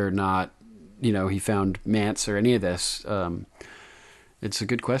 whether or not, he found Mance or any of this. It's a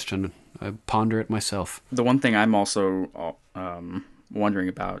good question. I ponder it myself. The one thing I'm also wondering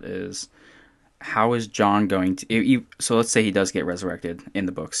about is how is Jon going to... So let's say he does get resurrected in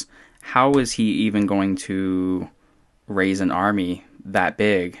the books. How is he even going to raise an army that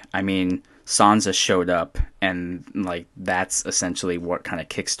big? I mean, Sansa showed up, and like that's essentially what kind of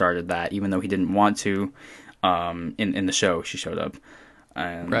kickstarted that, even though he didn't want to. In the show, she showed up.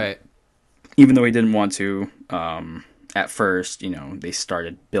 Right. Even though he didn't want to... at first, they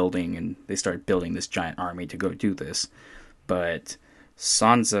started building this giant army to go do this. But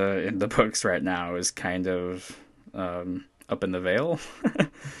Sansa in the books right now is kind of up in the Vale.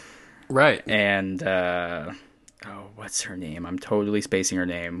 Right. And, what's her name? I'm totally spacing her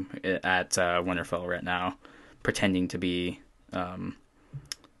name at Winterfell right now, pretending to be... yeah,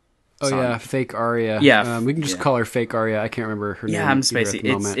 fake Arya. Yeah, we can just call her fake Arya. I can't remember her name. Yeah, I'm spacing.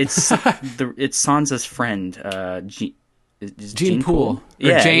 It's Sansa's friend, Jean Poole.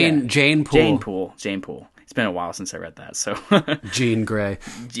 Yeah, Jane Poole. Jane Poole. It's been a while since I read that, so Jean Grey.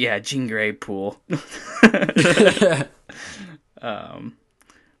 Yeah, Jean Grey Poole. But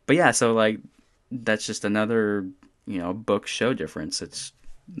yeah, so like that's just another book show difference.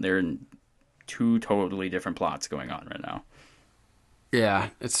 They're in two totally different plots going on right now. Yeah,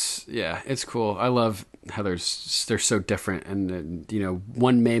 it's cool. I love how they're so different, and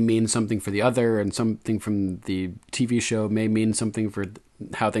one may mean something for the other, and something from the TV show may mean something for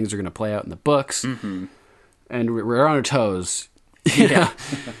how things are going to play out in the books. Mm-hmm. And we're on our toes. Yeah,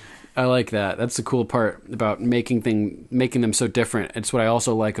 I like that. That's the cool part about making them so different. It's what I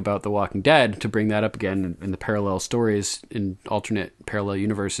also like about The Walking Dead. To bring that up again in the parallel stories in alternate parallel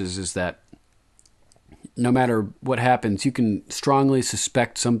universes, is that no matter what happens, you can strongly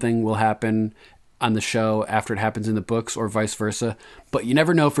suspect something will happen on the show after it happens in the books, or vice versa, but you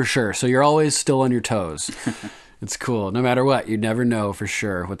never know for sure, so you're always still on your toes. It's cool. No matter what, you never know for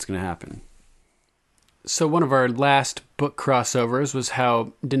sure what's going to happen. So one of our last book crossovers was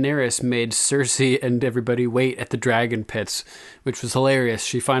how Daenerys made Cersei and everybody wait at the dragon pits, which was hilarious.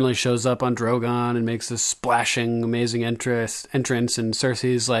 She finally shows up on Drogon and makes this splashing, amazing entrance, and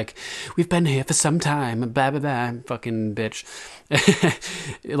Cersei's like, "We've been here for some time, blah, blah, blah, fucking bitch."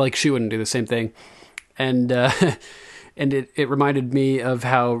 Like she wouldn't do the same thing. And it reminded me of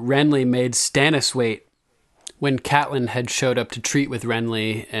how Renly made Stannis wait when Catelyn had showed up to treat with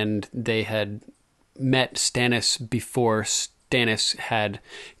Renly, and they had met Stannis before Stannis had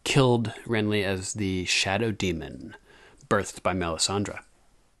killed Renly as the Shadow Demon, birthed by Melisandre.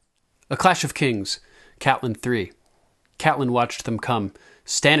 A Clash of Kings, Catelyn 3. Catelyn watched them come.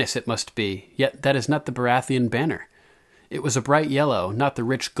 Stannis it must be, yet that is not the Baratheon banner. It was a bright yellow, not the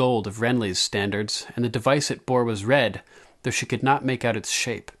rich gold of Renly's standards, and the device it bore was red, though she could not make out its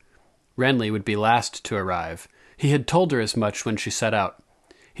shape. Renly would be last to arrive. He had told her as much when she set out.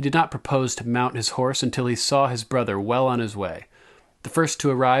 He did not propose to mount his horse until he saw his brother well on his way. The first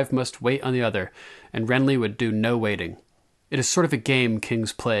to arrive must wait on the other, and Renly would do no waiting. It is sort of a game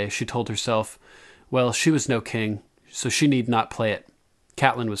kings play, she told herself. Well, she was no king, so she need not play it.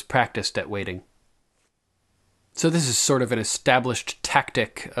 Catelyn was practiced at waiting. So this is sort of an established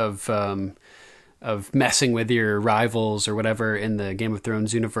tactic of messing with your rivals or whatever in the Game of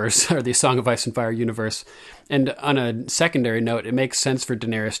Thrones universe, or the Song of Ice and Fire universe. And on a secondary note, it makes sense for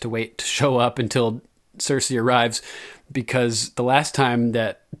Daenerys to wait to show up until Cersei arrives, because the last time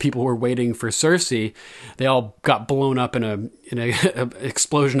that people were waiting for Cersei, they all got blown up in a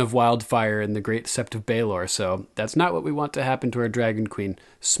explosion of wildfire in the Great Sept of Baelor. So that's not what we want to happen to our Dragon Queen.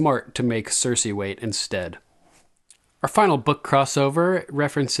 Smart to make Cersei wait instead. Our final book crossover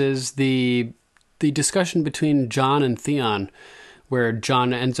references the discussion between Jon and Theon, where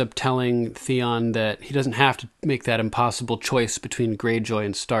Jon ends up telling Theon that he doesn't have to make that impossible choice between Greyjoy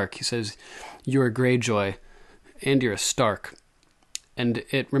and Stark. He says, "You're a Greyjoy, and you're a Stark." And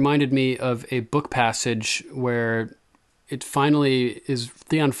it reminded me of a book passage where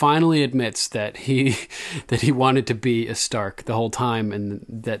Theon finally admits that he wanted to be a Stark the whole time, and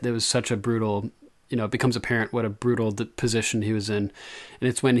that there was such a brutal, it becomes apparent what a brutal position he was in. And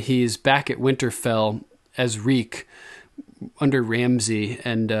it's when he's back at Winterfell as Reek under Ramsay,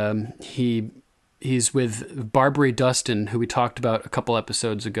 and he's with Barbary Dustin, who we talked about a couple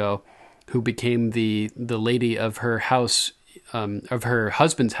episodes ago, who became the lady of her house, of her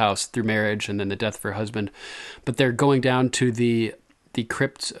husband's house through marriage and then the death of her husband. But they're going down to the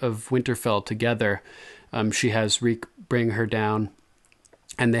crypt of Winterfell together. She has Reek bring her down,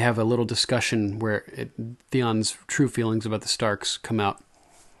 and they have a little discussion where Theon's true feelings about the Starks come out.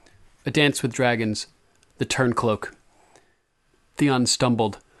 A Dance with Dragons, the Turncloak. Theon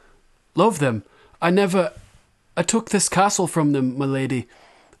stumbled. "Love them. I took this castle from them, my lady.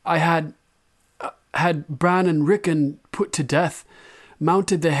 I had Bran and Rickon put to death,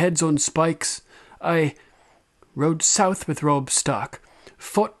 mounted their heads on spikes. I rode south with Robb Stark,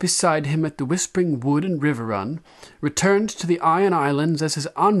 fought beside him at the Whispering Wood and River Run, returned to the Iron Islands as his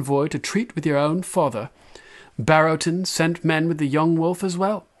envoy to treat with your own father. Barrowton sent men with the young wolf as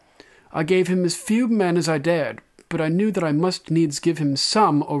well. I gave him as few men as I dared, but I knew that I must needs give him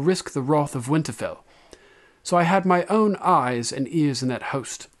some or risk the wrath of Winterfell. So I had my own eyes and ears in that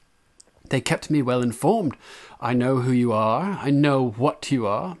host. They kept me well informed. I know who you are. I know what you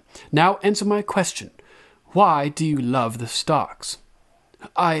are. Now answer my question. Why do you love the Starks?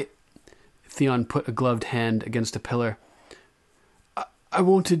 Theon put a gloved hand against a pillar. I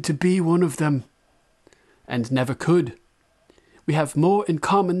wanted to be one of them, and never could. We have more in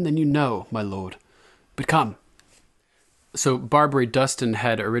common than you know, my lord. But come. So Barbary Dustin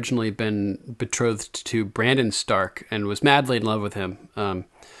had originally been betrothed to Brandon Stark and was madly in love with him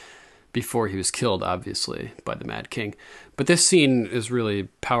before he was killed, obviously, by the Mad King. But this scene is really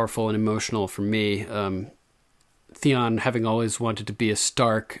powerful and emotional for me. Theon, having always wanted to be a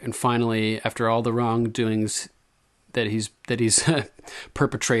Stark, and finally, after all the wrongdoings that he's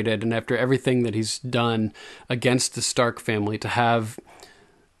perpetrated, and after everything that he's done against the Stark family, to have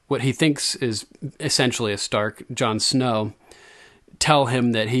what he thinks is essentially a Stark, Jon Snow, tell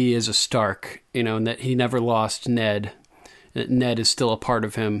him that he is a Stark, and that he never lost Ned, that Ned is still a part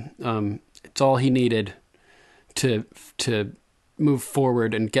of him. It's all he needed to move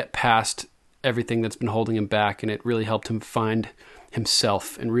forward and get past everything that's been holding him back, and it really helped him find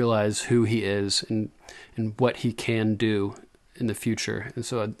himself and realize who he is and what he can do in the future. And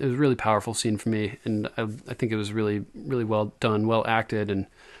so it was a really powerful scene for me, and I think it was really, really well done, well acted, and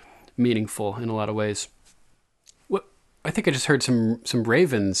meaningful in a lot of ways. Well, I think I just heard some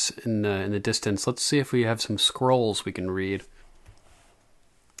ravens in the distance. Let's see if we have some scrolls we can read.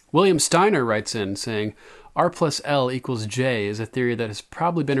 William Steiner writes in saying, R+L=J is a theory that has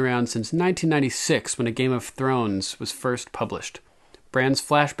probably been around since 1996 when A Game of Thrones was first published. Bran's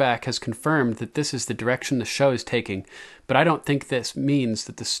flashback has confirmed that this is the direction the show is taking, but I don't think this means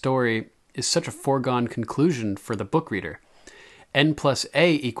that the story is such a foregone conclusion for the book reader.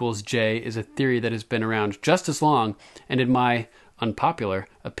 N+A=J is a theory that has been around just as long, and in my unpopular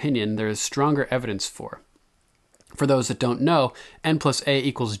opinion, there is stronger evidence for. For those that don't know,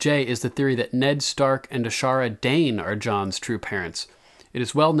 N+A=J is the theory that Ned Stark and Ashara Dayne are Jon's true parents. It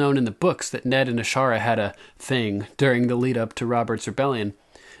is well known in the books that Ned and Ashara had a thing during the lead-up to Robert's rebellion,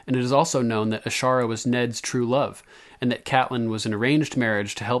 and it is also known that Ashara was Ned's true love, and that Catelyn was an arranged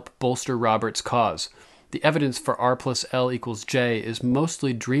marriage to help bolster Robert's cause. The evidence for R+L=J is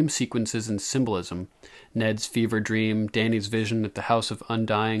mostly dream sequences and symbolism. Ned's fever dream, Dany's vision at the House of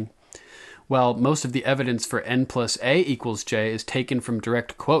Undying. While most of the evidence for N+A=J is taken from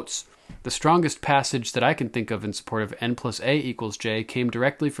direct quotes, the strongest passage that I can think of in support of N+A=J came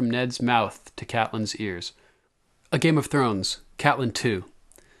directly from Ned's mouth to Catelyn's ears. A Game of Thrones, Catelyn 2.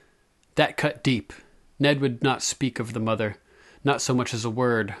 That cut deep. Ned would not speak of the mother, not so much as a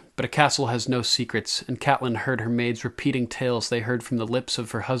word, but a castle has no secrets, and Catelyn heard her maids repeating tales they heard from the lips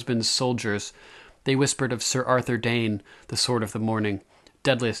of her husband's soldiers. They whispered of Sir Arthur Dayne, the Sword of the Morning,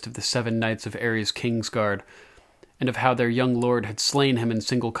 deadliest of the 7 knights of Aerys Kingsguard, and of how their young lord had slain him in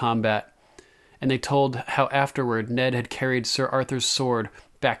single combat. And they told how afterward Ned had carried Sir Arthur's sword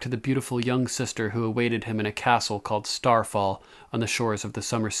back to the beautiful young sister who awaited him in a castle called Starfall on the shores of the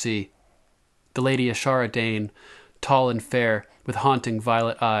Summer Sea. The Lady Ashara Dayne, tall and fair, with haunting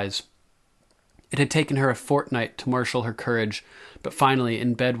violet eyes. It had taken her a fortnight to marshal her courage, but finally,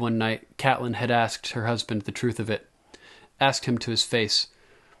 in bed one night, Catelyn had asked her husband the truth of it. Asked him to his face.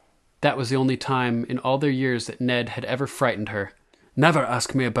 That was the only time in all their years that Ned had ever frightened her. "Never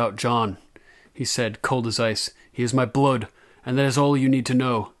ask me about Jon," he said, cold as ice. "He is my blood, and that is all you need to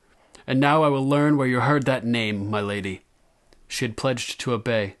know. And now I will learn where you heard that name, my lady." She had pledged to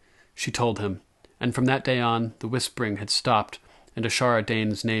obey. She told him. And from that day on, the whispering had stopped, and Ashara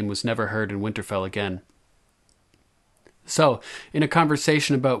Dayne's name was never heard in Winterfell again. So, in a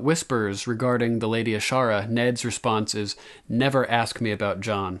conversation about whispers regarding the Lady Ashara, Ned's response is, "Never ask me about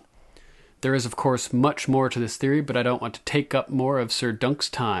Jon." There is, of course, much more to this theory, but I don't want to take up more of Sir Dunk's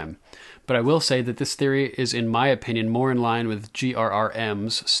time. But I will say that this theory is, in my opinion, more in line with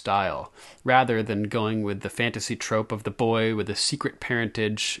GRRM's style, rather than going with the fantasy trope of the boy with a secret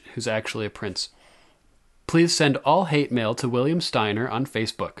parentage who's actually a prince. Please send all hate mail to William Steiner on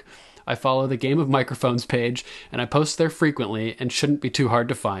Facebook. I follow the Game of Microphones page, and I post there frequently and shouldn't be too hard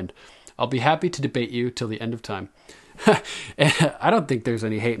to find. I'll be happy to debate you till the end of time. I don't think there's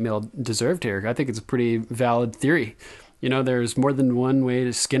any hate mail deserved here. I think it's a pretty valid theory. There's more than one way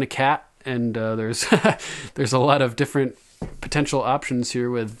to skin a cat, and there's there's a lot of different potential options here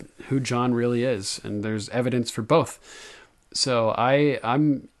with who Jon really is, and there's evidence for both. So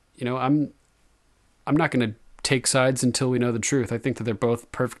I'm not going to take sides until we know the truth. I think that they're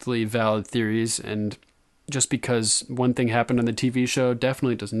both perfectly valid theories, and just because one thing happened on the TV show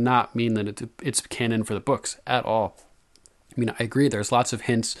definitely does not mean that it's canon for the books at all. I mean, I agree, there's lots of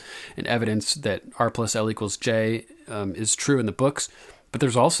hints and evidence that R+L=J is true in the books, but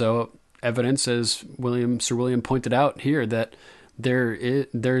there's also evidence, as Sir William pointed out here, that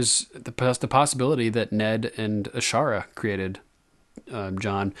there's the possibility that Ned and Ashara created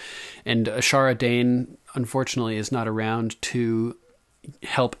Jon. And Ashara Dane, unfortunately, is not around to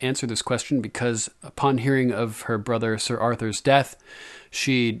help answer this question, because upon hearing of her brother Sir Arthur's death,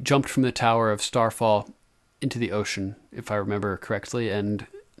 she jumped from the Tower of Starfall into the ocean, if I remember correctly, and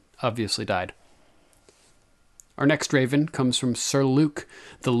obviously died. Our next Raven comes from Sir Luke,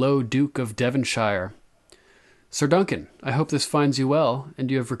 the Low Duke of Devonshire. Sir Duncan, I hope this finds you well,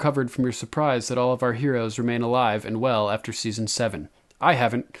 and you have recovered from your surprise that all of our heroes remain alive and well after Season 7. I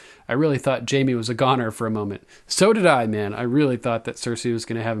haven't. I really thought Jaime was a goner for a moment. So did I, man. I really thought that Cersei was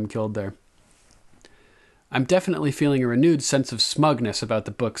going to have him killed there. I'm definitely feeling a renewed sense of smugness about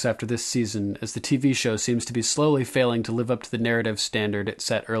the books after this season, as the TV show seems to be slowly failing to live up to the narrative standard it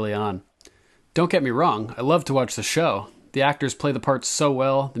set early on. Don't get me wrong, I love to watch the show. The actors play the parts so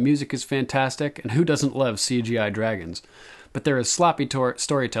well, the music is fantastic, and who doesn't love CGI dragons? But there is sloppy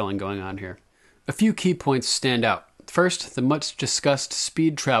storytelling going on here. A few key points stand out. First, the much discussed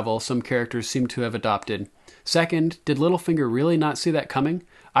speed travel some characters seem to have adopted. Second, did Littlefinger really not see that coming?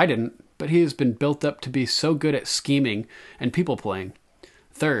 I didn't, but he has been built up to be so good at scheming and people-playing.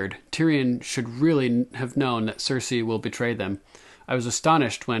 Third, Tyrion should really have known that Cersei will betray them. I was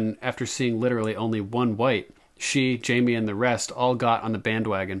astonished when, after seeing literally only one white, she, Jaime, and the rest all got on the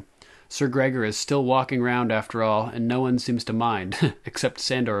bandwagon. Sir Gregor is still walking around after all, and no one seems to mind, except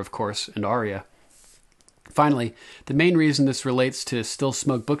Sandor, of course, and Arya. Finally, the main reason this relates to Still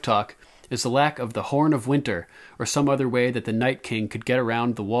Smug Book Talk is the lack of the Horn of Winter, or some other way that the Night King could get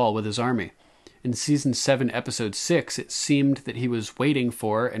around the wall with his army. In Season 7, Episode 6, it seemed that he was waiting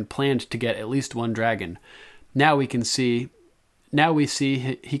for and planned to get at least one dragon. Now we see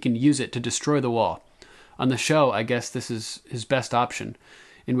he can use it to destroy the wall. On the show, I guess this is his best option,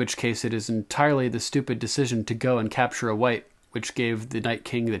 in which case it is entirely the stupid decision to go and capture a white, which gave the Night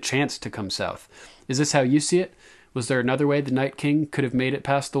King the chance to come south. Is this how you see it? Was there another way the Night King could have made it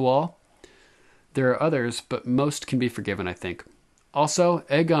past the wall? There are others, but most can be forgiven, I think. Also,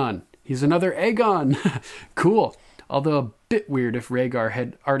 Aegon. He's another Aegon! Cool. Although a bit weird if Rhaegar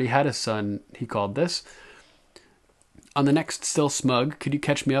had already had a son, he called this. On the next Still Smug, could you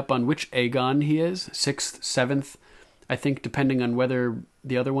catch me up on which Aegon he is? 6th, 7th, I think, depending on whether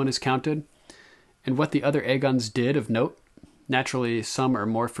the other one is counted. And what the other Aegons did of note? Naturally, some are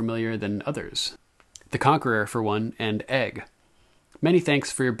more familiar than others. The Conqueror, for one, and Egg. Many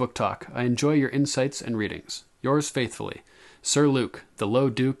thanks for your book talk. I enjoy your insights and readings. Yours faithfully, Sir Luke, the Low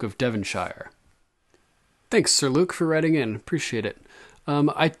Duke of Devonshire. Thanks, Sir Luke, for writing in. Appreciate it.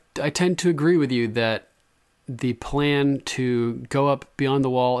 I tend to agree with you that the plan to go up beyond the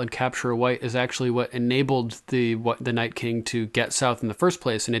wall and capture a white is actually what enabled the Night King to get south in the first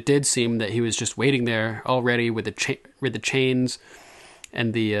place. And it did seem that he was just waiting there already with the chains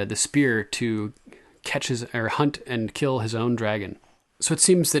and the spear to hunt and kill his own dragon. So it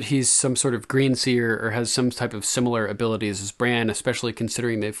seems that he's some sort of green seer or has some type of similar abilities as Bran, especially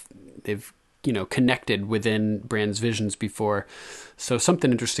considering they've connected within Bran's visions before. So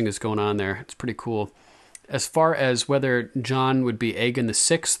something interesting is going on there. It's pretty cool. As far as whether Jon would be Aegon the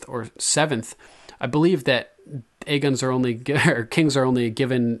 6th or 7th, I believe that kings are only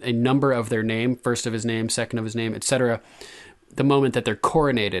given a number of their name, first of his name, second of his name, etc., the moment that they're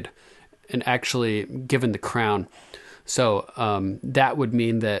coronated and actually given the crown. So that would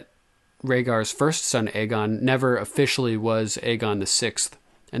mean that Rhaegar's first son, Aegon, never officially was Aegon the 6th,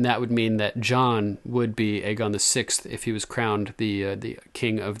 and that would mean that Jon would be Aegon the 6th if he was crowned the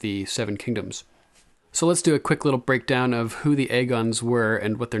king of the Seven Kingdoms. So let's do a quick little breakdown of who the Aegons were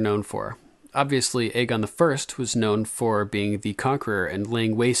and what they're known for. Obviously, Aegon I was known for being the conqueror and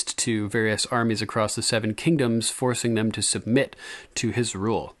laying waste to various armies across the Seven Kingdoms, forcing them to submit to his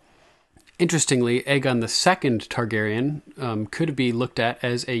rule. Interestingly, Aegon II Targaryen could be looked at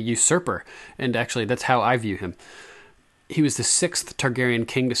as a usurper, and actually that's how I view him. He was the 6th Targaryen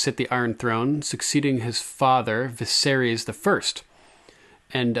king to sit the Iron Throne, succeeding his father, Viserys I.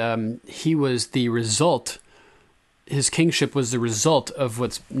 And he was the result, his kingship was the result of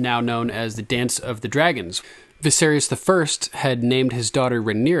what's now known as the Dance of the Dragons. Viserys I had named his daughter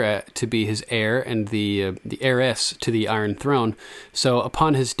Rhaenyra to be his heir and the heiress to the Iron Throne, so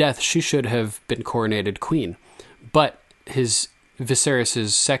upon his death she should have been coronated queen. But Viserys'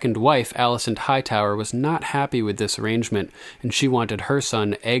 second wife, Alicent Hightower, was not happy with this arrangement, and she wanted her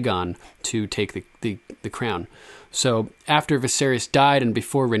son Aegon to take the crown. So after Viserys died and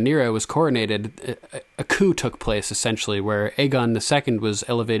before Rhaenyra was coronated, a coup took place, essentially, where Aegon II was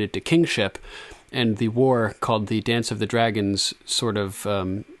elevated to kingship, and the war called the Dance of the Dragons sort of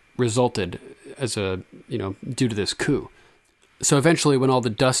resulted as due to this coup. So eventually, when all the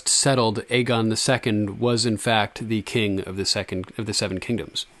dust settled, Aegon II was in fact the king of the Seven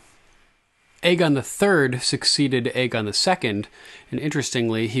Kingdoms. Aegon III succeeded Aegon II, and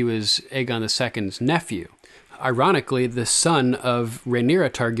interestingly, he was Aegon II's nephew. Ironically, the son of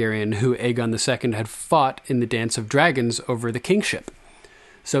Rhaenyra Targaryen, who Aegon II had fought in the Dance of Dragons over the kingship.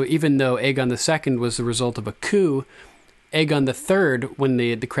 So even though Aegon II was the result of a coup, Aegon III, when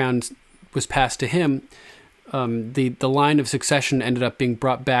the crown was passed to him, the line of succession ended up being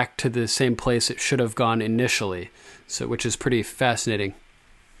brought back to the same place it should have gone initially, which is pretty fascinating.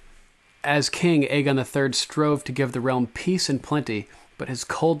 As king, Aegon III strove to give the realm peace and plenty, but his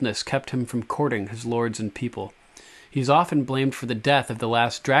coldness kept him from courting his lords and people. He's often blamed for the death of the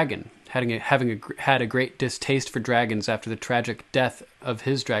last dragon, having had a great distaste for dragons after the tragic death of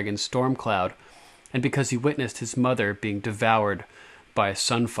his dragon Stormcloud, and because he witnessed his mother being devoured by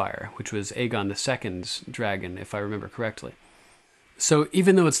Sunfire, which was Aegon II's dragon, if I remember correctly. So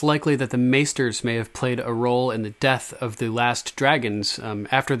even though it's likely that the Maesters may have played a role in the death of the last dragons,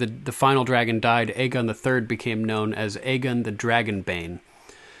 after the final dragon died, Aegon III became known as Aegon the Dragonbane.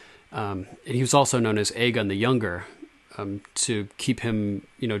 And he was also known as Aegon the Younger, to keep him,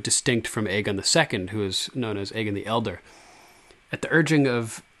 distinct from Aegon II, who is known as Aegon the Elder. At the urging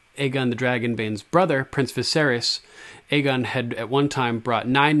of Aegon the Dragonbane's brother, Prince Viserys, Aegon had at one time brought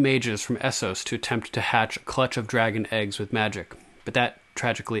 9 mages from Essos to attempt to hatch a clutch of dragon eggs with magic, but that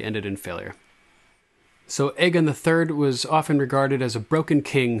tragically ended in failure. So Aegon III was often regarded as a broken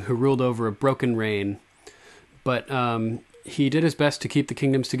king who ruled over a broken reign, but he did his best to keep the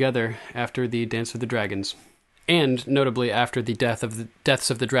kingdoms together after the Dance of the Dragons, and notably after the deaths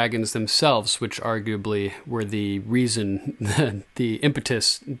of the dragons themselves, which arguably were the reason, the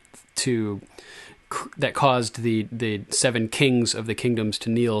impetus that caused the 7 kings of the kingdoms to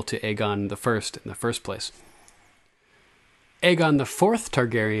kneel to Aegon I in the first place. Aegon IV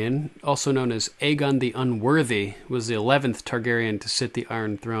Targaryen, also known as Aegon the Unworthy, was the 11th Targaryen to sit the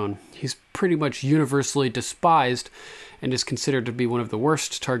Iron Throne. He's pretty much universally despised and is considered to be one of the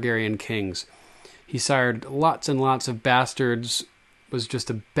worst Targaryen kings. He sired lots and lots of bastards, was just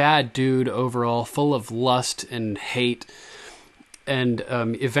a bad dude overall, full of lust and hate, and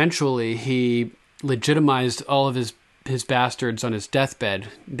eventually he legitimized all of his bastards on his deathbed.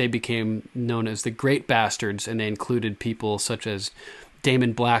 They became known as the Great Bastards, and they included people such as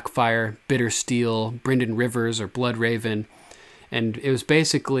Daemon Blackfyre, Bitter Steel, Brynden Rivers, or Bloodraven. And it was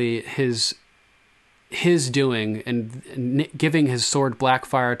basically his doing and giving his sword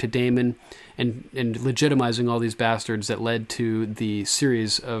Blackfyre to Daemon and legitimizing all these bastards that led to the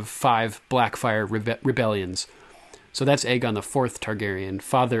series of 5 Blackfyre rebellions. So that's Aegon IV Targaryen,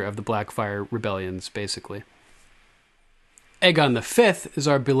 father of the Blackfyre rebellions, basically. Aegon V is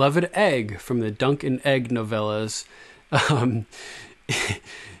our beloved Egg from the Dunk and Egg novellas.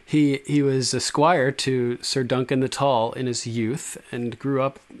 He was a squire to Sir Duncan the Tall in his youth and grew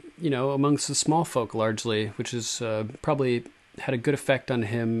up, amongst the small folk largely, which is probably had a good effect on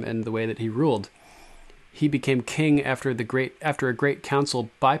him and the way that he ruled. He became king after a great council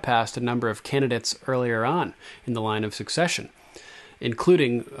bypassed a number of candidates earlier on in the line of succession,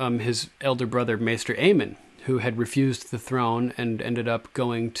 including his elder brother Maester Aemon, who had refused the throne and ended up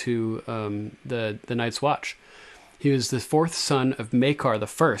going to the Night's Watch. He was the 4th son of Maekar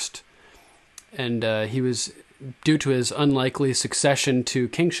I, and he was, due to his unlikely succession to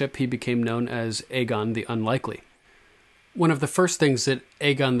kingship, he became known as Aegon the Unlikely. One of the first things that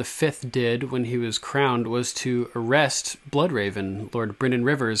Aegon V did when he was crowned was to arrest Bloodraven, Lord Brynden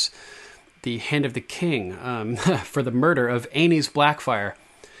Rivers, the Hand of the King, for the murder of Aenys Blackfyre,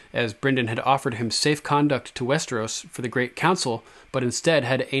 as Brynden had offered him safe conduct to Westeros for the Great Council, but instead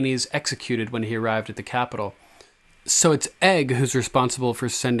had Aenys executed when he arrived at the capital. So it's Egg who's responsible for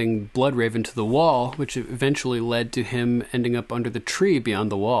sending Bloodraven to the Wall, which eventually led to him ending up under the tree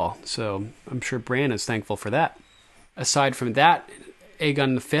beyond the Wall. So I'm sure Bran is thankful for that. Aside from that,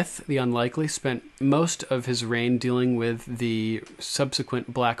 Aegon V, the Unlikely, spent most of his reign dealing with the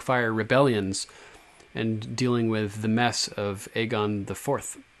subsequent Blackfyre rebellions and dealing with the mess of Aegon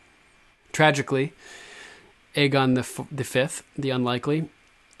IV. Tragically, Aegon V, the Unlikely,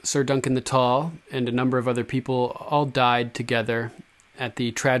 Sir Duncan the Tall, and a number of other people all died together at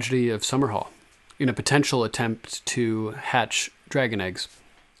the tragedy of Summerhall in a potential attempt to hatch dragon eggs.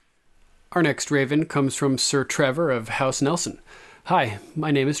 Our next Raven comes from Sir Trevor of House Nelson. Hi,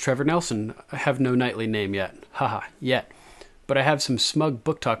 my name is Trevor Nelson. I have no knightly name yet. Haha, yet. But I have some smug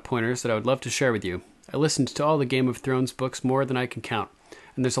book talk pointers that I would love to share with you. I listened to all the Game of Thrones books more than I can count,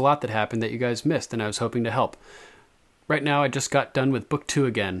 and there's a lot that happened that you guys missed, and I was hoping to help. Right now, I just got done with Book 2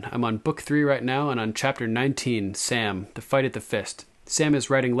 again. I'm on Book 3 right now and on Chapter 19, Sam, The Fight at the Fist. Sam is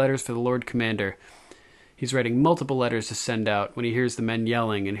writing letters for the Lord Commander. He's writing multiple letters to send out when he hears the men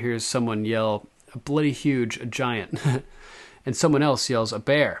yelling and hears someone yell, a bloody huge, a giant. And someone else yells, a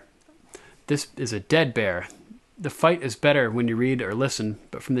bear. This is a dead bear. The fight is better when you read or listen,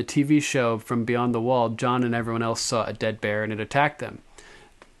 but from the TV show From Beyond the Wall, John and everyone else saw a dead bear and it attacked them.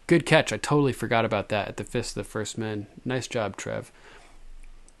 Good catch. I totally forgot about that at the Fist of the First Men. Nice job, Trev.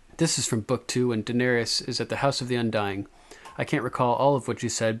 This is from Book 2 when Daenerys is at the House of the Undying. I can't recall all of what you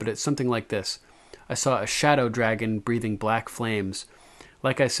said, but it's something like this. I saw a shadow dragon breathing black flames.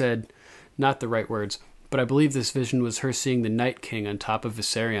 Like I said, not the right words, but I believe this vision was her seeing the Night King on top of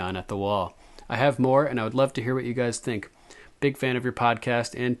Viserion at the wall. I have more, and I would love to hear what you guys think. Big fan of your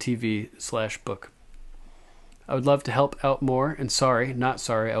podcast and TV/book. I would love to help out more, and sorry, not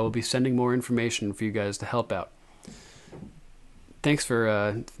sorry, I will be sending more information for you guys to help out. Thanks for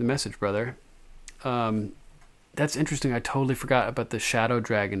the message, brother. That's interesting. I totally forgot about the shadow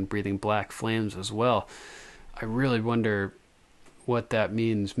dragon breathing black flames as well. I really wonder what that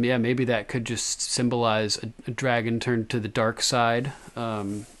means. Yeah, maybe that could just symbolize a dragon turned to the dark side.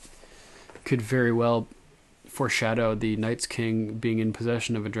 Could very well foreshadow the Night's King being in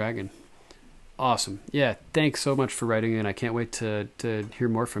possession of a dragon. Awesome. Yeah, thanks so much for writing in. I can't wait to hear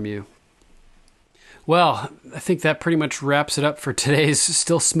more from you. Well, I think that pretty much wraps it up for today's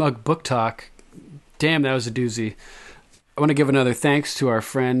Still Smug Book Talk. Damn, that was a doozy. I want to give another thanks to our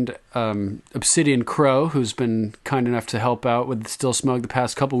friend Obsidian Crow, who's been kind enough to help out with Still Smug the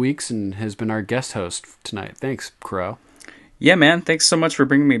past couple weeks and has been our guest host tonight. Thanks, Crow. Yeah, man. Thanks so much for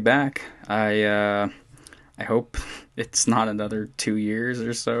bringing me back. I hope it's not another 2 years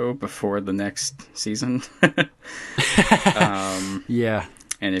or so before the next season. Yeah.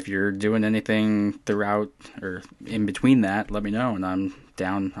 And if you're doing anything throughout or in between that, let me know, and I'm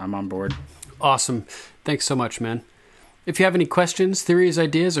down. I'm on board. Awesome. Thanks so much, man. If you have any questions, theories,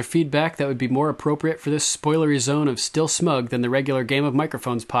 ideas, or feedback that would be more appropriate for this spoilery zone of Still Smug than the regular Game of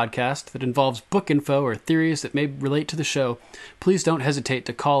Microphones podcast that involves book info or theories that may relate to the show, please don't hesitate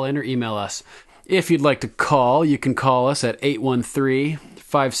to call in or email us. If you'd like to call, you can call us at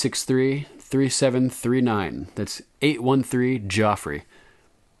 813-563-3739. That's 813-JOFFREY.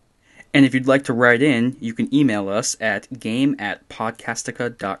 And if you'd like to write in, you can email us at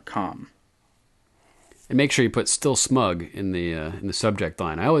game@podcastica.com. And make sure you put Still Smug in the subject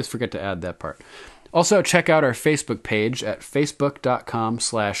line. I always forget to add that part. Also, check out our Facebook page at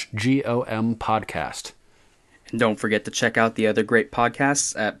facebook.com/GOM podcast. And don't forget to check out the other great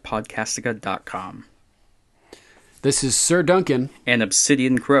podcasts at podcastica.com. This is Sir Duncan and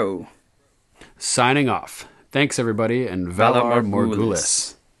Obsidian Crow signing off. Thanks, everybody, and Valar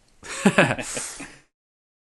Morghulis.